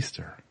Megan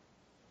Koester.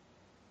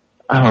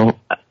 Oh,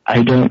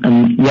 I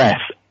don't, yes,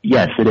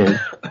 it is.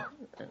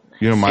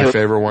 You know my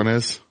favorite one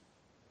is?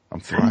 I'm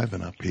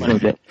thriving up here. What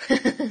is it?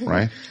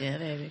 Right? Yeah,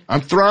 baby.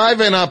 I'm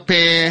thriving up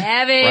here.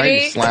 Yeah, baby.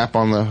 Right? You slap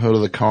on the hood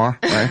of the car,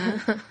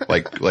 right?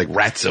 like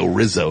Ratso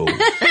Rizzo.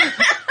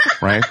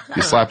 Right?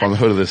 You slap on the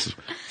hood of this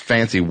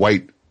fancy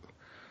white.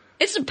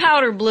 It's a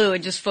powder blue.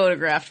 It just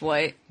photographed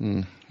white.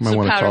 Might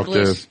want to talk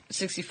to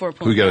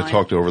 64.9. We got to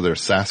talk to over there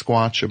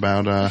Sasquatch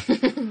about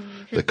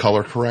the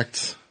color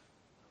corrects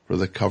for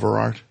the cover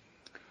art.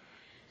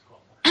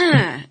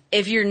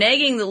 If you're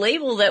negging the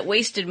label that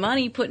wasted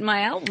money putting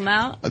my album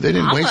out, They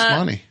didn't waste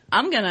money.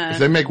 If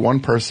they make one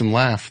person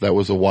laugh, that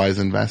was a wise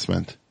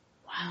investment.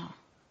 Wow.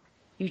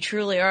 You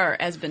truly are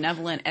as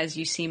benevolent as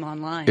you seem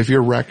online. If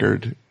your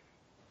record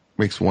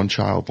makes one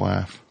child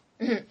laugh,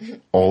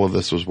 all of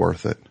this was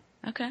worth it.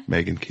 Okay.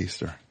 Megan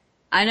Koester.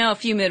 I know a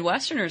few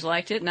Midwesterners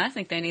liked it, and I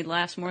think they need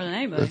laughs more than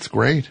anybody. That's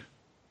great.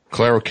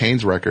 Clare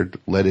O'Kane's record,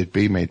 Let It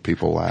Be, made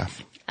people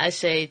laugh. I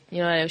say,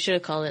 I should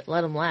have called it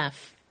Let 'Em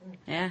Laugh.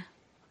 Yeah.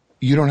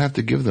 You don't have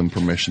to give them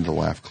permission to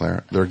laugh,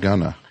 Claire. They're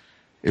gonna.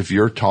 If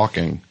you're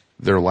talking,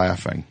 they're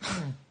laughing.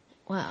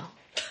 Wow.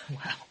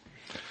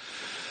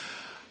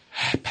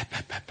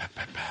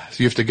 So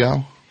you have to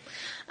go?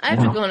 I have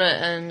to go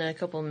in a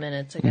couple of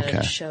minutes. I got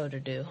a show to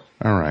do.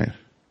 All right.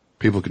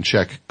 People can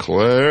check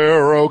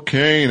Clare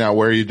O'Kane out.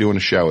 Where are you doing a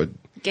show? At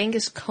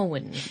Genghis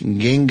Cohen.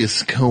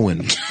 Genghis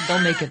Cohen.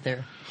 Don't make it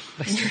there.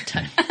 Waste your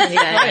time.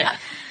 Yeah.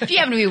 If you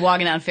happen to be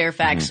walking down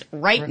Fairfax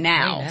right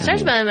now.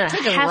 Starts about a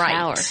half right.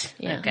 hour.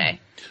 Yeah. Okay.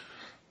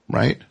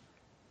 Right?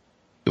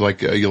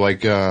 You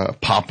like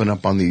popping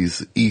up on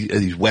these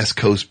West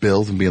Coast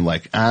bills and being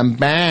like, I'm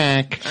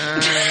back.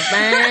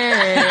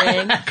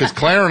 Because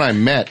Claire and I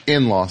met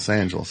in Los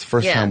Angeles.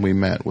 First time we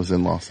met was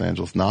in Los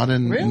Angeles, not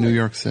in New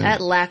York City. At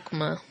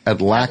LACMA.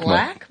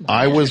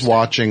 I was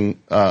watching,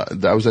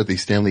 I was at the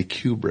Stanley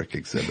Kubrick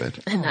exhibit.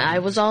 And I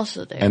was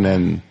also there. And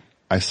then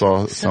I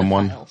saw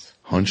someone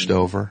hunched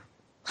over,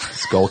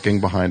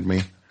 skulking behind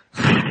me.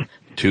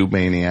 Two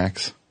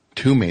maniacs,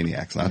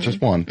 not just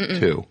one,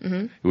 two.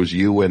 Mm-hmm. It was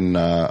you and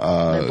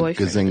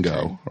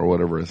Gazingo, or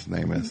whatever his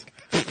name is.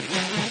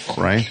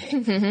 Right?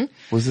 Mm-hmm.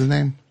 What's his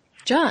name?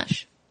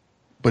 Josh.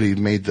 But he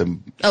made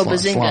them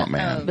Bazinga. Slot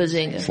Man.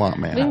 Bazinga. Slot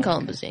Man. We can call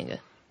him Bazinga.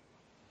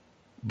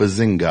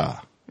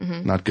 Bazinga.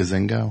 Mm-hmm. Not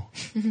Gazingo?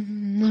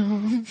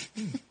 No.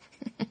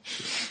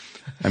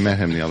 I met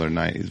him the other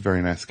night. He's a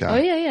very nice guy.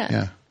 Oh,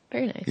 yeah.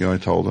 Very nice. You know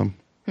what I told him?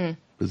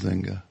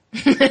 Bazinga.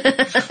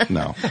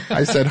 No.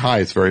 I said, hi,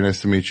 it's very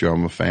nice to meet you.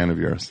 I'm a fan of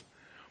yours.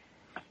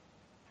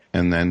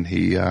 And then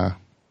he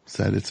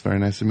said, it's very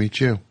nice to meet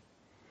you.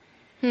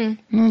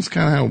 That's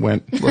kind of how it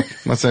went. Look,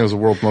 I'm not saying it was the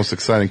world's most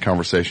exciting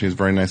conversation. He's a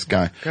very nice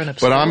guy.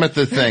 But I'm at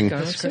the thing,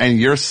 and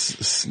you're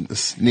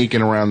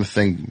sneaking around the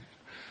thing.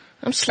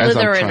 I'm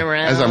slithering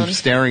around. As I'm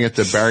staring at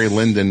the Barry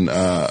Lyndon,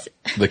 the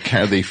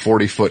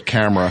 40-foot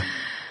camera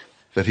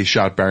that he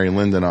shot Barry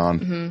Lyndon on.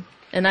 Mm-hmm.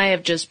 And I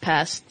have just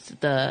passed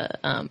the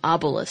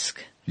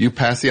obelisk. You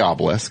passed the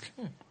obelisk.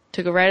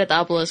 Took a right at the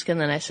obelisk,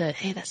 and then I said,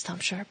 "Hey, that's Tom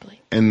Sharpling."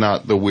 And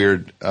not the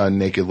weird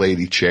naked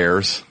lady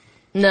chairs.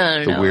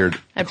 No. The weird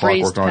I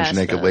Clockwork Orange past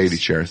naked those. lady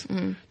chairs.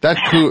 Mhm. That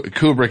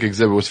Kubrick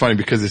exhibit was funny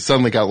because it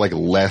suddenly got like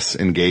less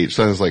engaged.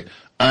 So it was like,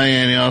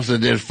 and he also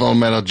did Full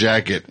Metal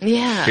Jacket.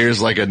 Yeah.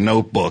 Here's like a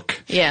notebook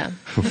Yeah.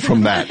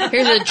 from that.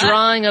 Here's a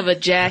drawing of a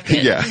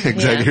jacket. Yeah,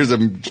 exactly. Yeah. Here's a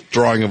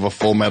drawing of a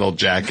Full Metal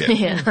Jacket.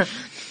 Yeah.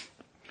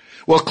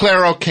 Well,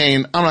 Clare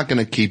O'Kane, I'm not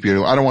going to keep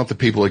you. I don't want the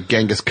people at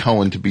Genghis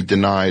Cohen to be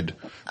denied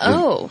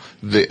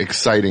the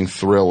exciting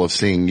thrill of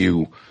seeing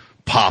you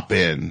pop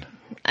in.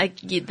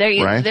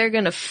 They're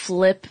gonna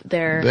flip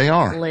their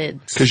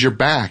lids. Because you're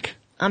back.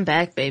 I'm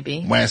back,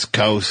 baby. West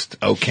Coast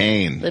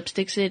O'Kane.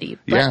 Lipstick City,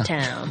 Yeah. Butt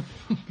Town.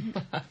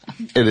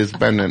 It has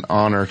been an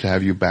honor to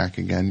have you back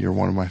again. You're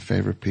one of my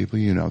favorite people.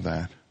 You know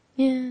that.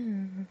 Yeah.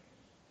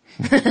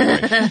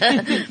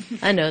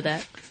 I know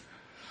that.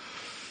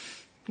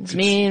 It's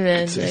me,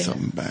 man. Say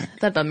something back. I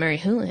thought about Mary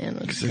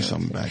Houlihan. Say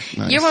something back.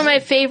 Nice. You're one of my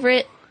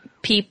favorite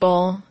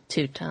people,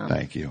 too, Tom.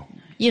 Thank you.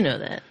 You know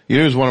that. You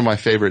know who's one of my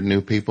favorite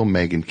new people?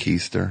 Megan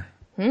Koester.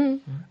 Hmm.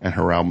 And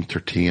her album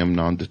Tertium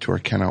Non Detour.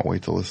 Cannot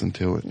wait to listen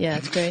to it. Yeah,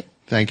 it's great.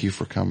 Thank you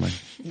for coming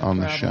on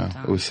the show.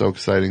 Tom. It was so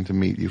exciting to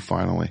meet you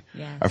finally.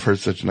 Yes. I've heard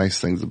such nice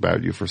things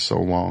about you for so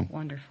long.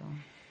 Wonderful.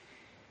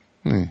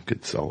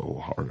 Could sell a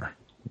little harder.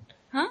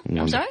 Huh?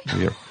 I'm sorry?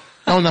 Yeah.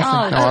 Oh,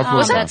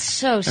 nothing. That's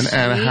so and sweet.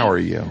 Anna, how are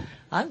you?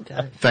 I'm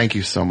good. Thank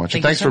you so much.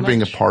 Thank and thanks you so for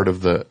being a much. part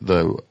of the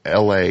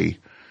LA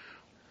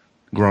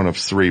Grown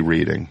Ups 3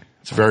 reading.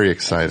 It's very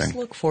exciting. Just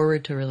look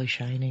forward to really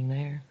shining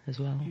there as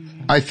well.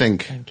 I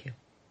think Thank you.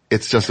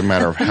 it's just a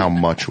matter of how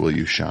much will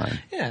you shine.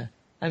 Yeah.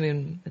 I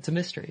mean, it's a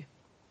mystery.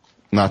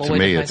 Not We'll to wait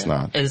me, find it's out.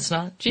 not. It's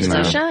not? Just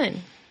No.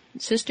 shine.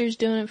 Sisters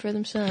doing it for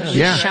themselves.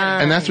 Yeah,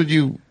 Shine. and that's what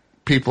you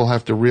people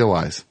have to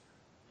realize.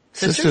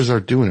 Sisters are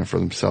doing it for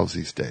themselves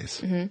these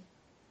days. Mm-hmm.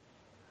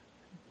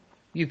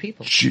 You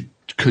people.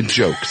 Good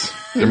jokes.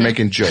 They're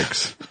making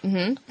jokes.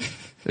 Mm-hmm.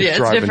 They're Yeah, it's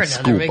driving different now.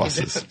 They're school making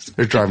buses. jokes.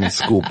 They're driving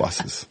school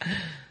buses.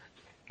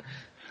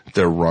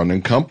 They're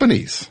running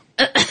companies.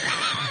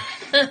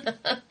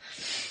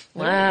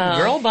 Wow.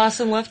 Girl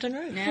bossing left and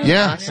right.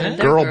 Yeah, Awesome.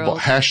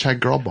 hashtag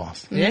girl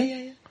boss.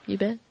 Yeah. You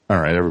bet. All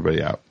right,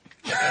 everybody out.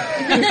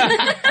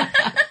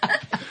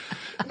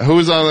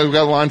 Who's on? We've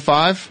got line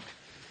 5?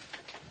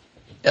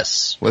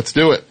 Yes. Let's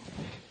do it.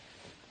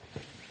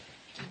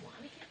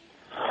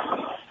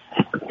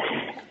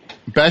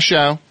 Best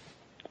show.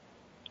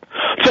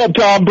 What's up,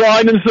 Tom?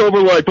 Brian in Silver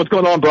Lake. What's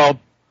going on, bro?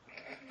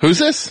 Who's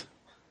this?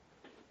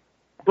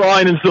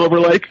 Brian in Silver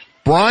Lake.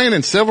 Brian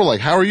in Silver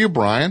Lake. How are you,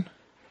 Brian?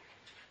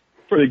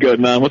 Pretty good,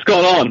 man. What's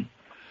going on?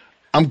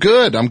 I'm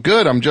good.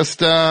 I'm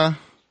just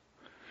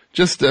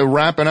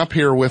wrapping up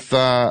here with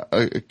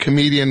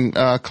comedian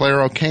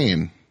Clare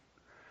O'Kane.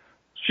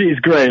 She's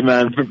great,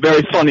 man.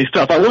 Very funny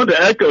stuff. I wanted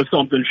to echo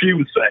something she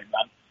was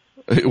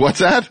saying, man. What's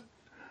that?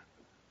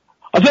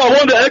 I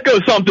wanted to echo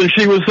something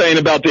she was saying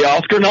about the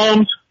Oscar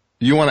noms.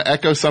 You want to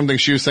echo something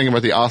she was saying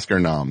about the Oscar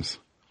noms?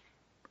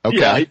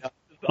 Okay. Yeah,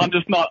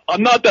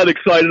 I'm not that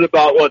excited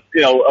about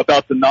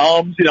about the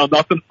noms.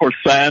 Nothing for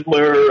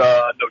Sandler,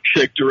 no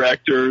chick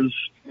directors.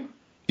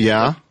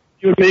 Yeah.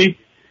 You and me.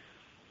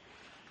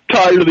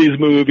 Tired of these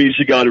movies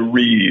you gotta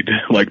read,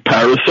 like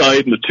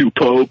Parasite and the Two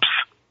Popes.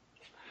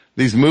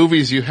 These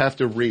movies you have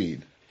to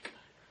read.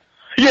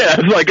 Yeah,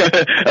 it's like,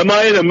 am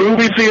I in a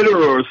movie theater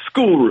or a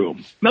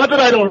schoolroom? Not that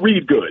I don't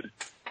read good.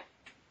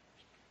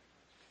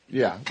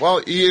 Yeah.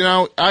 Well,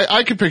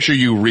 I could picture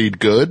you read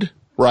good,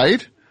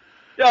 right?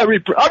 Yeah, I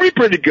read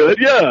pretty good,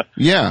 yeah.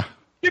 Yeah.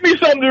 Give me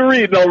something to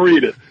read and I'll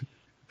read it.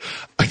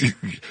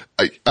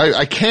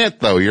 I can't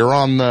though. You're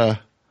on the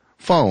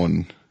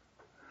phone.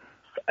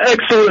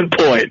 Excellent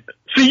point.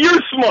 See, you're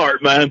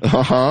smart, man.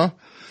 Uh-huh.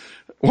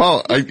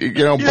 Well,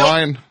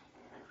 Brian,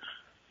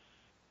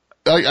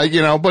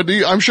 but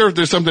I'm sure if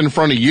there's something in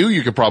front of you,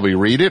 you could probably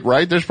read it,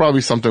 right? There's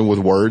probably something with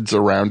words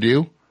around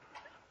you.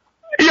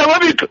 Yeah,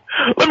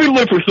 let me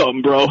look for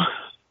something, bro.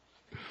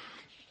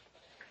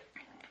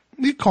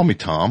 You call me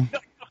Tom.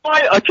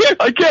 I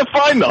can't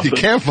find nothing. You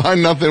can't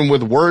find nothing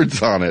with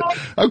words on it.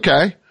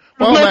 Okay.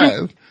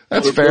 Well,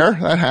 that's fair.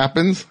 That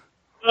happens.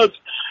 That's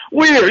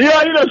weird.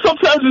 Yeah,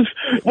 sometimes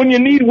when you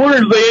need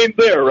words, they ain't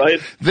there, right?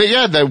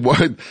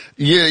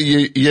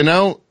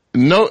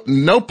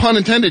 No pun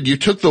intended. You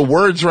took the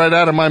words right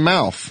out of my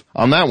mouth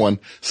on that one.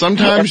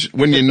 Sometimes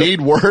when you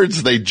need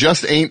words, they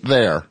just ain't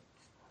there.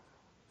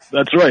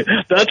 That's right.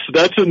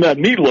 That's in that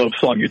Meatloaf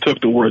song. You took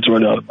the words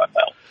right out of my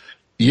mouth.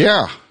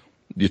 Yeah.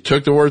 You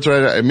took the words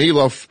right out of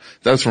Meatloaf.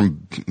 That was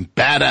from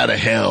Bat Out of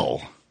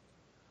Hell.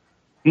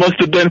 Must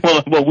have been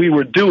while we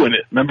were doing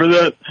it. Remember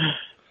that?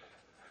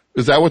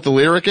 Is that what the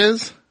lyric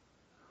is?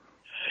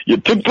 You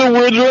took the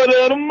words right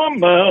out of my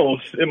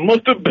mouth. It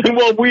must have been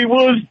while we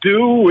was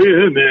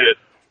doing it.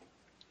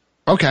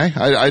 Okay.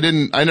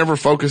 I never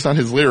focused on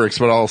his lyrics,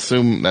 but I'll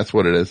assume that's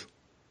what it is.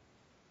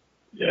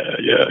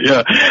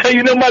 Yeah.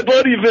 Hey, my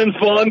buddy Vince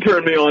Vaughn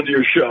turned me on to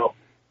your show.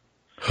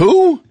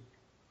 Who?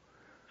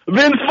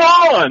 Vince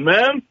Vaughn,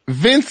 man.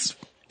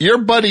 Your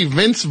buddy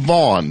Vince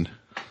Vaughn.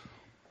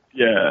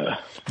 Yeah.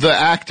 The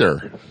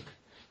actor.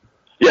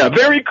 Yeah,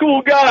 very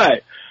cool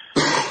guy.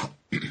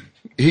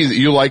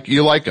 You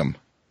like him?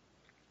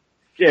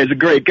 Yeah, he's a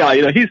great guy.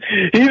 You know, he's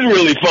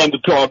really fun to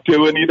talk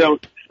to, and you know,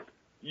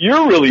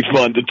 you're really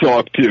fun to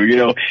talk to. You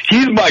know,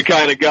 he's my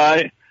kind of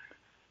guy.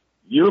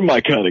 You're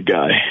my kind of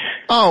guy.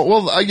 Oh,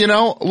 well, you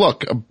know,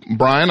 look,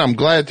 Brian, I'm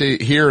glad to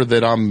hear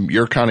that I'm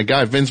your kind of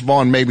guy. Vince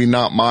Vaughn, maybe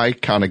not my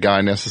kind of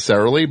guy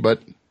necessarily,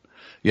 but,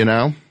 you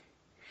know.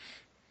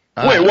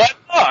 Wait, why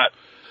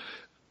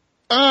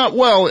not?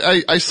 Well,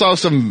 I saw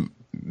some,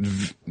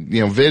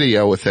 you know,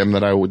 video with him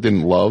that I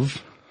didn't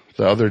love.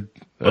 The other,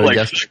 I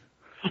guess.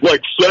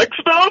 Like sex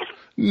stuff?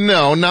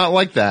 No, not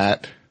like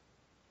that.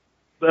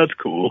 That's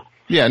cool.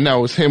 Yeah, no,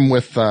 it was him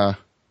with the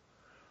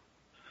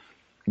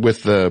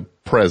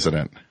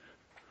president.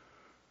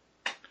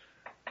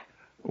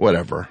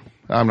 Whatever.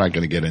 I'm not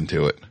going to get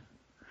into it.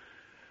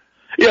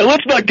 Yeah,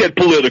 let's not get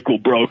political,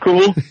 bro.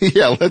 Cool?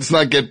 Yeah, let's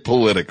not get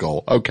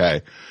political.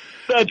 Okay.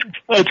 That's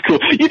cool.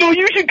 You know,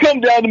 you should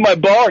come down to my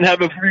bar and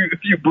have a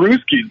few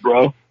brewskis,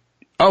 bro.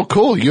 Oh,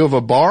 cool. You have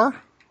a bar?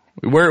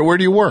 Where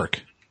do you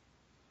work?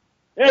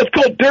 Yeah, it's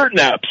called Dirt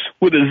Naps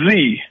with a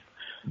Z.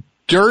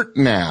 Dirt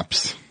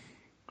Naps.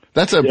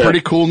 That's a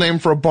pretty cool name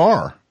for a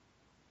bar.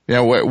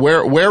 Yeah,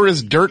 where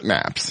is Dirt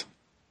Naps?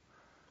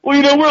 Well,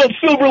 you know, we're on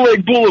Silver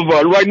Lake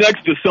Boulevard, right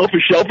next to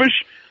Selfish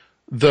Shellfish.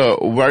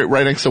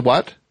 Right next to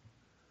what?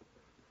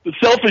 The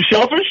Selfish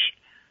Shellfish.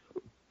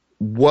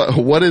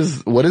 What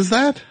is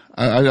that?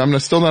 I'm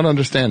still not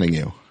understanding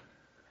you.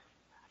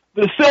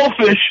 The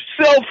Shellfish.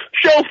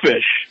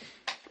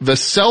 The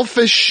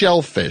Selfish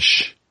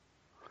Shellfish.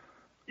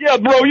 Yeah,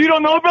 bro, you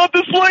don't know about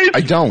this place?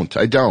 I don't.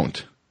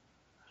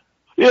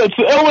 Yeah, it's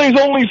LA's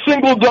only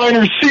single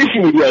diner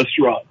seafood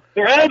restaurant.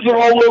 Their ads are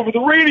all over the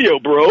radio,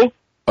 bro.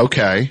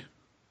 Okay.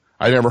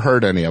 I never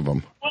heard any of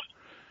them.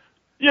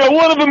 Yeah,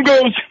 one of them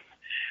goes,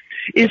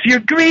 if you're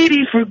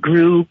greedy for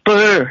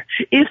grouper,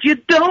 if you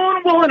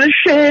don't want to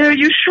share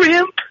your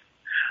shrimp,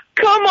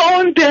 come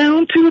on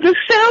down to the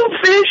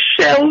Selfish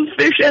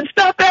Shellfish and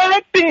stop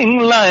acting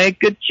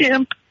like a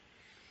chimp.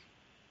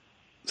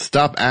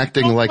 Stop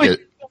acting like a...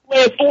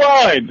 Last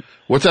line.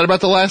 What's that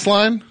about the last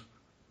line?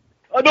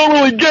 I don't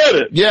really get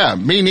it. Yeah,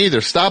 me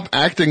neither. Stop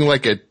acting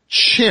like a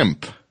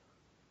chimp.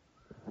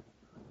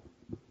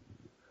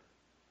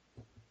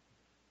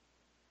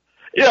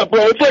 Yeah,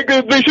 bro, it's like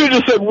they should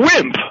have just said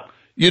wimp.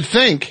 You'd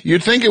think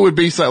it would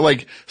be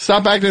like,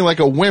 stop acting like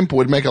a wimp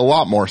would make a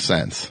lot more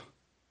sense.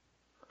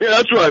 Yeah,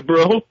 that's right,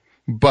 bro.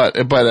 But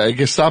I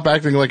guess stop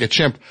acting like a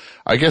chimp.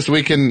 I guess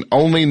we can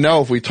only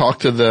know if we talk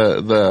to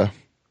the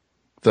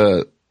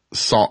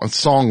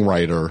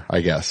songwriter, I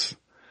guess.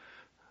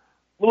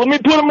 Well, let me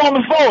put him on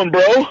the phone,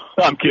 bro.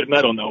 I'm kidding.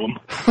 I don't know him.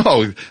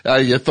 Oh,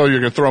 you thought you were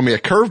going to throw me a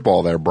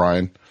curveball there,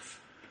 Brian.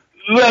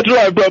 That's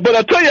right, bro. But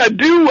I'll tell you, I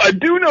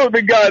do know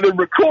the guy that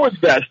records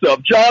that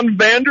stuff. John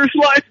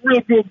Vanderslice,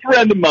 real good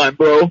friend of mine,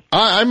 bro.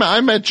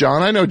 I met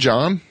John. I know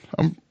John.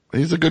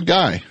 He's a good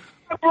guy.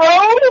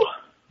 Bro?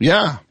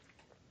 Yeah.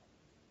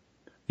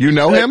 You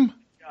know him?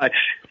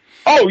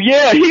 Oh,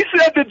 yeah. He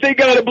said that they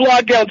got to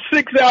block out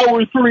 6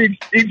 hours for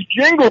each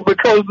jingle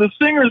because the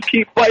singers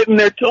keep biting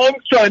their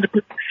tongues trying to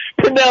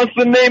pronounce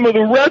the name of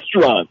the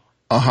restaurant.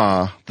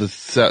 Uh-huh. The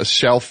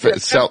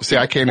see,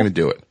 I can't even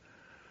do it.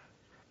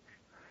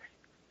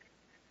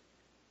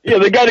 Yeah,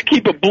 they got to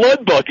keep a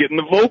blood bucket in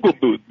the vocal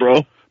booth,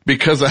 bro.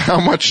 Because of how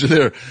much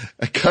they're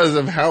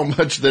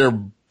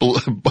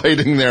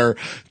biting their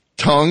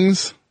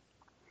tongues?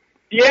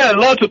 Yeah,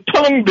 lots of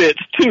tongue bits,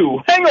 too.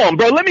 Hang on,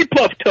 bro. Let me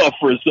puff tough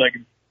for a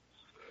second.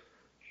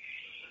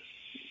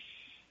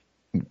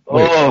 Wait.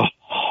 Oh.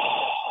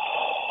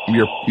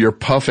 You're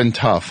puffing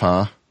tough,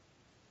 huh?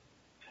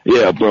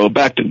 Yeah, bro.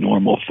 Back to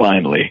normal,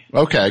 finally.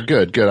 Okay,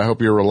 good. I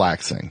hope you're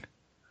relaxing.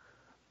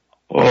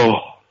 Oh.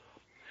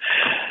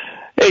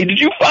 Hey, did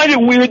you find it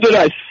weird that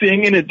I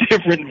sing in a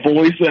different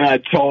voice than I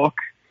talk?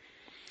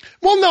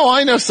 Well, no,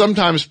 I know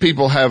sometimes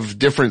people have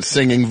different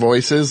singing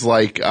voices,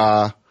 like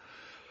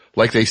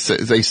they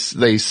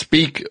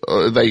speak,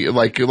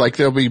 like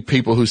there'll be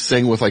people who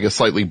sing with like a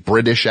slightly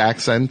British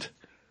accent.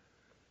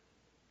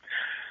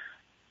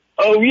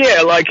 Oh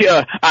yeah, like,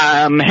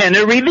 I'm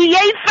Henry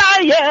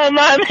VIII,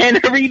 I'm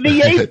Henry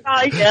VIII,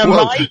 I am.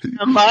 Well,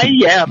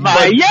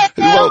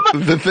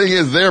 the thing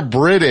is, they're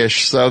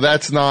British, so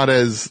that's not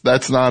as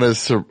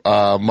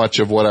much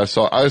of what I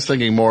saw. I was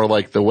thinking more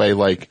like the way,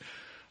 like,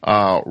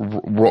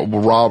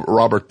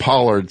 Robert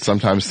Pollard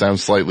sometimes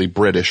sounds slightly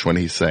British when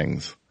he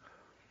sings.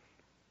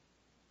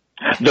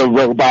 The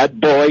Robot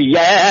Boy,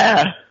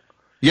 yeah.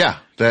 Yeah,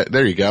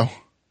 there you go.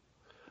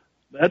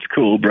 That's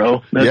cool,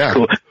 bro. That's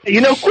cool.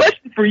 You know,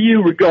 question for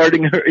you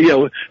regarding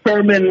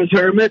Herman's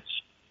Hermits.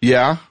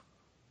 Yeah.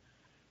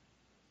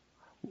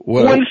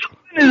 When someone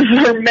is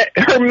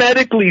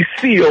hermetically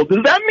sealed,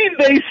 does that mean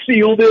they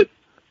sealed it?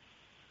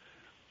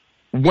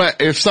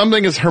 If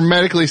something is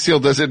hermetically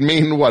sealed, does it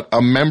mean what?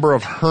 A member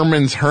of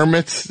Herman's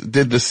Hermits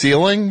did the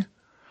sealing?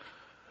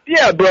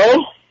 Yeah,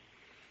 bro.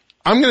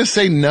 I'm going to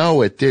say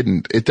no, it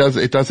didn't. It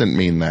doesn't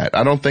mean that.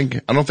 I don't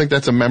think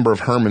that's a member of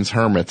Herman's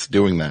Hermits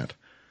doing that.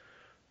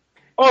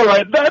 All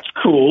right, that's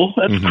cool.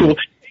 That's cool.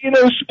 You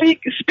know,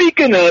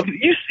 speaking of,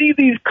 you see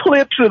these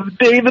clips of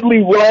David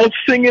Lee Roth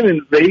singing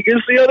in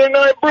Vegas the other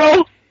night,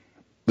 bro?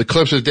 The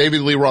clips of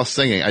David Lee Roth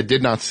singing. I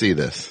did not see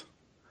this.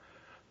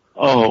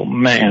 Oh,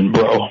 man,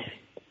 bro.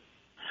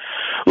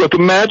 Look,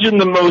 imagine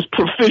the most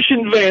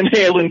proficient Van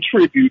Halen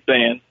tribute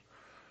band.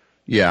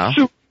 Yeah.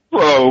 Super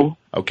pro.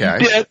 Okay.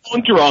 Dead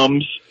on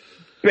drums,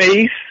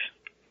 bass,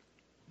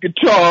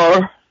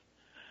 guitar.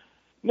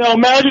 Now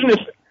imagine if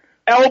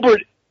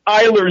Albert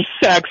Eiler's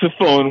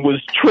saxophone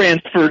was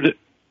transferred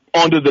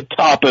onto the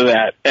top of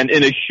that and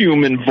in a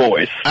human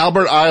voice.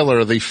 Albert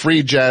Eiler, the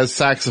free jazz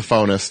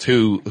saxophonist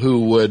who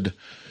would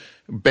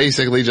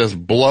basically just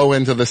blow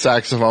into the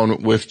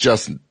saxophone with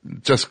just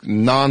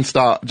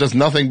nonstop, just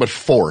nothing but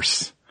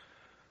force.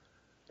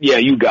 Yeah,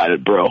 you got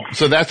it, bro.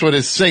 So that's what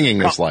his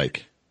singing is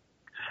like.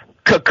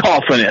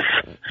 Cacophonous.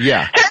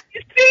 Yeah. Have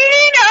you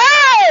seen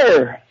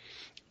her?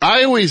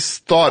 I always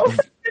thought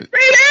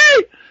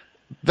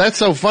that's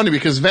so funny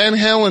because Van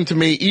Halen to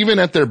me, even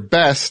at their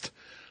best,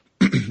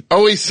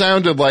 always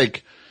sounded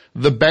like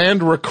the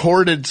band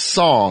recorded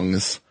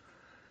songs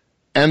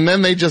and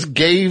then they just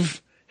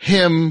gave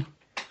him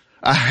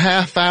a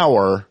half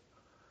hour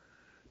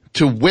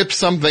to whip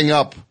something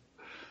up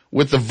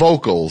with the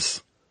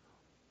vocals.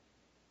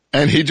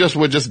 And he just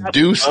would just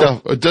do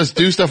stuff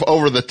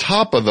over the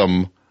top of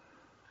them.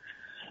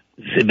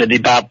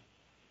 Zibbity bop.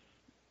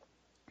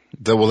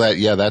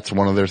 Well, that's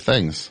one of their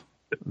things.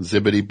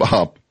 Zibbity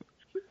bop.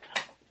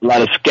 A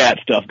lot of scat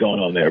stuff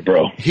going on there,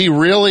 bro.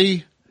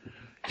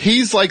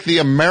 He's like the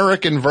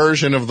American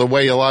version of the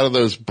way a lot of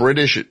those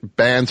British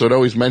bands would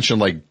always mention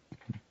like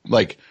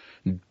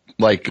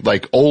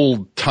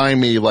old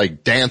timey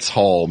like dance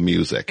hall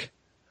music.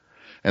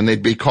 And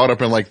they'd be caught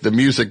up in like the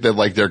music that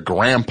like their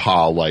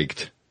grandpa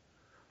liked.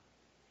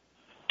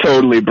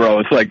 Totally, bro.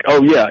 It's like,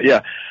 oh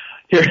yeah.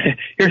 Here,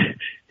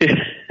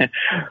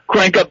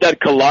 crank up that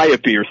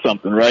Calliope or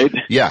something, right?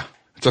 Yeah.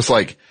 Just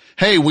like,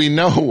 hey, we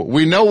know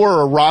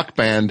we're a rock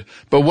band,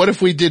 but what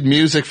if we did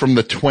music from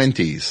the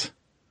 20s?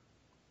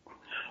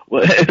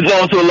 Well, it's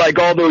also like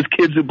all those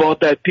kids who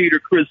bought that Peter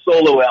Criss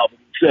solo album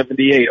in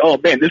 '78. Oh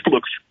man, this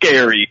looks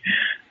scary.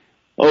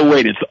 Oh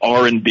wait, it's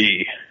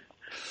R&B.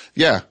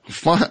 Yeah.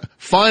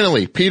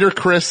 Finally, Peter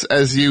Criss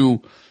as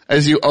you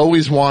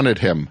always wanted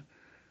him.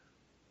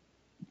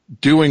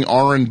 Doing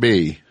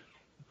R&B.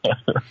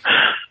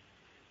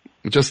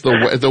 Just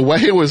the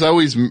way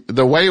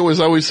it was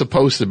always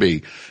supposed to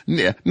be.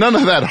 None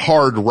of that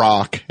hard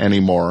rock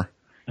anymore.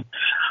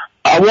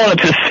 I want it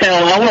to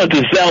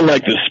sound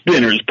like the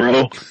Spinners,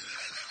 bro.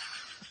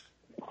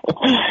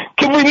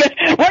 Can we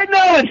right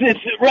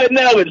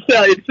now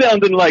it's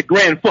sounding like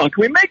Grand Funk.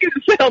 Can we make it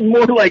sound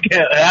more like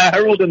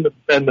Harold and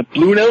the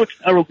Blue Note,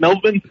 Harold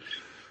Melvin?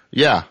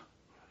 Yeah.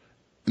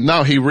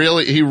 No, he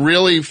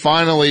really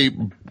finally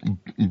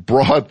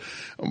brought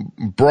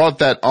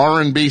that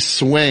R&B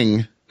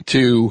swing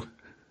to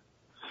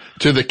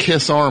the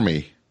Kiss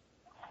Army.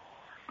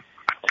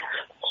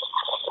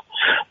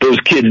 Those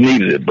kids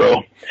needed it,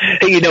 bro.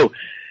 Hey,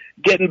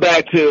 getting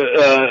back to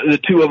the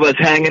two of us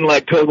hanging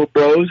like total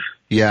bros.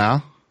 Yeah.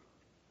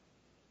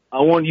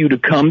 I want you to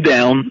come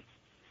down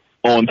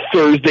on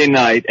Thursday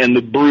night and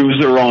the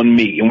brews are on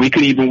me. And we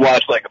can even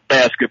watch like a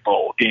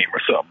basketball game or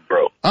something,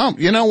 bro. Oh,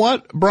 you know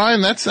what,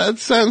 Brian? That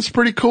sounds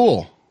pretty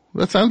cool.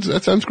 That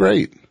sounds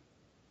great.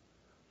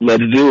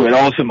 Let's do it.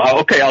 Awesome.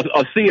 Okay,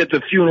 I'll see you at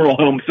the funeral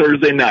home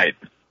Thursday night.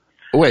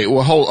 Wait,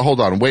 well,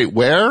 hold on. Wait,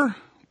 where?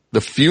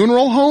 The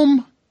funeral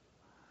home?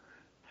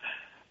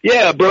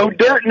 Yeah, bro.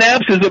 Dirt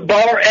Naps is a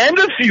bar and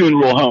a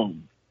funeral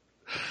home.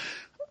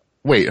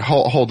 Wait,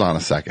 hold on a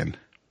second.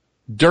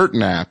 Dirt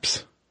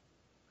Naps.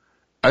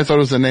 I thought it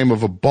was the name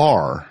of a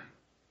bar.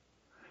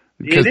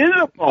 It is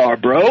a bar,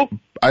 bro.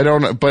 I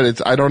don't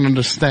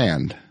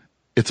understand.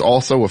 It's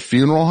also a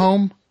funeral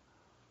home?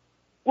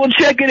 Well,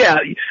 check it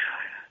out.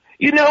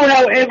 You know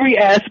how every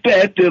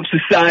aspect of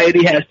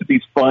society has to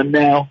be fun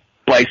now?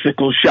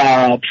 Bicycle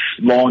shops,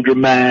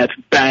 laundromats,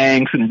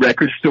 banks, and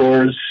record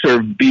stores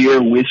serve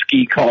beer,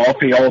 whiskey,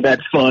 coffee, all that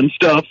fun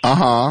stuff.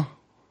 Uh-huh.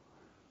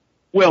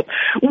 Well,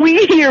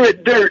 we here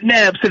at Dirt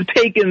Naps have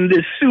taken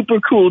this super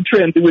cool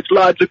trend to its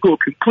logical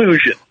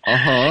conclusion.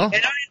 Uh-huh.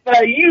 And I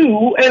invite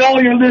you and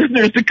all your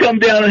listeners to come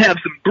down and have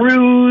some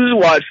brews,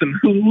 watch some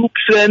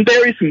hoops, and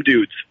bury some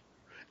dudes.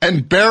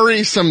 And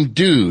bury some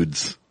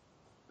dudes?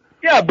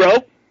 Yeah,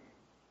 bro.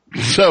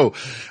 So,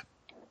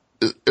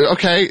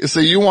 okay, so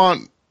you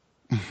want...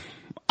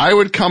 I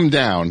would come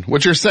down.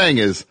 What you're saying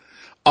is,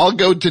 I'll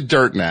go to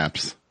Dirt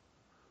Naps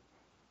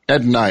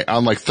at night,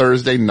 on like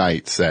Thursday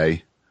night,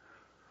 say.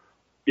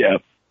 Yeah.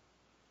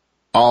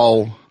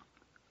 We'll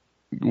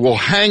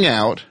hang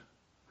out.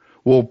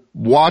 We'll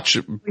watch.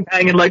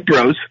 Hanging like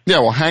bros. Yeah,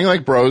 we'll hang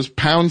like bros,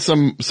 pound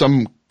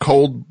some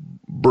cold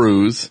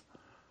brews.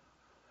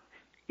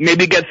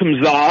 Maybe get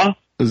some za.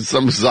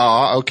 Some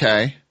za,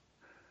 okay.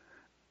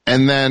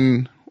 And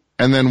then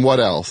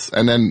what else?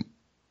 And then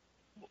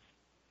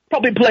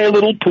probably play a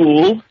little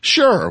pool.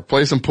 Sure,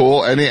 play some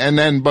pool.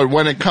 But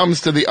when it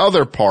comes to the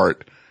other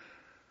part,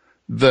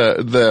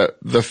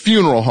 the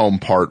funeral home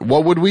part,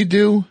 what would we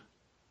do?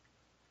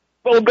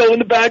 We'll go in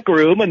the back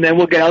room, and then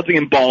we'll get out the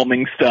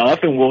embalming stuff,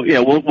 and we'll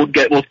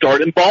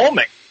start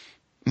embalming.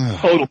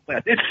 Total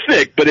blast. It's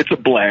sick, but it's a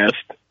blast.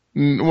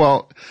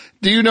 Well,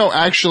 do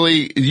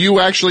you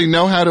actually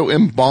know how to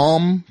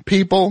embalm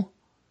people?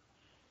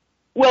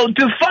 Well,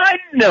 define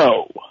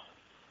no.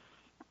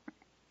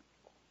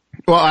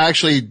 Well, I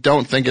actually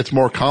don't think it's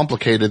more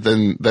complicated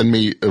than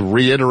me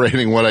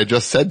reiterating what I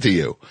just said to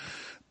you.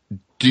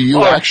 Do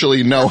you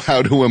actually know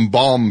how to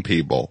embalm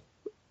people?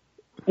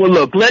 Well,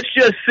 look, let's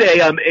just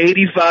say I'm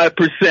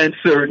 85%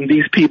 certain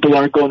these people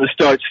aren't going to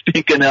start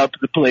stinking out to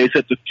the place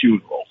at the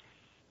funeral.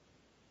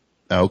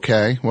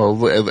 Okay.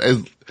 Well,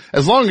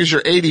 as long as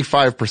you're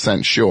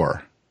 85%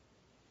 sure.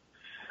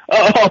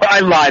 Oh,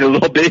 I lied a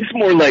little bit. It's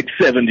more like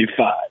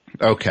 75.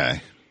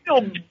 Okay.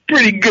 Still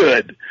pretty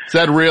good. Is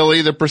that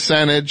really the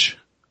percentage?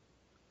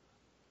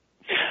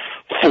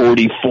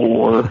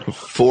 44.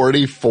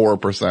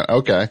 44%.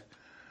 Okay.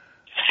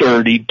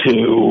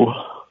 32.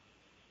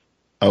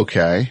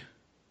 Okay.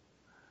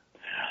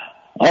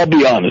 I'll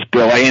be honest,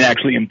 bro. I ain't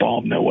actually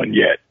embalmed no one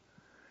yet.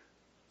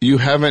 You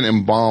haven't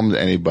embalmed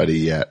anybody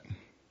yet.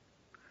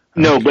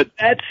 No, but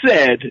that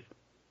said,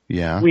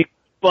 yeah, we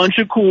bunch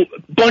of cool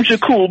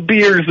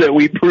beers that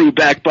we brew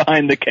back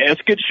behind the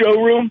casket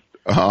showroom.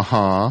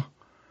 Uh-huh.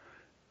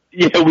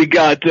 Yeah, we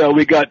got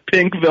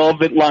pink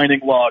velvet lining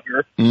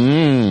lager.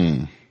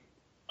 We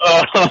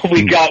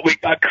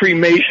got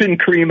cremation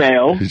cream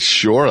ale.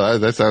 Sure,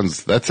 that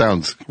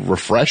sounds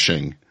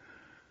refreshing.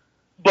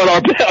 But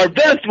our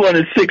best one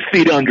is 6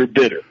 feet under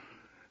bitter.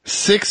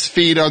 6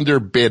 feet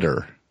under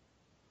bitter.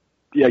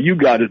 Yeah, you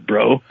got it,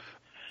 bro.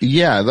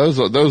 Yeah, those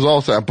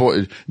also,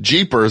 boy,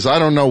 jeepers, I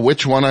don't know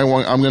which one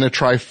I'm going to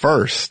try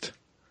first.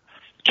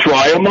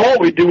 Try them all.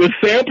 We do a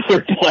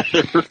sampler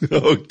platter.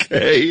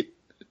 Okay.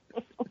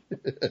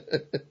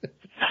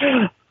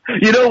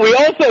 You know, we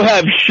also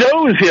have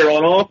shows here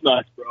on off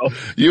nights, bro.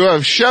 You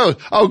have shows.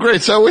 Oh,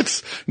 great. So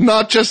it's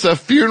not just a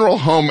funeral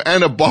home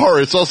and a bar.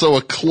 It's also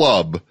a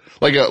club.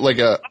 Like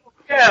a.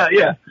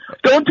 Yeah.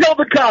 Don't tell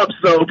the cops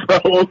though, bro.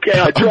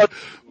 Okay. I trust.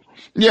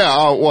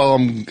 Yeah. Well,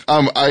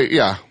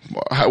 yeah.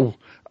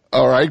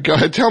 All right. Go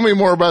ahead. Tell me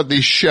more about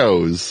these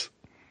shows.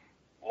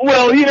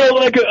 Well, you know,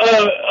 like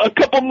a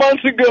couple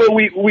months ago,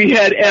 we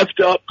had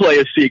F'd Up play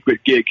a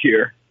secret gig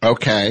here.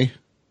 Okay.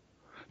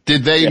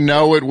 Did they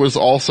know it was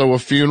also a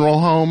funeral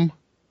home?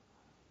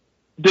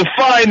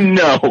 Define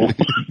no.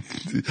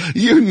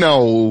 You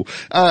know.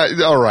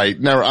 All right.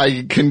 Now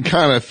I can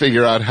kind of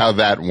figure out how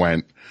that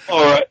went.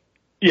 All right.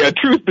 Yeah,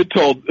 truth be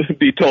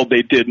told,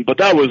 they didn't, but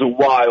that was a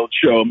wild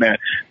show, man.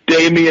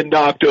 Damien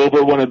knocked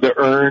over one of the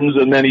urns,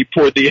 and then he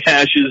poured the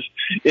ashes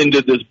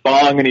into this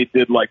bong, and he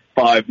did like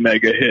 5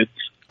 mega hits.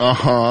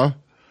 Uh-huh.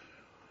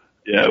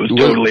 Yeah, it was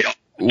totally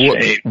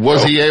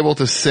Was he able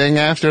to sing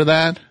after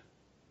that?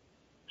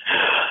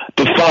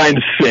 Define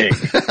sing.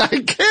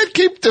 I can't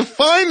keep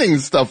defining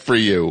stuff for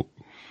you.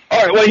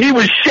 All right, well, he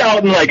was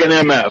shouting like an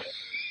MF.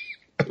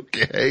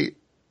 Okay.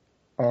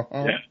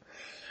 Uh-huh. Yeah.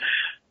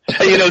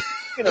 You know,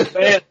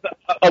 man,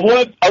 I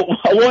want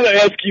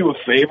to ask you a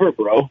favor,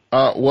 bro.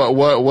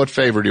 What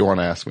favor do you want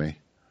to ask me?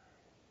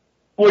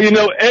 Well, you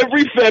know,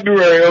 every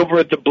February over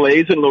at the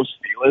Blaze in Los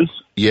Feliz.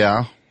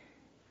 Yeah.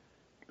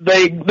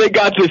 They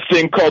got this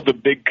thing called the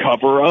Big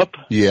Cover Up.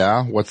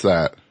 Yeah, what's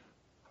that?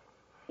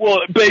 Well,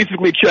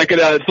 basically, check it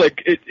out. It's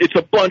like it's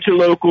a bunch of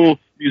local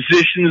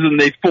musicians, and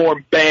they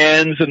form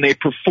bands, and they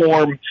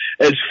perform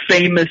as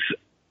famous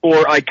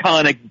or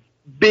iconic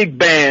big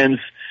bands.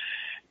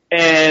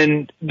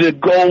 And the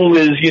goal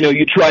is, you know,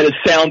 you try to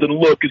sound and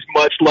look as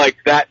much like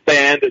that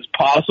band as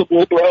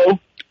possible, bro.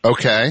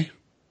 Okay.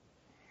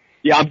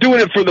 Yeah, I'm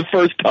doing it for the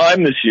first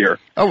time this year.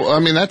 Oh, I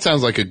mean, that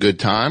sounds like a good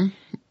time.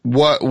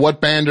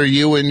 What band are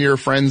you and your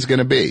friends going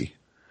to be?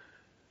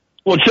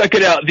 Well, check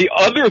it out. The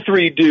other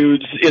 3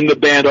 dudes in the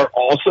band are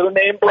also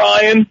named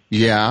Brian.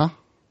 Yeah.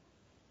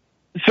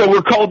 So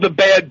we're called the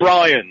Bad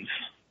Bryans.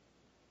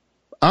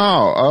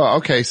 Oh,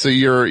 okay. So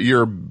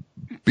you're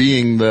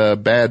being the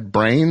bad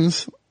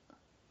brains?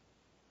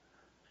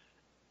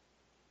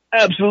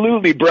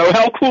 Absolutely, bro.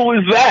 How cool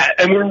is that?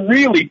 And we're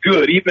really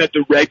good, even at the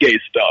reggae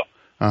stuff.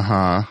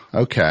 Uh-huh.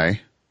 Okay.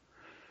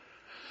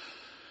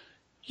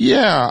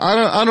 Yeah,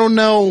 I don't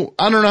know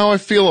how I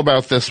feel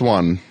about this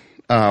one,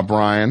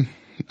 Brian.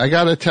 I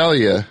gotta tell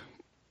you,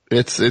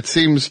 it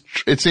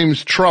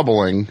seems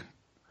troubling.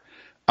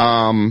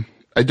 I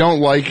don't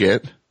like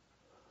it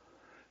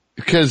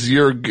because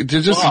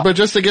but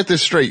just to get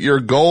this straight, your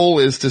goal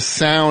is to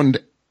sound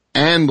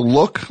and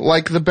look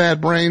like the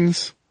Bad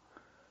Brains.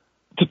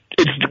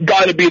 It's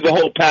got to be the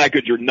whole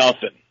package or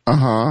nothing.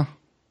 Uh-huh.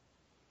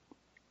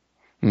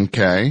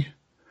 Okay.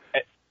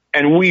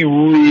 And we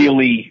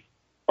really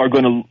are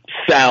going to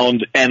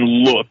sound and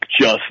look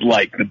just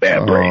like the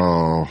Bad Brains.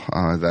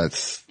 Oh,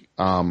 that's,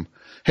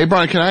 hey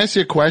Brian, can I ask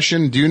you a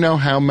question? Do you know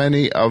how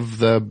many of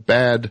the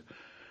bad,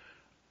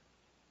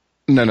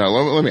 let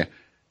me,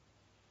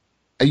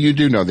 you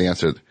do know the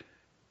answer.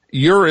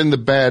 You're in the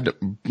bad,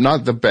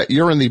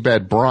 you're in the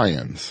Bad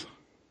Bryans.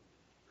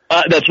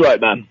 That's right,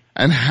 man.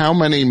 And how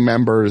many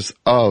members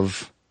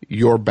of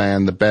your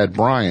band, the Bad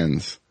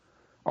Bryans,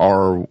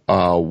 are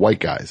white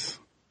guys?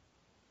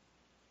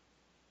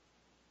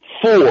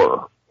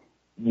 4.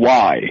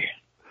 Why?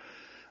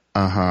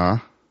 Uh-huh.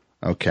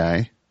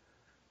 Okay.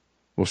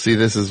 Well, see,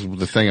 this is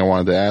the thing I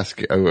wanted to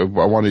ask. I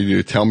wanted you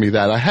to tell me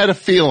that. I had a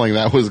feeling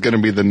that was going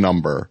to be the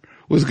number.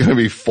 It was going to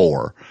be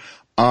 4.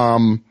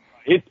 Can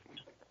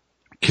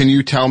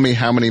you tell me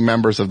how many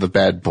members of the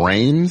Bad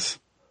Brains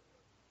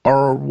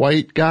are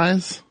white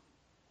guys?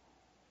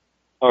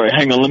 All right,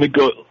 hang on. Let me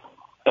go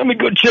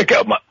check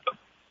out my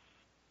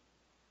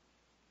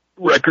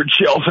record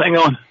shelf. Hang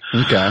on.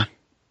 Okay.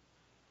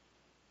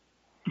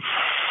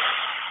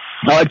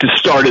 I like to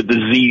start at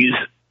the Z's.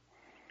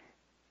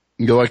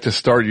 You like to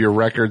start your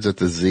records at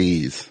the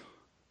Z's?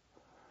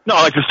 No,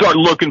 I like to start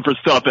looking for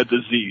stuff at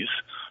the Z's.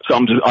 So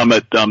I'm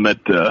at.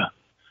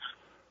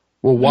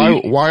 Well,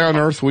 why on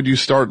earth would you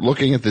start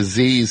looking at the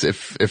Z's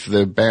if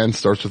the band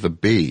starts with a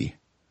B?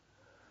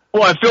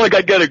 Well, I feel like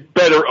I get a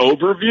better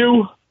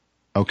overview.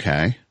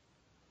 Okay.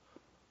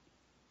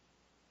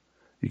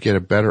 You get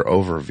a better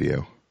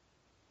overview.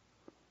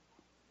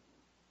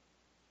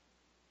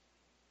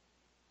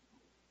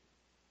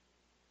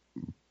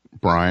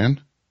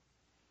 Brian?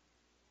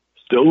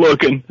 Still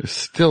looking.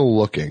 Still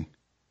looking.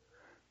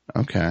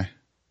 Okay.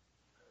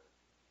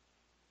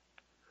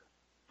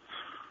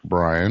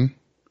 Brian?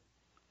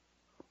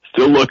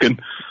 Still looking.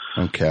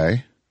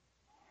 Okay.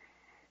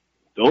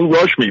 Don't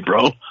rush me,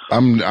 bro.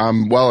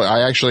 Well,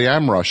 I actually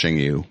am rushing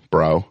you,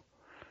 bro.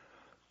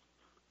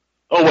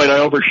 Oh, wait, I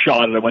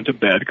overshot it. I went to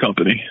bad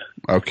company.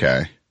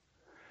 Okay.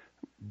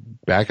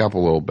 Back up a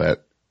little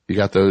bit. You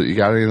got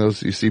any of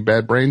those? You see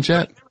Bad Brains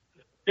yet?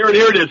 Here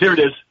it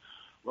is.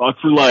 Rock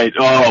for Light.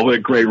 Oh, what a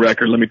great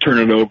record. Let me turn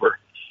it over.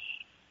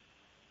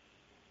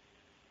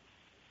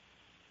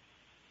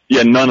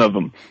 Yeah, none of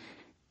them.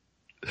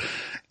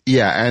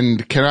 Yeah,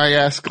 and can I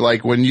ask,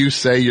 like, when you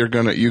say you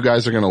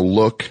guys are gonna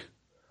look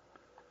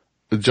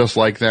just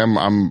like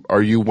them,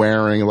 are you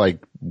wearing like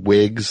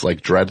wigs,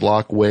 like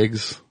dreadlock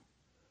wigs?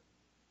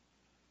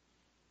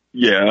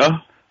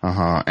 Yeah.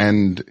 Uh-huh.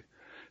 And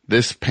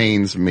this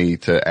pains me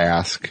to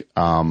ask,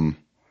 hey,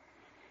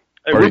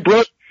 we're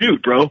bro.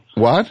 Shoot, bro.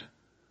 What?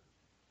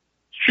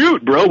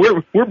 Shoot, bro.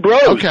 We're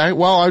bros. Okay.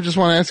 Well, I just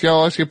want to ask you,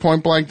 I'll ask you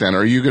point blank then.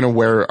 Are you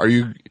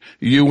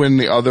and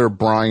the other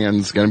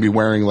Bryans going to be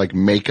wearing like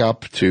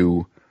makeup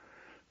to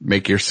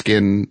make your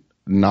skin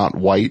not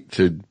white,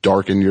 to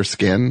darken your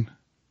skin?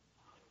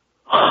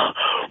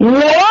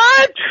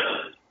 What?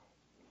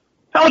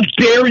 How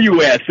dare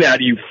you ask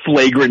that, you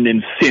flagrant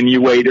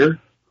insinuator?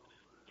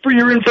 For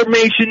your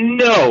information,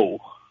 no.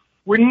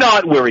 We're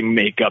not wearing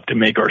makeup to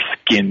make our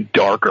skin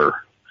darker.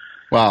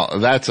 Well,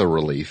 that's a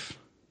relief.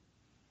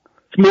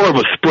 It's more of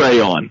a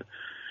spray-on.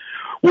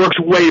 Works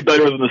way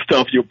better than the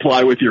stuff you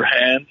apply with your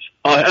hands.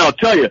 I'll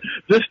tell you,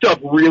 this stuff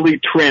really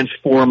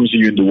transforms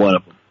you into one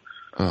of them.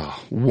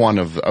 Oh,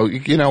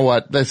 you know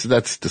what?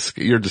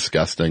 You're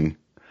disgusting.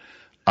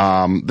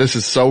 This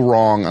is so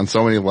wrong on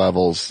so many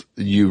levels.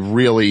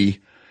 This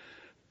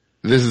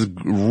is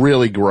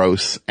really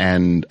gross,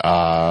 and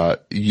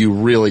you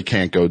really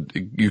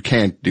you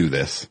can't do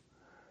this.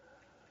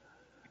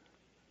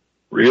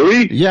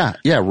 Really? Yeah,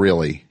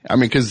 really. I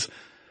mean, cause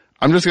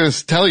I'm just gonna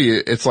tell you,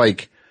 it's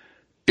like,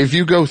 if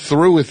you go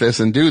through with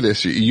this and do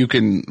this, you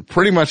can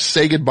pretty much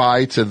say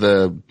goodbye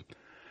to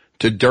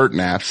Dirt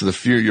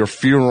Naps, your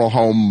funeral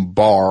home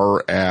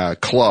bar,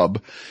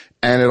 club.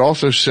 And it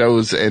also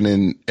shows a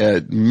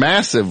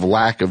massive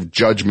lack of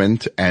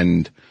judgment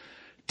and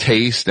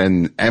taste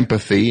and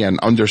empathy and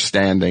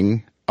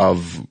understanding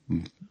of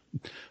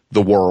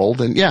the world.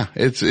 And yeah,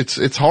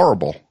 it's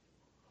horrible.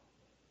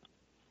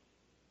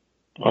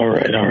 All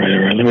right.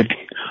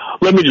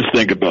 Let me just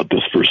think about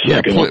this for a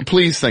second. Yeah,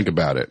 please think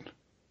about it.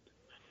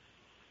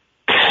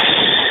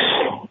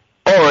 All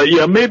right.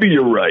 Yeah, maybe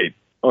you're right.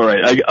 All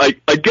right.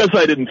 I guess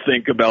I didn't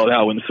think about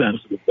how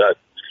insensitive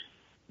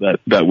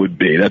that would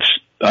be.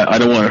 I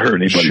don't want to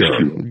hurt anybody's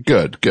feelings.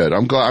 Good.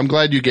 I'm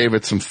glad you gave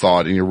it some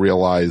thought and you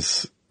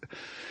realize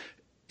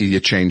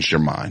you changed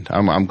your mind.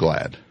 I'm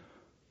glad.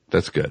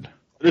 That's good.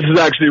 This is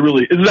actually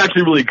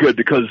really good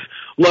because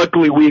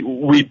luckily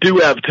we do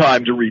have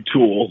time to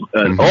retool.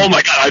 And oh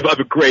my God, I have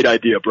a great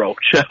idea, bro.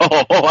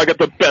 Oh, I got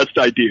the best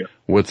idea.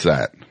 What's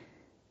that?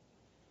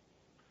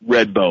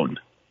 Redbone.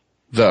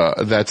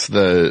 That's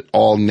the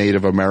all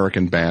Native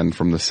American band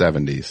from the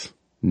 70s.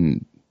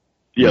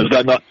 Yeah, is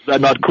that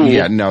not cool?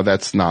 Yeah, no,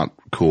 that's not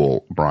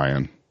cool,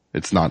 Brian.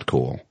 It's not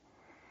cool.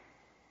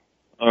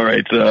 All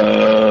right.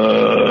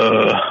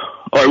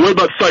 What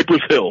about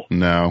Cypress Hill?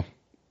 No.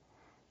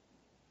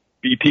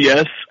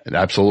 BTS?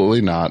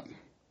 Absolutely not.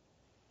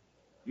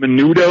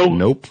 Menudo?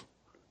 Nope.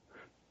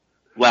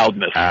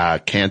 Loudness?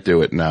 Can't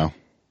do it, no.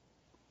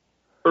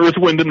 Earth,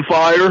 Wind, and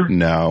Fire?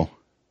 No.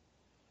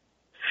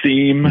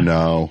 Seam?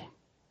 No.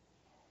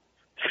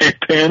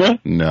 Santana?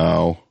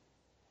 No.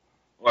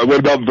 All right, what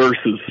about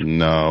Versus?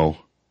 No.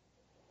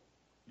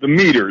 The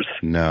Meters?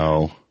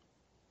 No.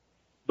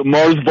 The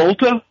Mars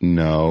Volta?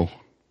 No.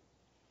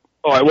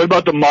 All right, what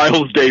about the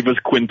Miles Davis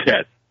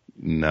Quintet?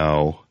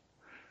 No.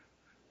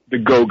 The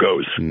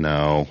Go-Go's?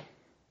 No.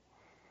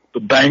 The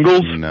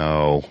Bangles?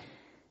 No.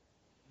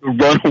 The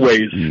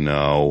Runaways?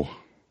 No.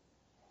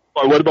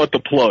 All right, what about the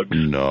Plugs?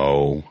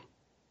 No.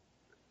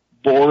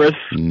 Boris?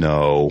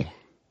 No.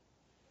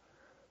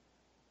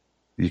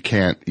 You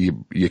can't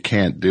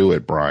do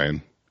it,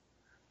 Brian.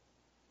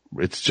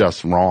 It's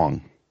just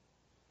wrong.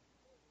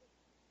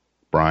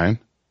 Brian?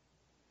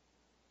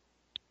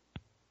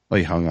 Oh,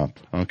 he hung up.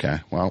 Okay,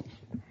 well,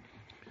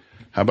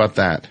 how about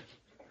that?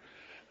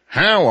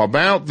 How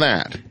about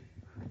that?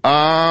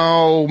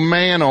 Oh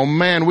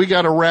man, we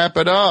gotta wrap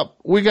it up.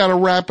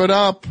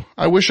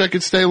 I wish I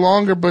could stay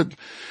longer, but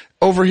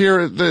over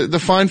here, the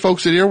fine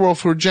folks at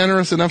Earwolf were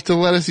generous enough to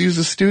let us use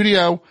the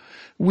studio.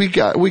 We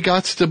got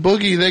to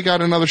boogie. They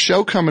got another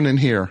show coming in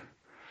here.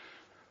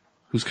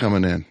 Who's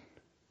coming in?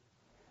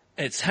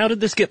 It's How Did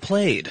This Get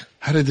Played?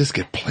 How Did This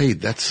Get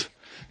Played? That's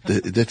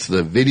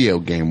the video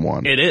game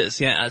one. It is,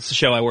 yeah. It's the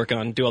show I work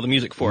on, do all the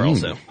music for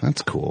also.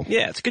 That's cool.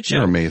 Yeah, it's a good show.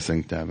 You're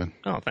amazing, Devin.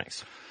 Oh,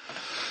 thanks.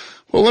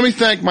 Well, let me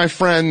thank my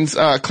friends,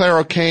 Clare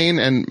O'Kane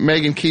and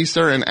Megan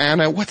Koester and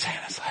Anna. What's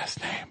Anna's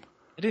last name?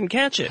 I didn't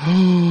catch it.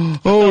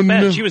 Oh,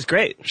 no. She was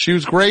great. She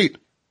was great.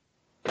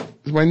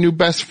 She's my new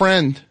best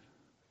friend.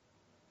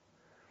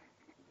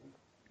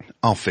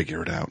 I'll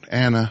figure it out.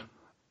 Anna,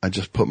 I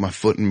just put my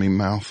foot in my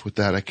mouth with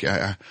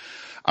that.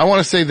 I want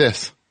to say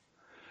this.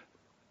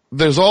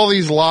 There's all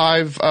these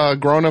live,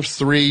 Grown Ups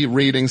 3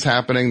 readings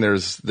happening.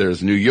 There's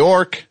New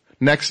York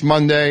next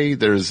Monday.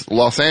 There's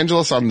Los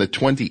Angeles on the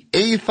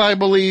 28th, I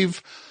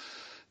believe.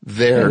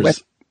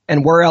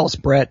 And where else,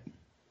 Brett?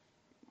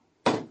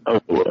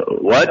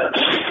 What?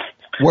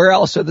 Where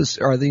else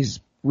are these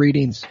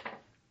readings?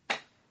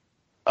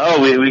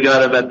 Oh, we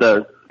got them at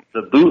the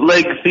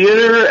Bootleg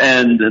Theater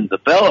and in the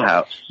Bell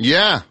House.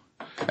 Yeah.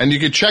 And you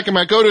can check them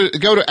out. Go to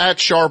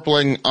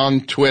 @Sharpling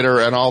on Twitter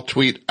and I'll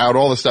tweet out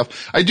all the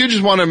stuff. I do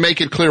just want to make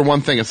it clear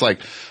one thing. It's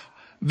like,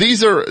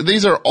 these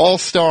are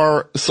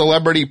all-star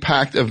celebrity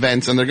packed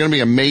events and they're going to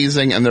be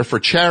amazing and they're for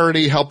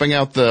charity, helping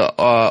out the,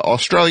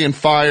 Australian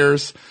fire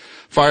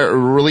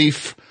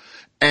relief.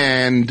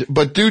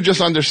 But do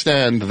just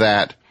understand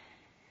that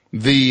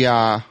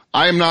I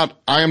am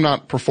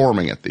not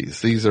performing at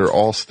these. These are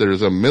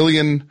there's a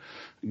million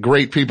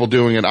great people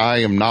doing it.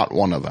 I am not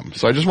one of them.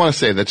 So I just want to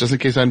say that just in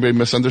case anybody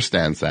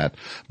misunderstands that.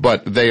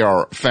 But they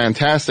are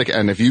fantastic.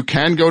 And if you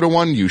can go to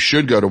one, you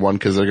should go to one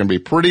because they're going to be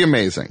pretty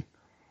amazing.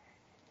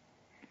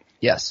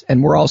 Yes.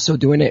 And we're also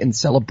doing it in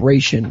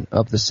celebration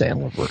of the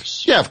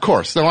Sandlerverse. Yeah, of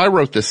course. No, I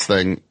wrote this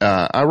thing.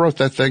 I wrote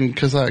that thing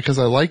because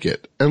I like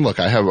it. And look,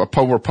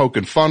 we're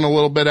poking fun a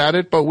little bit at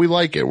it, but we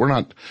like it. We're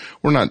not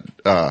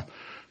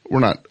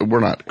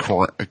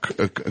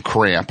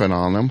cramping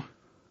on them.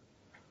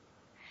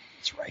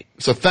 That's right.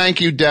 So thank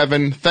you,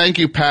 Devin. Thank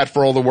you, Pat,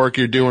 for all the work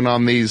you're doing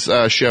on these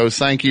shows.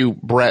 Thank you,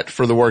 Brett,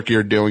 for the work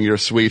you're doing. You're a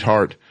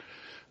sweetheart.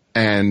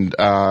 And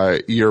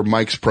you're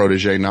Mike's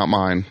protege, not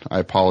mine. I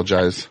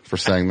apologize for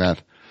saying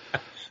that.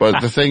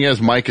 But the thing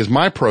is, Mike is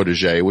my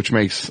protege, which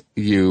makes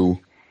you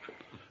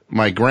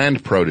my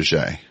grand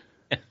protege.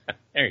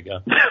 There you go.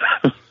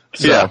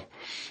 So, yeah,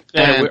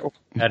 we're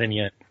not in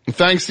yet.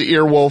 Thanks to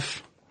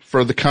Earwolf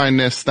for the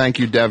kindness. Thank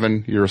you,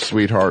 Devin. You're a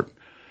sweetheart.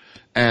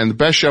 And the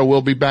best show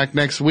will be back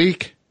next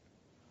week.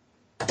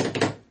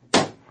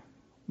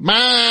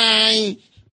 Bye.